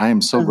moment. I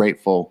am so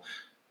grateful.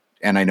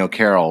 And I know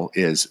Carol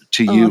is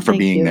to you for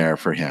being there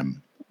for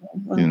him,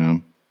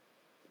 Well,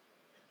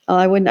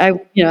 I wouldn't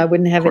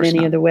have it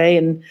any other way.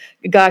 And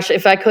gosh,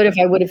 if I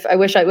would have, I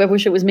wish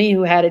it was me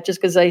who had it, just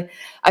because I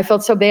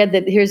felt so bad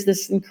that here's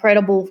this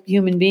incredible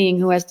human being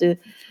who has to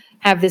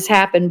have this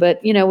happen. But,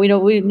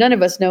 none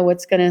of us know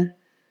what's going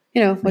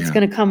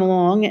to come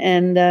along.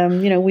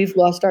 And, we've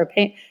lost our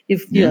pain.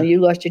 You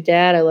lost your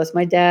dad. I lost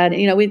my dad.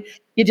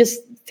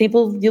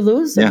 You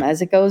lose them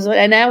as it goes on.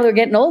 And now they're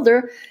getting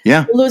older.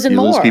 Yeah. You're losing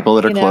more. You lose people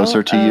that are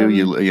closer to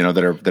you,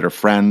 that are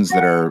friends,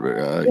 that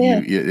are,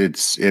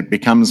 it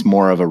becomes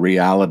more of a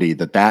reality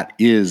that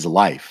is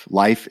life.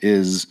 Life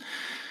is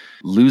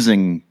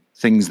losing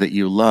things that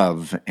you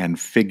love and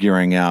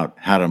figuring out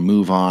how to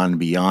move on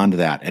beyond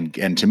that.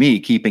 And to me,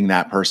 keeping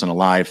that person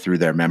alive through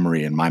their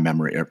memory and my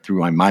memory, or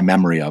through my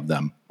memory of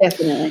them.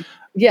 Definitely.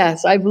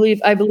 Yes, I believe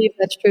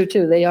that's true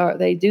too.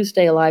 They do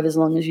stay alive as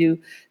long as you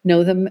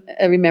know them,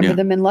 remember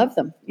them, and love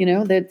them.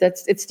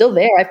 It's still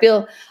there. I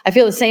feel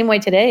the same way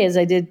today as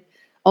I did.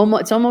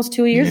 It's almost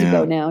 2 years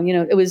ago now.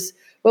 It was,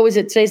 what was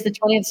it? Today's the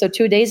 20th. So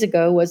 2 days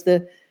ago was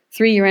the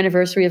 3-year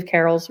anniversary of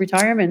Carol's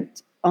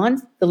retirement.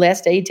 On the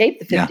last day, he taped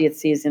the 50th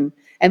season,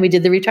 and we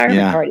did the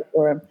retirement party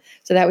for him.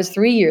 So that was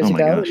 3 years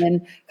ago. Gosh. And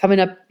then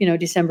coming up,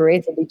 December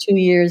 8th will be 2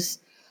 years,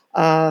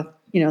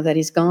 that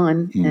he's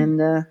gone.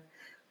 And,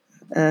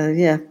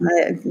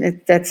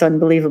 that's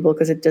unbelievable,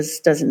 because it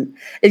just doesn't.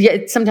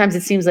 Sometimes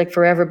it seems like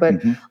forever, but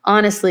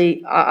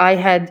honestly, I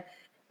had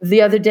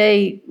the other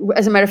day.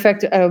 As a matter of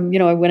fact,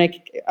 when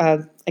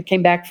I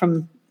came back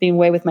from being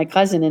away with my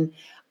cousin, and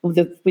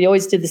we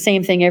always did the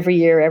same thing every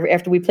year.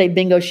 After we played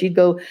bingo, she'd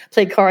go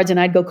play cards, and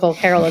I'd go call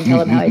Carol and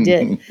tell him how I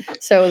did.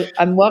 So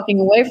I'm walking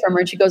away from her,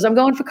 and she goes, "I'm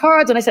going for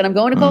cards," and I said, "I'm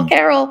going to call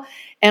Carol."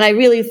 And I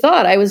really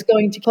thought I was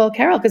going to call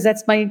Carol, because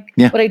that's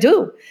what I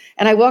do.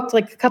 And I walked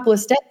like a couple of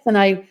steps, and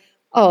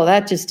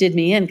that just did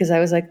me in, because I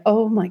was like,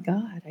 oh my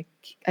God, I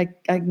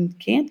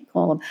can't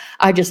call him.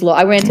 I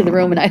ran to the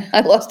room, and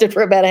I lost it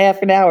for about a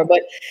half an hour,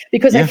 but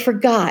because I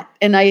forgot.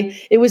 And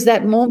it was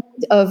that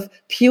moment of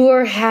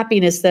pure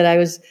happiness that I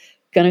was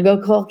going to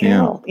go call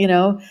Carol,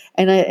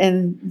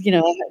 and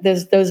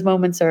those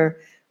moments are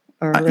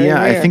really rare,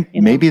 I think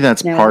maybe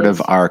that's nowadays. Part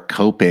of our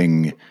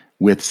coping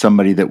with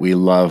somebody that we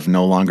love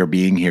no longer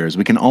being here, is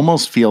we can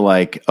almost feel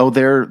like, oh,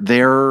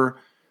 they're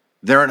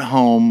at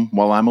home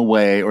while I'm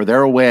away, or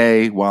they're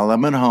away while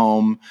I'm at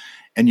home.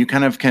 And you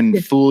kind of can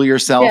fool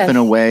yourself in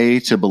a way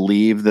to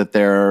believe that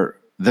they're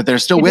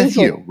still with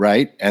you.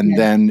 Right. And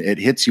then it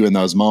hits you in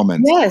those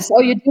moments. Yes.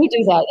 Oh, you do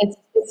that.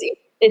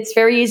 It's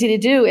very easy to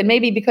do. And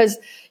maybe because,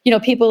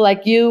 people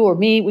like you or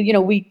me,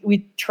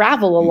 we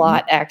travel a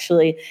lot,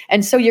 actually.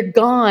 And so you're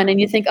gone, and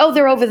you think, oh,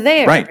 they're over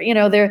there. Right.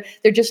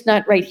 They're just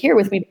not right here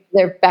with me.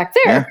 They're back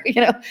there,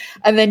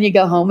 and then you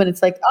go home, and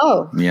it's like,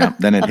 oh. Yeah.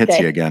 Then it hits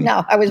you again.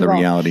 No, I was wrong.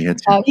 The reality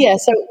hits you.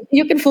 So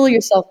you can fool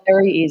yourself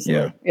very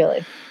easily,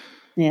 really.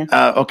 Yeah.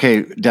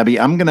 Okay, Debbie,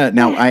 I'm going to,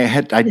 now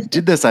I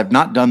did this, I've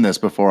not done this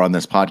before on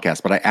this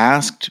podcast, but I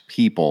asked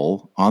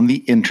people on the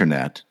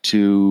internet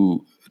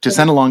to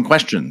send along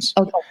questions.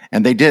 Okay.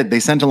 And they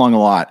sent along a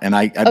lot. And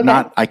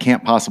I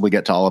can't possibly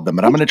get to all of them,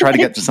 but I'm going to try to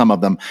get to some of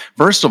them.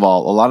 First of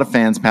all, a lot of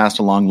fans passed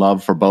along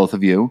love for both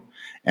of you,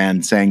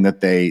 and saying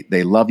that they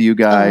love you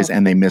guys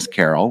and they miss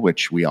Carol,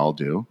 which we all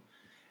do.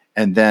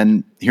 And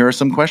then here are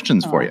some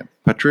questions for you.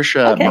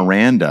 Patricia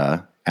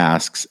Miranda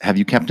asks, have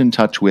you kept in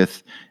touch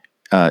with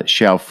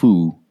Xiao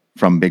Fu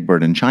from Big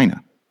Bird in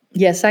China?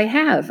 Yes, I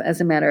have,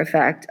 as a matter of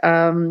fact.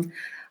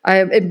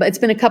 It's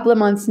been a couple of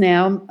months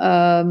now,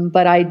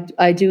 but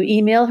I do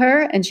email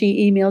her, and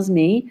she emails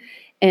me,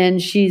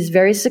 and she's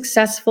very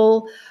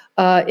successful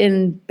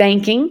in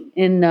banking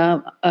in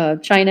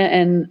China,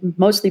 and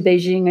mostly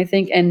Beijing, I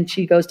think, and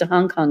she goes to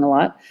Hong Kong a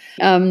lot.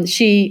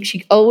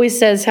 She always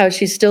says how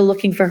she's still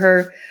looking for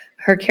her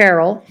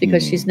Carol,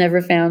 because she's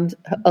never found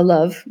a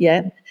love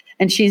yet,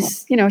 and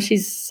she's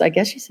I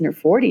guess she's in her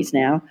 40s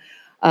now,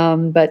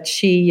 but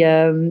she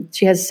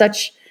has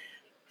such.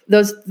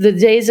 The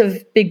days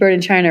of Big Bird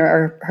in China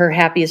are her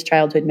happiest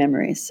childhood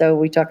memories. So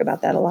we talk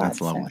about that a lot.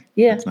 That's lovely.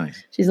 Yeah. That's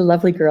nice. She's a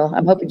lovely girl.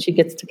 I'm hoping she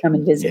gets to come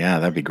and visit. Yeah,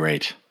 that'd be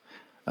great.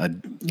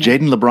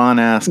 Jaden LeBron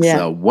asks,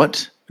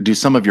 what do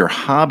some of your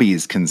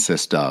hobbies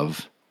consist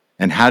of,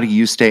 and how do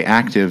you stay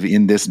active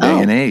in this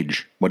day and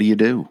age? What do you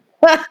do?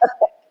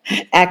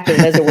 Active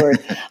as a word.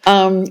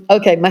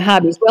 Okay, my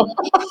hobbies.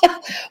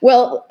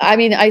 Well, I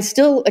mean, I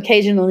still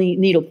occasionally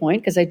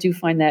needlepoint, because I do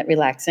find that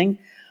relaxing.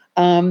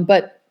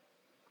 But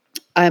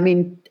I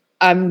mean,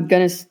 I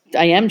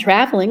am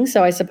traveling,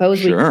 so I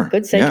suppose we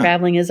could say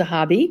traveling is a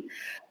hobby.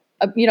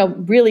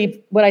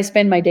 Really what I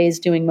spend my days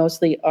doing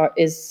mostly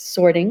is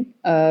sorting,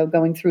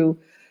 going through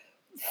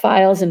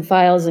files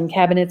and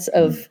cabinets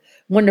of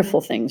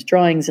wonderful things,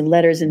 drawings and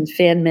letters and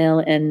fan mail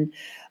and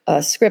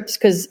scripts,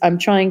 because I'm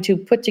trying to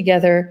put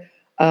together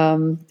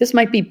this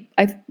might be,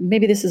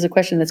 maybe this is a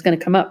question that's going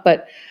to come up,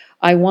 but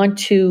I want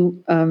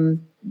to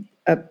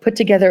put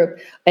together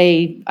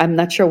I'm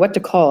not sure what to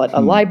call it,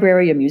 a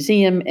library, a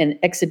museum, an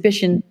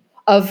exhibition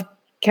of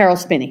Caroll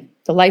Spinney,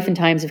 the life and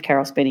times of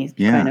Caroll Spinney,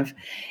 kind of.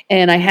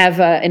 And I have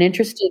an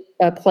interested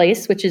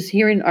place, which is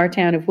here in our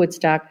town of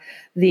Woodstock.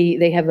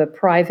 They have a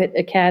private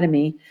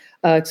academy.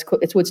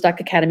 It's Woodstock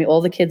Academy. All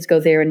the kids go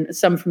there, and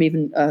some from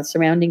even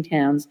surrounding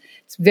towns.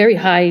 It's very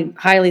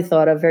highly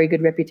thought of, very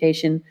good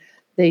reputation.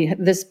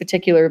 This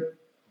particular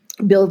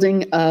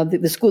building,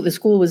 the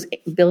school was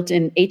built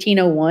in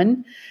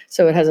 1801,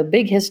 so it has a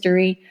big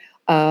history.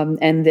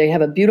 And they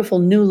have a beautiful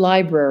new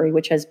library,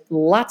 which has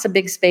lots of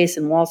big space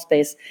and wall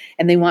space.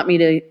 And they want me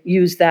to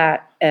use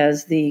that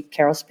as the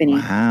Caroll Spinney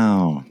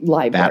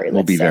library. That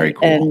will be very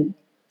cool. And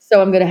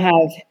so I'm going to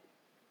have,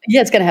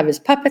 it's going to have his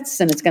puppets,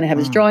 and it's going to have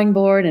his drawing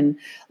board, and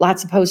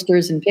lots of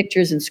posters and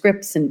pictures and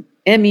scripts and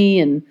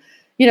Emmy. And,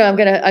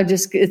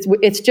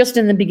 it's just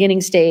in the beginning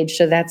stage.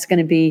 So that's going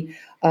to be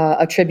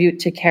a tribute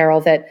to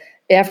Caroll, that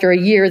after a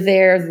year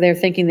there, they're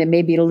thinking that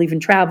maybe it'll even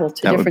travel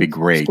to different schools. That would be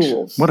great.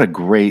 What a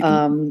great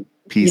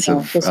piece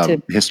of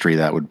history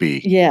that would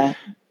be. Yeah.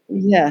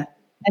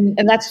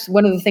 And that's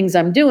one of the things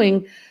I'm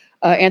doing,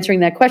 answering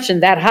that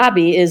question. That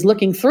hobby is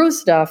looking through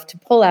stuff to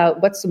pull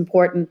out what's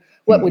important,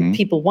 what would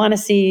people want to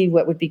see,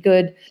 what would be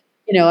good.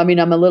 I'm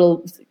a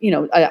little,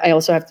 I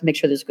also have to make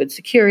sure there's good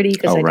security,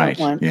 because I don't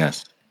want,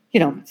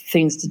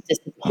 things to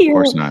disappear. Of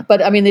course not.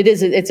 But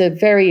it's a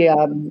very,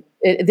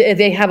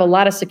 they have a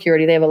lot of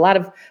security. They have a lot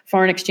of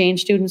foreign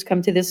exchange students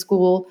come to this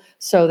school.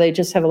 So they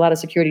just have a lot of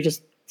security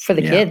just for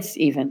the kids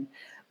even.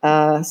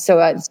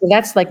 So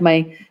that's like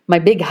my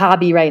big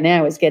hobby right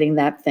now, is getting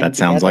that thing. That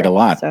sounds like a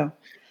lot. So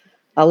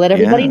I'll let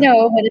everybody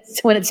know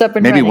when it's up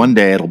and running. Maybe one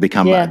day it'll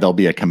become there'll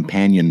be a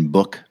companion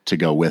book to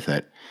go with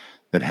it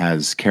that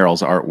has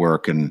Caroll's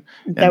artwork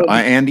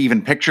and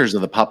even pictures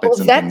of the puppets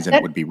and things, and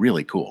it would be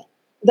really cool.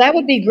 That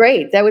would be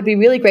great. That would be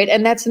really great.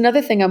 And that's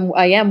another thing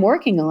I am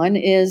working on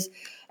is,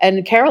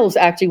 and Caroll's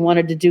actually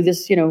wanted to do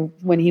this,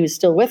 when he was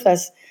still with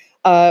us.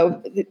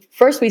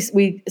 First,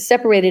 we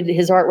separated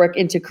his artwork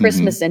into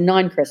Christmas and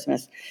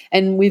non-Christmas,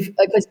 and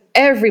because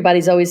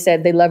everybody's always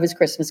said they love his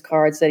Christmas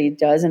cards that he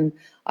does, and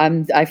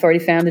I've already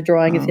found a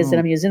drawing of his that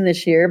I'm using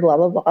this year. Blah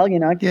blah blah.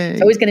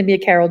 It's always going to be a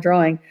Caroll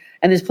drawing,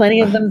 and there's plenty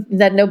of them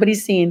that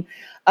nobody's seen.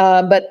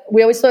 But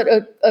we always thought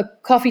a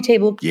coffee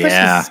table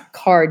Christmas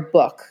card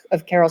book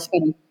of Caroll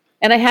Spinney,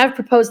 and I have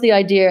proposed the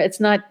idea.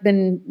 It's not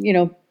been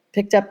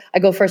picked up. I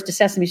go first to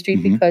Sesame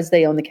Street because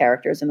they own the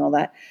characters and all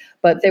that.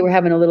 But they were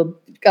having a little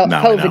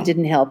COVID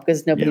didn't help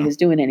because nobody was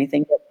doing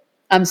anything.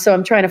 But, so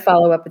I'm trying to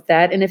follow up with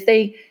that. And if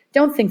they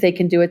don't think they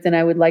can do it, then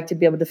I would like to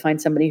be able to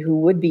find somebody who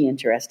would be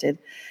interested.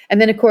 And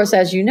then, of course,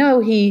 as you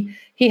know, he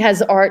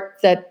has art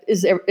that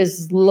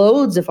is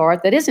loads of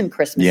art that isn't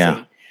Christmassy.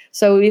 Yeah.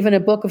 So even a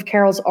book of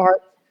Caroll's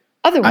art.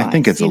 Otherwise, I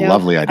think it's a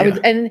lovely idea.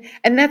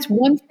 And that's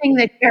one thing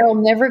that Caroll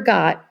never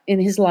got in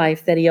his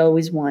life that he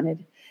always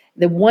wanted.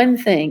 The one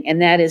thing,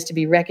 and that is to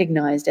be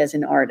recognized as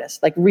an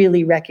artist, like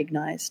really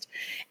recognized.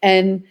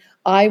 And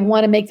I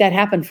want to make that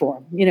happen for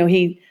him.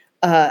 He's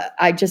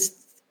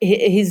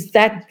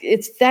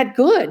that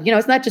good.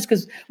 It's not just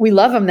because we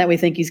love him that we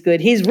think he's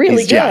good. He's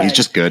really good. Yeah, he's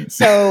just good.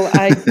 So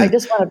I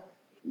just want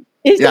to,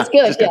 he's just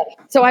good. Yeah.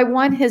 So I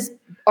want his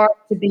art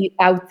to be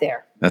out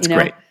there. That's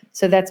great.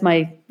 So that's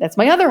my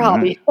other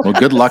hobby. Well,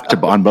 good luck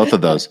on both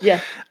of those.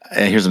 Yeah.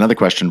 Here's another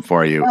question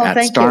for you. Oh,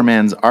 At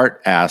Starman's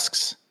Art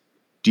asks,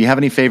 do you have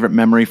any favorite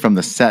memory from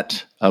the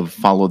set of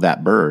Follow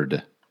That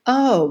Bird?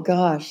 Oh,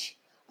 gosh.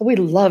 We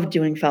loved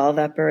doing Follow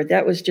That Bird.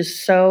 That was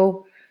just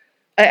so,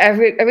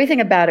 everything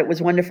about it was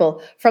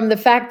wonderful. From the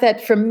fact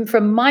that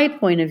from my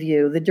point of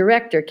view, the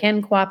director,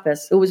 Ken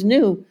Kwapis, who was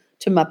new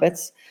to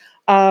Muppets,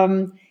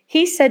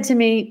 he said to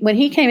me, when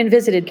he came and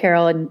visited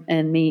Caroll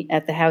and me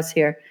at the house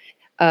here,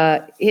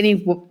 and he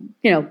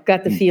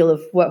got the feel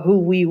of who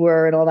we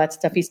were and all that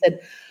stuff. He said,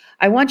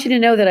 I want you to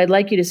know that I'd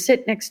like you to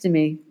sit next to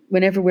me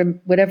whatever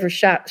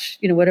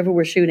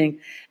we're shooting.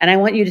 And I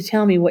want you to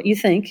tell me what you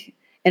think.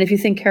 And if you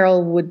think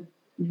Caroll would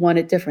want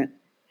it different.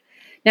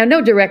 Now, no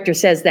director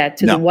says that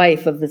to the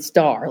wife of the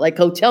star, like,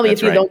 oh, tell me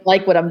if you don't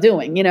like what I'm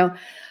doing,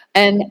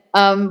 And,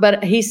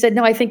 but he said,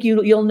 no, I think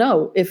you'll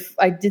know if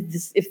I did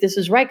this, if this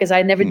is right. Cause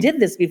I never did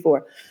this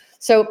before.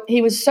 So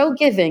he was so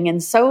giving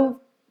and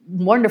so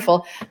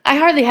wonderful. I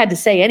hardly had to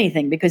say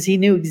anything because he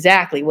knew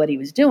exactly what he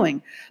was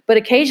doing. But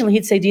occasionally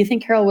he'd say, do you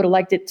think Caroll would have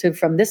liked it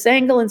from this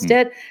angle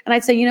instead? And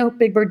I'd say,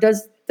 Big Bird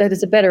that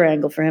is a better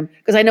angle for him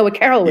because I know what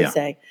Caroll would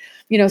say.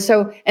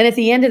 So, and at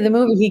the end of the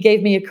movie, he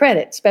gave me a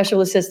credit,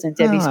 special assistant,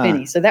 Debbie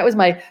Spinney. So that was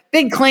my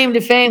big claim to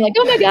fame, like,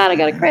 oh my God, I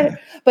got a credit.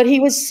 But he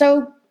was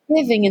so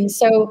giving and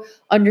so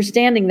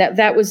understanding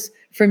that was,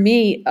 for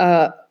me,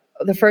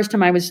 the first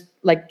time I was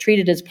like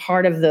treated as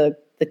part of the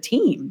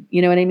team.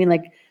 You know what I mean?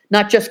 Like,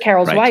 not just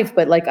Caroll's wife,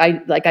 but like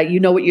I, you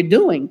know what you're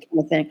doing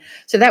kind of thing.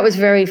 So that was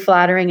very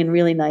flattering and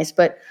really nice.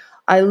 But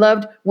I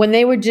loved when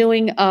they were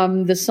doing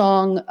the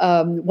song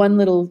One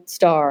Little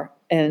Star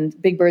and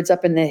Big Bird's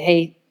up in the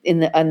hay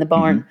on the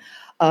barn.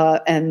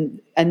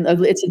 and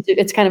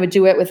it's kind of a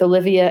duet with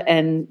Olivia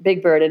and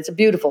Big Bird. It's a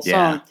beautiful song.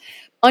 Yeah.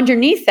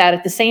 Underneath that,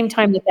 at the same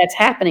time that's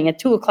happening at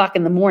 2:00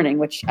 in the morning,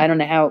 which I don't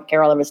know how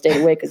Carol ever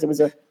stayed awake because it was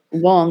a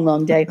long,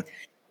 long day.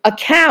 A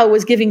cow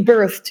was giving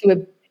birth to a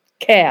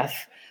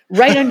calf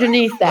right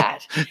underneath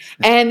that,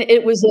 and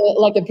it was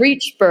like a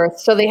breech birth.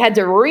 So they had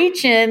to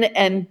reach in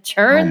and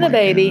turn the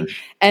baby,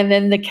 and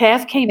then the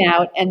calf came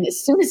out. And as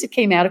soon as it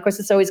came out, of course,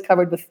 it's always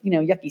covered with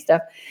yucky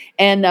stuff,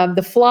 and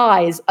the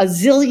flies, a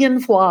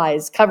zillion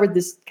flies, covered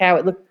this cow.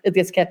 It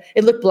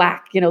looked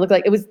black. It looked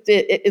like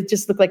it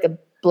just looked like a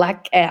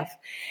black calf.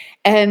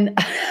 And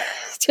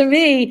to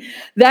me,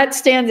 that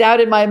stands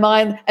out in my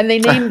mind. And they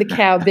named the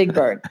cow Big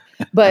Bird.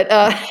 But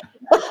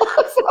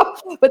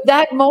but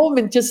that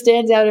moment just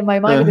stands out in my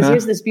mind because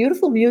here's this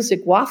beautiful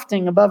music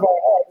wafting above our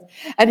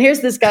heads. And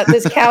here's this cow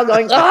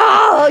going,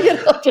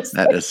 just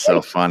that is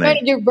so funny. Trying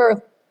to give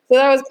birth. So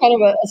that was kind of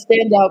a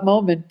standout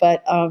moment.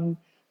 But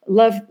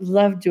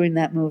loved doing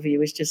that movie. It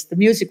was just, the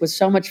music was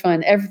so much fun.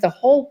 The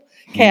whole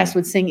cast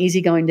would sing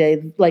Easygoing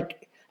Day,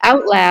 like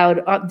out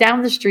loud,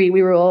 down the street.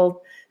 We were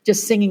all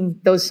just singing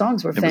those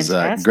songs. Were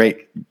fantastic.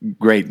 It was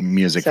great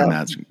music from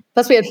that.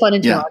 Plus, we had fun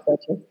in Toronto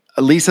too.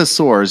 Lisa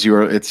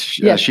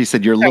Soares, she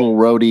said your little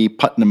roadie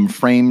Putnam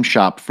frame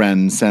shop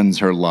friend sends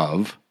her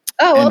love.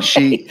 Oh, and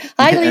okay.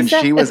 Hi, Lisa. And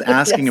she was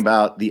asking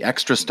about the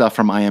extra stuff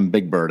from I Am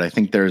Big Bird. I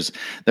think there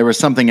was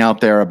something out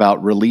there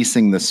about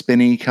releasing the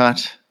spinny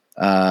cut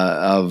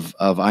of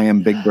I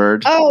Am Big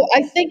Bird. Oh,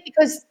 I think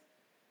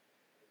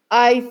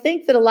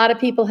that a lot of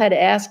people had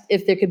asked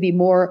if there could be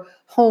more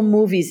home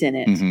movies in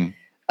it. Mm-hmm.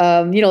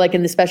 Like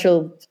in the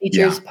special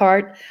features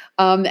part.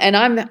 And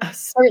I'm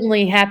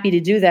certainly happy to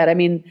do that. I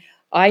mean,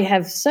 I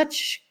have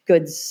such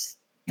good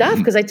stuff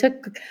because I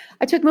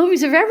took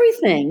movies of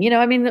everything.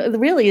 I mean,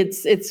 really,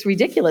 it's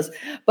ridiculous.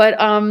 But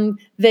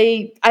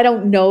I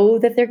don't know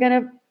that they're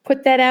going to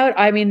put that out.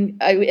 I mean,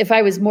 if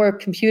I was more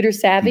computer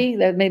savvy,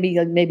 that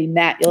maybe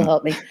Matt, you'll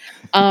help me.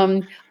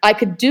 I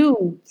could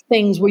do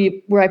things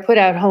where I put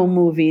out home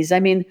movies. I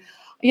mean,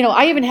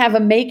 I even have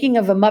a making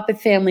of a Muppet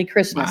Family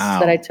Christmas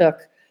that I took.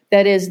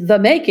 That is the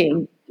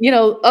making,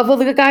 of all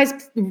the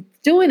guys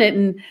doing it,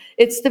 and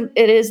it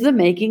is the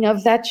making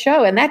of that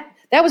show, and that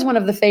was one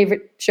of the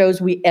favorite shows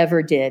we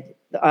ever did.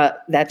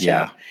 That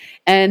show,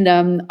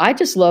 and I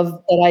just love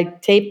that I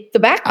taped the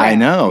background. I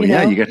know,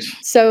 you get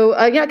so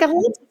I got a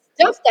lot of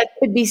stuff that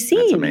could be seen.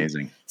 That's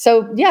amazing.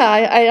 So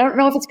I don't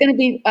know if it's going to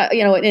be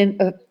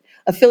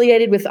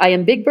affiliated with I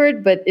Am Big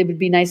Bird, but it would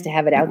be nice to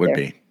have it out there. It would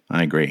be.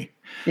 I agree.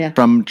 Yeah.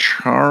 From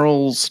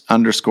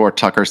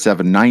Charles_Tucker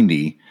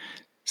 790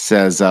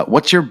 says,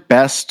 what's your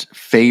best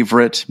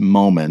favorite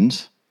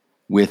moment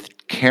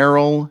with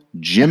Carol,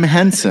 Jim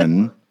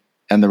Henson,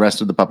 and the rest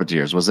of the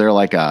Puppeteers? Was there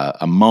like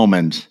a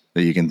moment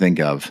that you can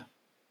think of?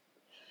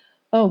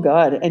 Oh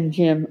God, and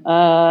Jim.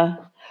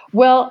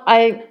 Well,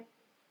 I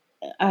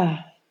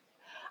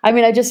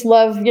just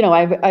love,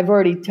 I've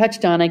already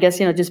touched on, I guess,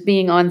 just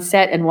being on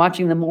set and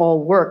watching them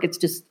all work. It's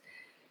just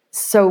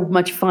so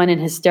much fun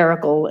and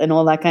hysterical and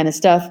all that kind of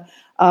stuff.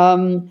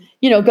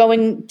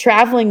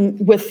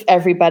 Traveling with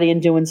everybody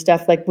and doing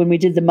stuff like when we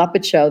did the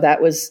Muppet Show,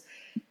 that was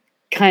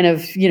kind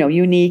of,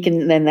 unique.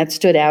 And then that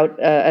stood out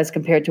as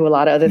compared to a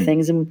lot of other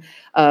things. And,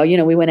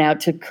 we went out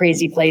to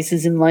crazy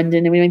places in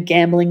London and we went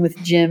gambling with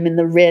Jim and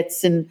the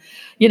Ritz and,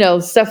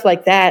 stuff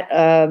like that.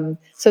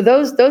 So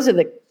those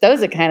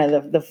are kind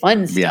of the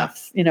fun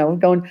stuff,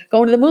 going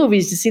to the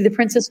movies to see The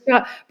Princess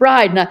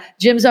Bride. Now,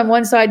 Jim's on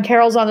one side,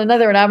 Carol's on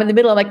another, and I'm in the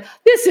middle. I'm like,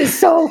 this is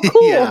so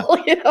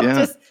cool,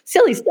 just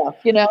silly stuff,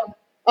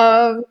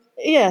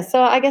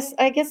 So I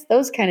guess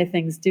those kind of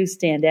things do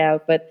stand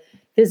out, but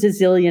there's a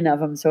zillion of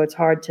them, so it's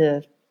hard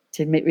to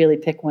really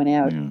pick one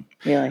out.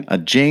 Really.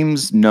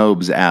 James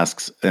Nobes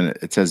asks, and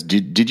it says,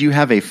 did you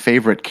have a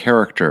favorite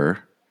character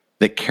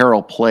that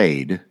Carol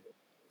played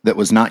that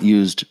was not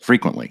used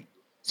frequently?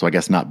 So I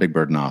guess not Big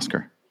Bird and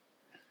Oscar.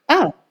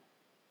 Oh,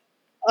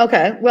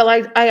 okay. Well,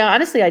 I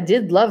honestly, I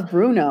did love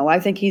Bruno. I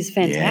think he's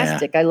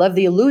fantastic. I love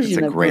the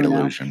illusion of Bruno. It's a great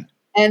illusion.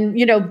 And,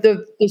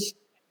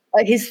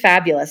 he's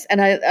fabulous.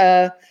 And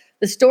the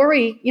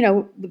story,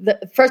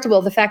 first of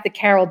all, the fact that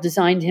Carol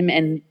designed him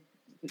and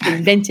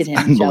invented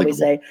him, shall we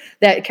say,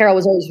 that Carol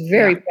was always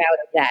very proud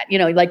of that.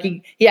 Like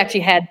he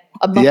actually had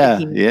a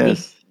Muppet he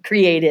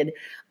created.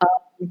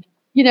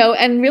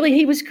 And really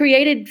he was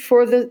created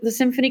for the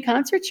symphony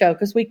concert show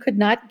because we could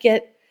not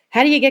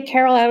how do you get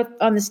Carol out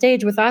on the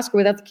stage with Oscar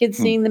without the kids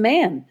seeing the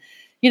man?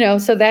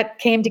 So that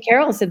came to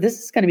Carol and said, this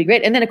is going to be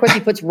great. And then, of course, he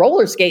puts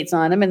roller skates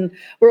on him and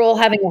we're all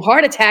having a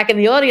heart attack in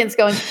the audience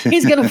going,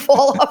 he's going to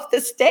fall off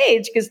the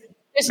stage because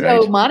there's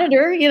no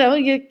monitor,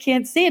 you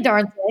can't see a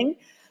darn thing.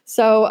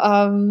 So,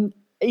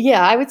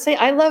 I would say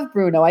I love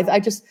Bruno.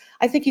 I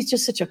think he's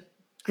just such a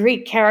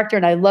great character,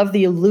 and I love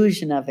the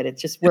illusion of it. It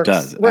just works. It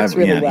does. Works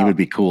really well. He would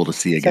be cool to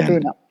see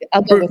again.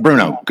 So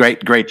Bruno,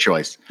 great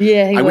choice.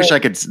 Yeah, I wish I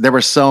could. There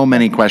were so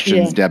many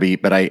questions, Debbie,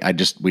 but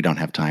we don't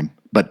have time.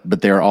 but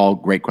they're all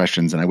great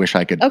questions, and I wish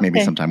I could, maybe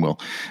Okay. sometime we'll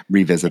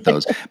revisit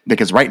those.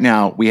 Because right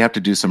now we have to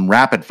do some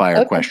rapid fire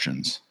Okay.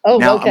 questions. Oh,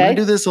 now, okay. I'm going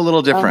to do this a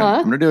little different. Uh-huh.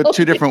 I'm going to do it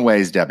two different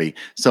ways, Debbie.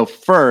 So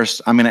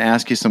first, I'm going to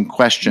ask you some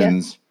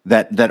questions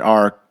that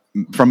are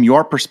from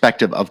your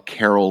perspective of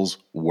Carol's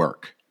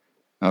work.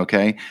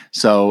 Okay?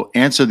 So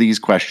answer these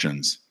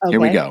questions. Here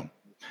we Okay. go.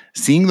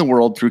 Seeing the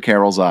world through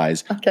Carol's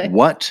eyes, Okay.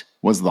 what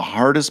was the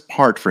hardest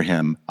part for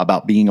him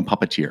about being a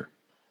puppeteer?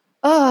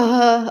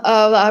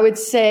 I would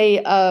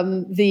say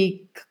the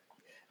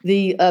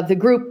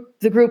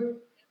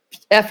group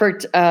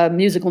effort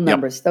musical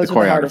numbers. Yep, Those the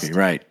were the choreography, hardest.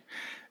 right.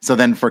 So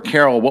then for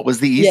Carol, what was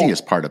the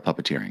easiest part of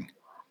puppeteering?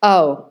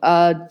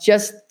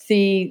 Just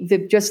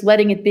just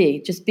letting it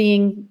be, just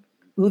being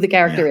who the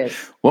character is.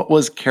 What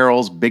was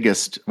Carol's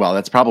biggest, well,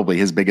 that's probably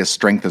his biggest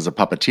strength as a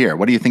puppeteer.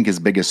 What do you think his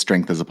biggest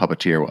strength as a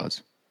puppeteer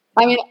was?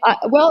 I mean,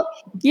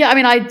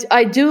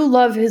 I do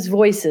love his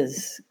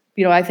voices.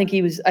 You know, I think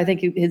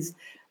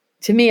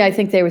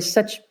they were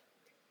such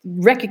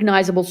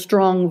recognizable,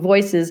 strong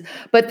voices,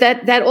 but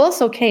that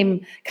also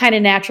came kind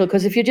of natural,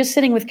 because if you're just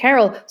sitting with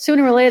Carol,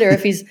 sooner or later,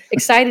 if he's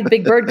excited,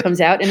 Big Bird comes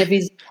out, and if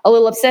he's a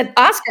little upset,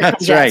 Oscar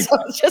comes right. out. So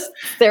it's just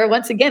there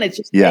once again. It's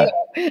just Yeah.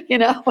 there, you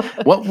know.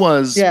 What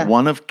was Yeah.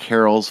 one of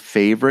Carol's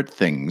favorite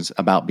things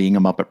about being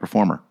a Muppet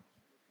performer?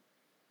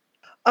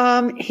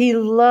 He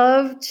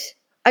loved.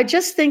 I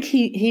just think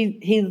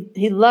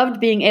he loved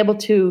being able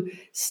to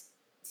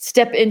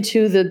step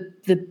into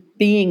the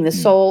being, the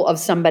soul of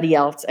somebody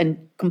else, and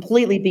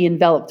completely be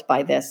enveloped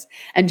by this,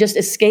 and just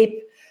escape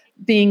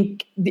being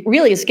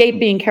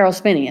Carol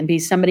Spinney and be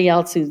somebody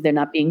else who they're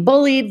not being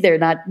bullied. They're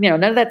not,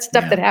 none of that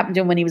stuff that happened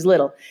to him when he was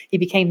little. He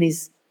became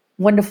these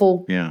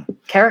wonderful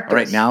characters. All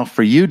right, now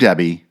for you,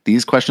 Debbie,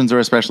 these questions are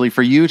especially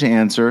for you to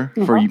answer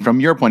from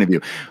your point of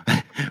view.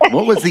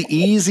 What was the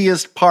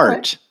easiest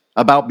part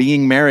about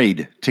being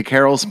married to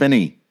Carol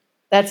Spinney?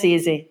 That's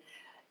easy.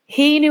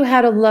 He knew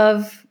how to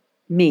love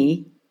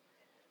me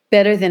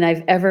better than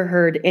I've ever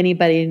heard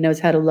anybody knows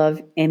how to love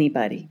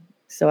anybody.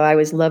 So I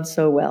was loved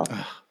so well.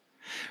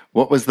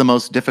 What was the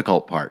most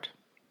difficult part?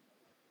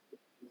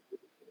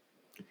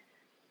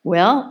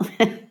 Well,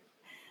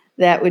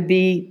 that would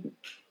be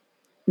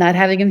not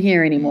having him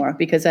here anymore,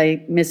 because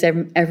I miss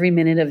every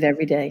minute of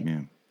every day.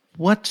 Yeah.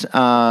 What's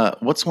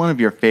one of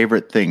your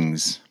favorite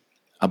things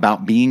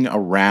about being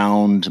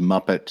around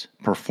Muppet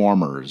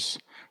performers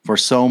for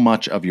so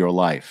much of your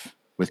life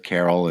with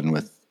Carol and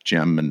with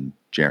Jim and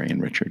Jerry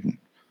and Richard?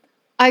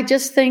 I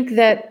just think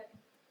that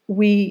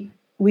we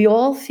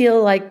all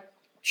feel like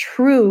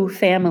true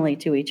family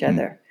to each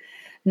other.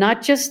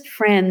 Not just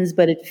friends,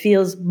 but it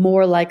feels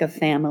more like a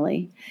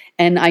family.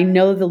 And I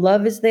know the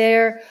love is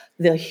there,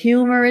 the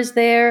humor is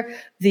there,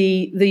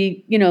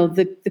 the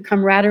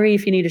camaraderie,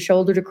 if you need a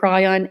shoulder to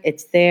cry on,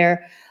 it's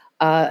there.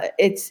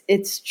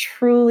 It's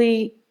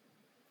truly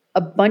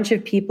a bunch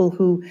of people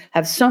who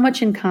have so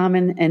much in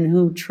common and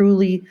who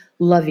truly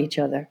love each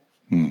other.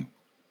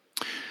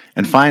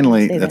 And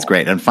finally, that's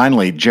great. And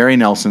finally, Jerry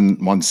Nelson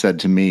once said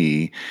to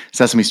me,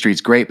 Sesame Street's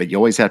great, but you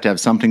always have to have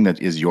something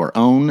that is your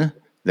own,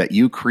 that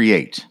you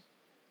create.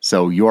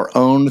 So your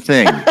own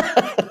thing.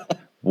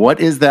 What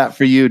is that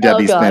for you,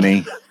 Debbie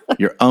Spinney?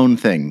 Your own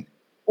thing.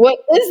 What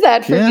is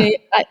that for me?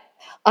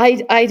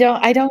 I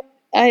don't,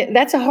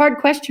 that's a hard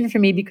question for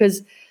me,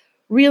 because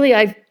really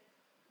I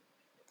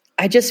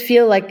just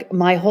feel like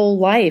my whole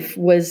life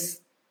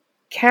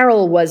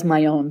Carol was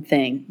my own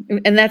thing,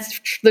 and that's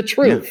the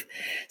truth. Yeah.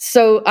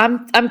 So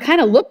I'm kind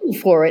of looking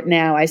for it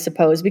now, I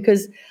suppose,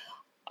 because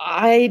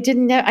I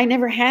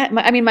never had.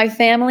 My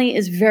family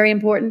is very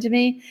important to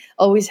me,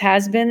 always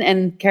has been,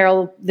 and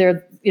Carol,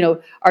 they're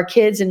our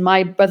kids and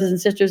my brothers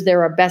and sisters,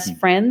 they're our best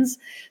friends.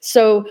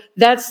 So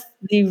that's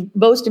the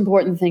most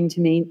important thing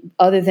to me,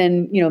 other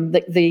than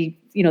the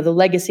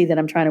legacy that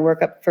I'm trying to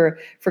work up for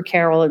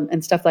Carol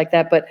and stuff like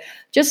that. But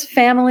just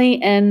family,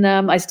 and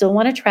I still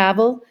want to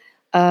travel.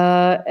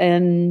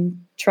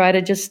 And try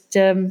to just,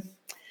 I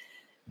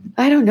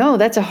don't know.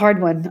 That's a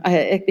hard one,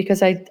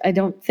 because I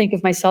don't think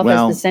of myself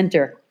as the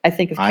center. I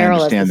think of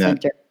Carol as the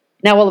center.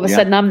 Now all of a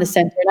sudden I'm the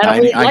center, and I don't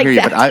really like hear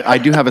that. You, but I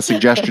do have a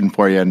suggestion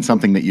for you, and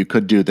something that you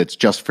could do that's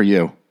just for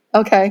you.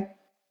 Okay.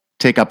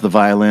 Take up the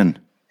violin.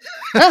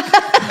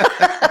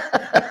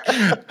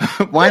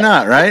 Why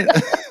not, right?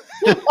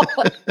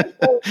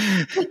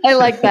 I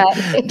like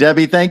that.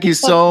 Debbie, thank you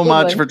so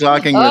much for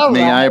talking with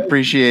me. I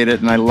appreciate it,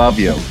 and I love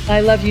you.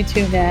 I love you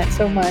too, Matt,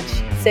 so much.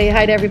 Say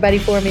hi to everybody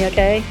for me,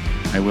 okay?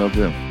 I will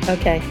do.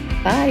 Okay.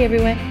 Bye,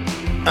 everyone.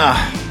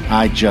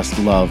 I just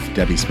love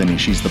Debbie Spinney.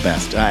 She's the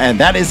best. And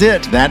that is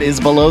it. That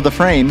is Below the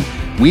Frame.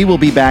 We will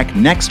be back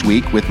next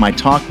week with my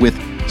talk with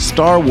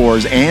Star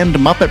Wars and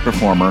Muppet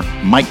performer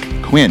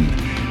Mike Quinn.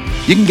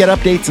 You can get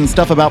updates and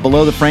stuff about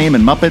Below the Frame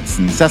and Muppets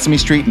and Sesame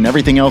Street and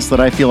everything else that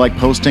I feel like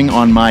posting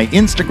on my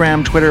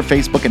Instagram, Twitter,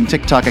 Facebook, and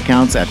TikTok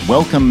accounts at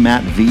Welcome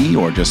Matt V,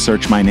 or just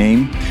search my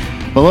name.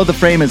 Below the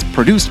Frame is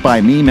produced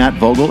by me, Matt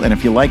Vogel, and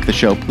if you like the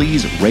show,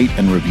 please rate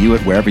and review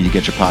it wherever you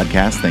get your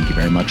podcasts. Thank you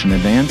very much in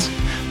advance.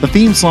 The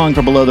theme song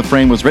for Below the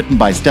Frame was written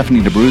by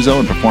Stephanie D'Abruzzo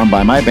and performed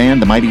by my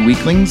band, The Mighty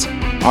Weaklings.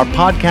 Our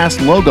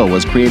podcast logo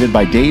was created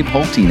by Dave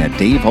Holteen at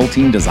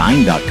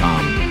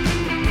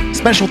DaveHolteenDesign.com.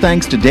 Special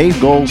thanks to Dave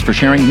Goals for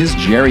sharing his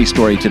Jerry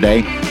story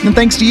today, and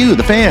thanks to you,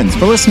 the fans,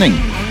 for listening.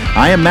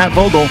 I am Matt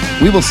Vogel.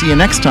 We will see you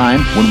next time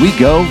when we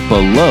go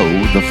below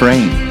the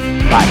frame.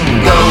 Bye.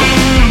 Go,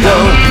 go,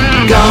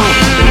 go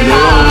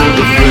below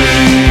the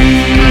frame.